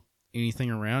feel anything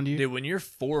around you. Dude, when you're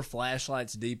 4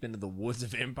 flashlights deep into the woods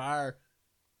of Empire,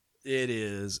 it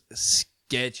is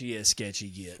sketchy as sketchy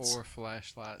gets. 4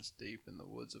 flashlights deep in the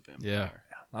woods of Empire. Yeah.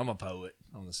 I'm a poet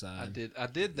on the side. I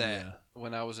did that Yeah.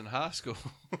 when I was in high school.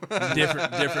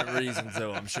 different reasons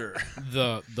though, I'm sure.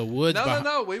 The woods.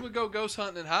 No. We would go ghost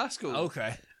hunting in high school.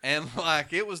 Okay. And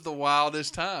like it was the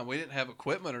wildest time. We didn't have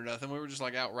equipment or nothing. We were just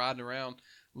like out riding around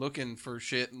looking for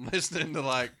shit and listening to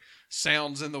like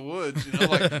sounds in the woods.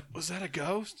 Like, was that a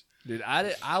ghost? Dude,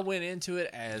 I went into it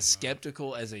as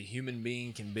skeptical as a human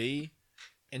being can be,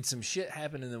 and some shit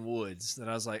happened in the woods that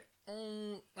I was like,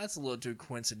 that's a little too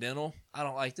coincidental. I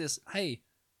don't like this. Hey,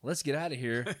 let's get out of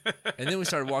here. And then we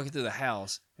started walking through the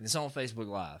house, and it's on Facebook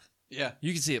Live. Yeah.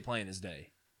 You can see it plain as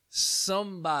day.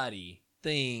 Somebody,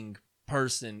 thing,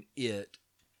 person, it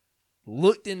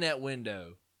looked in that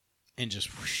window and just,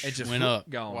 and just went up.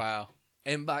 gone. Wow.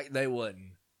 And back they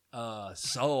wasn't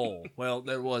soul. Well,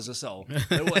 there was a soul.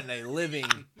 There wasn't a living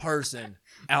person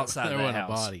outside There that wasn't house.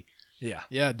 a body. Yeah.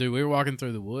 Yeah, dude, we were walking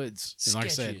through the woods. And like I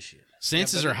Sketchy said, as shit.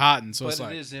 senses Yeah, but are heightened. So But it's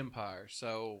like, it is Empire,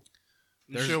 so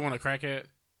You sure want a crackhead?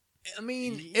 I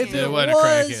mean, Yeah. if There it wasn't a was,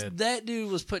 crackhead. that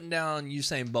dude was putting down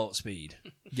Usain Bolt speed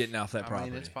getting off that I property.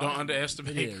 mean it's Don't possible.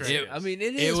 underestimate It is. crackheads. I mean,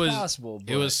 it It is was- possible. But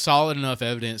it was solid enough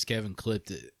evidence. Kevin clipped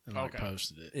it and like Okay.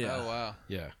 posted it. yeah. Oh wow.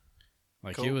 Yeah.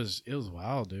 Like Cool. it was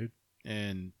wild, dude.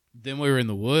 And then we were in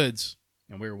the woods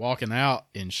and we were walking out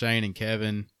and Shane and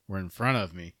Kevin were in front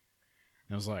of me.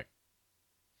 And I was like,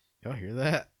 y'all hear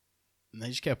that? And they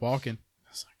just kept walking. I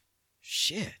was like,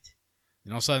 shit.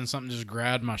 And all of a sudden something just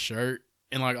grabbed my shirt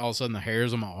and like all of a sudden the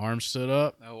hairs on my arm stood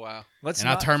up. Oh wow. Let's And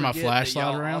I not turned my forget that flashlight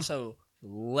y'all around. Also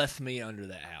left me under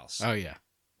that house. Oh yeah.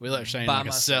 We left Shane in By like a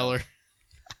myself.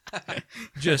 cellar.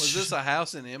 Just Was this a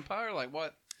house in Empire? Like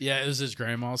what? Yeah, it was his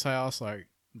grandma's house. Like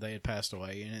they had passed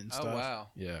away in it and Oh stuff. wow.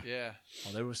 Yeah. Yeah.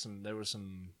 oh, there were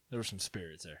some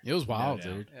spirits there. It was wild, No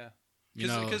doubt. dude. Yeah. You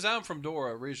know, Because I'm from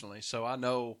Dora originally, so I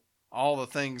know all the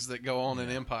things that go on in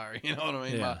Yeah. Empire. You know what I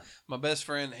mean? Yeah. My best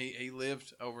friend, he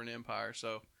lived over in Empire,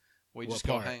 so we What just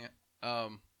go part?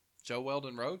 hang. Joe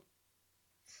Weldon Road.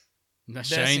 That's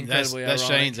That's Shane. That's incredibly that's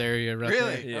ironic. Shane's area right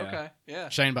Really? there. Yeah. Okay. Yeah.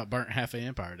 Shane about burnt half an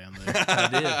empire down there.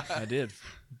 I did.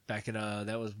 Back in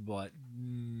that was what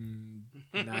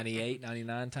 98,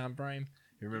 99 time frame.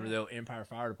 You remember the old Empire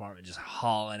Fire Department just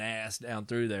hauling ass down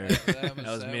through there? That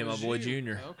was me and my boy you.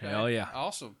 Junior. Okay. Hell yeah.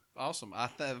 Awesome. I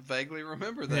vaguely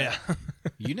remember that. Yeah.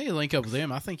 You need to link up with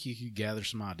him. I think you could gather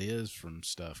some ideas from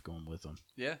stuff going with him.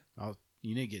 Yeah.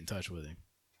 You need to get in touch with him.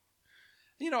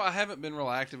 You know, I haven't been real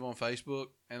active on Facebook,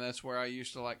 and that's where I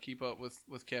used to like keep up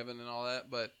with Kevin and all that.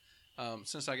 But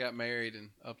since I got married and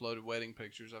uploaded wedding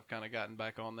pictures, I've kind of gotten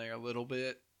back on there a little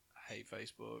bit. I hate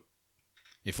Facebook.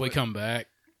 If we come back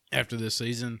after this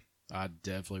season, I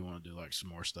definitely want to do like some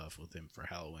more stuff with him for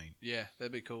Halloween. Yeah,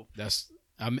 that'd be cool.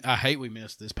 I hate we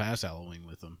missed this past Halloween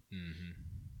with him. Mm-hmm.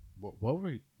 What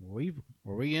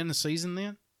were we in the season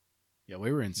then? Yeah,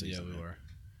 we were in season. Yeah, we then. were.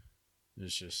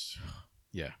 It's just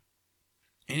yeah.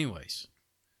 Anyways,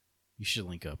 you should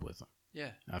link up with him. Yeah.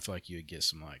 I feel like you would get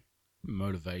some like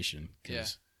motivation.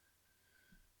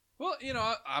 Well, you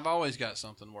know, I've always got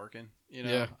something working. You know,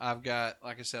 Yeah. I've got,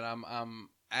 like I said, I'm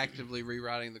actively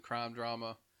rewriting the crime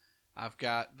drama. I've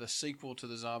got the sequel to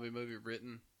the zombie movie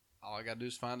written. All I got to do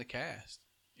is find the cast.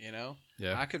 You know,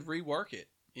 Yeah. I could rework it.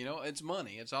 You know, it's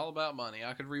money. It's all about money.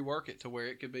 I could rework it to where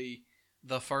it could be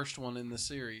the first one in the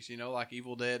series. You know, like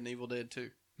Evil Dead and Evil Dead 2.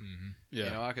 Mm-hmm. Yeah. You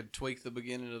know, I could tweak the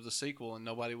beginning of the sequel and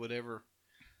nobody would ever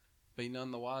be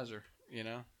none the wiser. You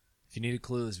know. If you need a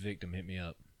clueless victim, hit me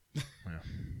up. Yeah,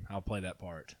 I'll play that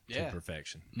part Yeah. to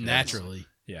perfection. Naturally.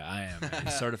 Yeah, I am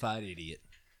a certified idiot.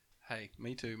 Hey,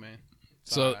 me too, man.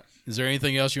 It's So, all right. is there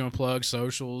anything else you want to plug?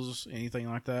 Socials, anything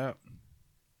like that?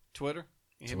 Twitter.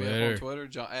 You hit me up on Twitter,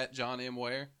 at John M.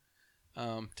 Ware.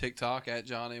 TikTok, at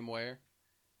John M. Ware.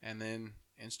 And then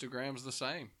Instagram's the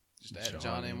same. Just at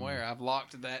John M. Ware. I've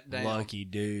locked that down. Lucky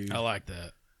dude. I like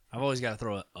that. I've always got to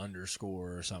throw an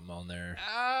underscore or something on there.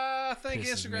 I think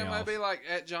Pisses me Instagram might off. be like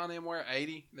at John M. Ware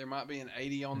 80. There might be an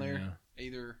 80 on there, Yeah.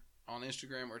 either on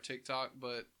Instagram or TikTok,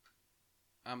 but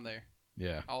I'm there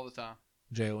Yeah. all the time.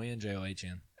 JON,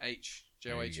 JOHN. H.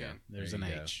 There you J-O-H-N. go. There's There an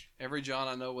you go. H. Every John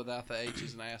I know without the H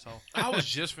is an asshole. I was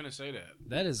just finna say that.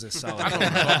 That is a solid.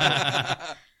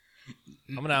 I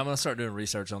don't I'm gonna start doing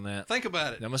research on that. Think about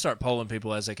I'm it. gonna start polling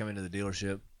people as they come into the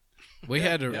dealership. We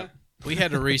had to Yeah. we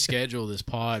had to reschedule this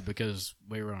pod because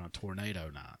we were on a tornado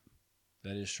night,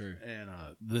 That is true. and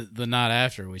the night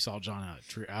after we saw John out.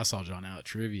 I saw John out at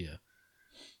trivia.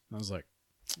 And I was like,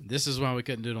 "This is why we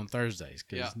couldn't do it on Thursdays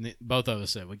because both of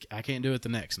us said I can't do it the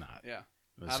next night." Yeah.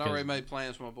 It was I'd 'cause already made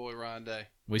plans with my boy Ryan Day.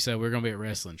 We said we are gonna be at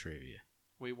wrestling trivia.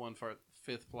 We won for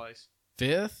 5th place.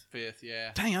 Fifth? 5th,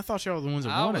 yeah. Dang, I thought y'all were the ones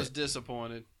that I won was it.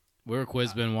 disappointed. We were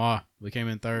Quiz Benoit. We came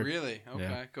in third. Really? Okay,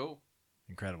 Yeah. cool.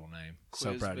 Incredible name. So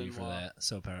Quiz proud of you for Benoit. that.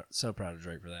 So proud of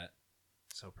Drake for that.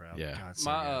 So proud. Yeah. God,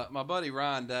 so good. My buddy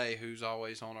Ryan Day, who's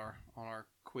always on our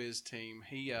quiz team,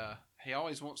 he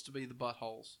always wants to be the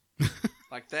buttholes.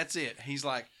 Like that's it. He's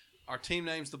like, our team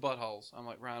name's the buttholes. I'm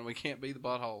like, Ryan, we can't be the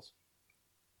buttholes.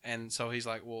 And so he's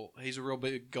like, well, he's a real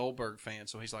big Goldberg fan,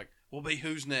 so he's like, we'll be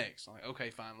who's next. I'm like,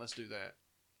 okay, fine, let's do that.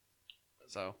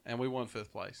 So, and we won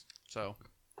 5th place. So,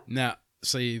 Now,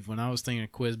 see, when I was thinking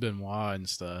of Quiz Benoit and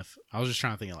stuff, I was just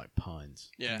trying to think of like puns.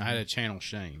 yeah. I had to channel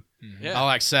Shane. Mhm. Yeah. I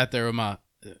like sat there with my,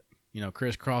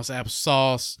 crisscross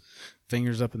applesauce,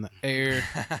 fingers up in the air.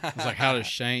 I was like, how does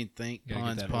Shane think? Gotta get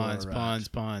Puns, that puns, aura puns,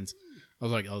 puns. I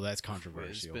was like, oh, that's Quiz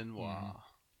controversial. Benoit.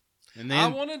 And I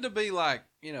then wanted to be like,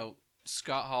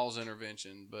 Scott Hall's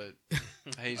intervention, but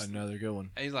he's Another good one.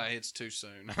 like, it's too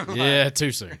soon. yeah,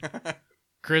 too soon.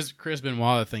 Chris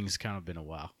Benoit thing's kind of been a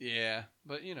while. Yeah,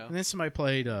 but And then somebody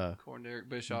played according to Eric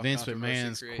Bischoff, Vince controversy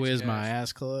McMahon's creates Quiz My cash.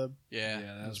 Ass Club. Yeah,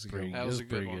 that was a pretty good that one. was was a good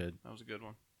pretty one. good. That was a good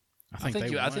one. I I think think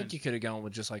they you could have gone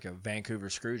with just like a Vancouver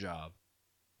screw job.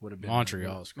 Would have been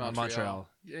Montreal. Montreal.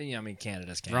 Yeah, I mean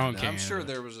Canada's Canada. Wrong I'm Canada. sure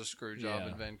there was a screw job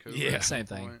Yeah. in Vancouver. Yeah, at same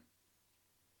some thing. point.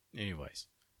 Anyways,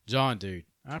 John, dude,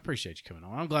 I appreciate you coming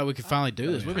on. I'm glad we could finally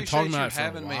do this. yeah. We've been Appreciate talking about you it for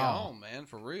having a me while. on, man,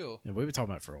 for real. Yeah, we've been talking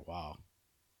about it for a while.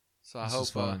 So I This hope is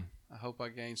fun. I hope I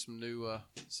gain some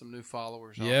new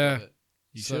followers. Yeah. off of it.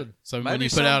 You So- should. So when Maybe you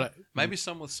put some- out, Maybe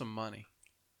some with some money.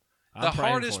 I'm The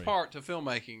praying hardest for you. part to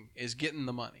filmmaking is getting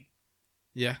the money.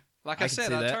 yeah, Like I I can said,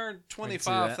 see I that. turned I can see that.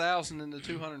 25,000 into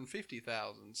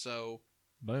 250,000. So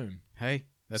Boom. hey,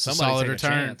 that's Somebody a solid take a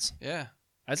return. chance. yeah,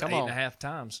 That's Come 8.5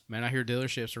 times. Man, I hear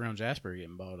dealerships around Jasper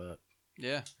getting bought up.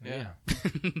 yeah.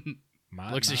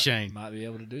 Looks a shame. Might be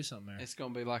able to do something there. It's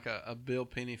gonna be like a Bill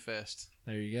Penny fest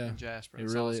There you go. in Jasper. It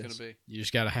That's all really it's is. gonna be. You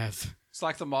just gotta have. It's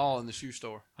like the mall and the shoe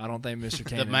store. I don't think Mr.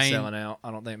 Cannon's main- selling out.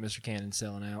 I don't think Mr. Cannon's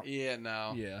selling out. Yeah,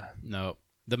 no. Yeah. No,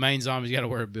 the main zombie's got to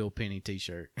wear a Bill Penny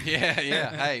T-shirt. Yeah,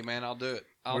 yeah. Hey, man, I'll do it.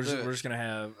 I'll we're do it. just gonna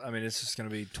have. I mean, it's just gonna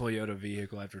be Toyota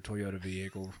vehicle after Toyota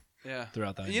vehicle Yeah.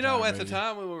 throughout the. You know, entire at the movie.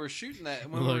 time when we were shooting that,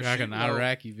 when we Look were like an shooting those,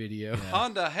 Iraqi video. Yeah.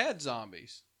 Honda had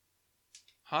zombies.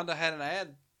 Honda had an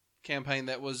ad campaign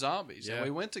that was zombies, Yeah. and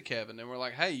we went to Kevin and we're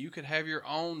like, "Hey, you could have your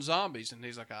own zombies," and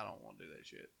he's like, "I don't want to do that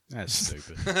shit." That's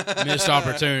stupid. Missed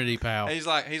opportunity, pal. He's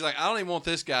like, I don't even want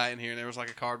this guy in here. And there was like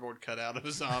a cardboard cutout of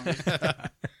a zombie.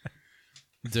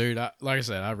 Dude, like I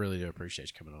said, I really do appreciate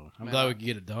you coming on. I'm Man, glad we could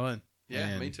get it done. Yeah,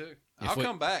 And me too. if I'll we-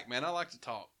 come back, man. I like to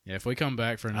talk. Yeah, if we come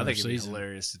back for I another think it'd be season,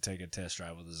 hilarious to take a test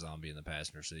drive with a zombie in the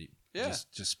passenger seat. Yeah.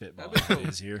 just spitball That'd be cool.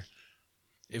 ideas here.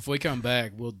 if we come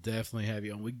back, we'll definitely have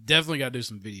you on. We definitely got to do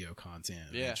some video content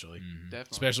Yeah. eventually, Mhm. Definitely.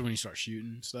 especially when you start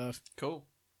shooting stuff. Cool.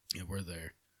 Yeah, we're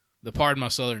there. The Pardon My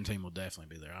Southern team will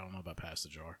definitely be there. I don't know about Pass the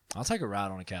Jar. I'll take a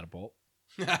ride on a catapult.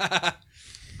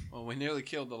 Well, we nearly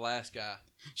killed the last guy.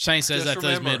 Shane says Just that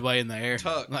those remember, midway in the air.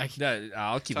 tuck. Like, Yeah,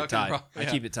 I'll keep Tuck it tight. and roll, I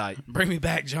yeah. keep it tight. bring me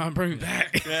back, John. Bring me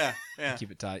back. Yeah, yeah.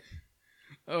 Keep it tight.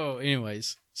 Oh,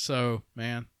 anyways. So,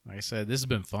 man, like I said, this has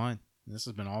been fun. This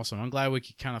has been awesome. I'm glad we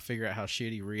could kind of figure out how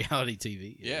shitty reality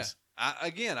TV is.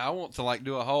 Yeah. I want to like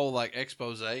do a whole like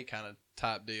expose kind of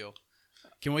type deal.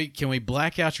 Can we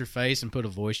black out your face and put a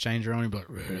voice changer on you? But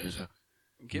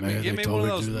Give Man, me they give me one totally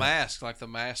of those do that. masks like the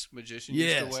mask magician used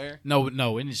yes. to wear.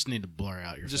 No, we just need to blur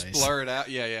out your Just face. blur it out.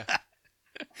 Yeah,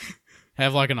 yeah.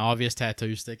 Have like an obvious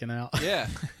tattoo sticking out. Yeah.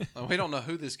 We don't know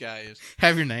who this guy is.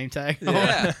 Have your name tag. on.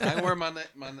 Yeah. I can wear well,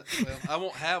 I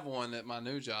won't have one at my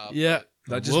new job. Yeah.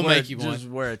 Just We'll wear, make you just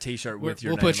one. wear a T-shirt with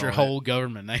your We'll name put your on whole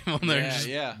government name on there. Yeah, and just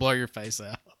yeah. blur your face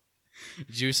out.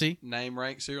 Juicy. Name,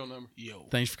 rank, serial number. Yo,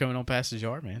 Thanks for coming on Past the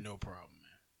Jar, man. no problem, man.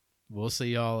 We'll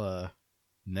see y'all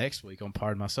next week on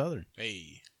Pardon My Southern.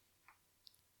 Hey,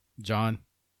 John,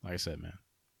 like I said, man,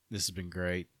 this has been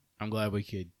great. I'm glad we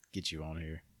could get you on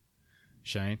here.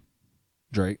 Shane,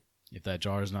 Drake, if that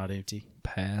jar is not empty,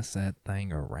 pass that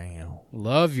thing around.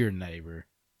 love your neighbor.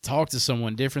 Talk to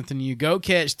someone different than you. Go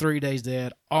catch 3 Days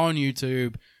Dead on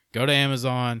YouTube. Go to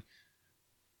Amazon.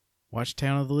 Watch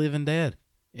Town of the Living Dead.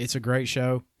 It's a great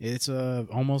show. It's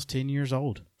almost 10 years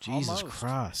old. Jesus Almost. It's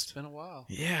Christ. been a while.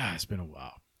 Yeah, it's been a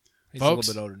while. He's Folks.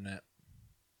 a little bit older than that.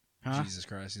 Huh? Jesus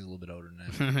Christ, he's a little bit older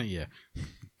than that. Yeah.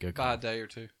 Good By call. a day or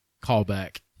two. Call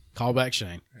back. Call back,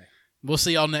 Shane. Right. We'll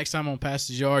see y'all next time on Pass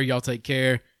the Jar. Y'all take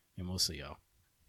care, and we'll see y'all.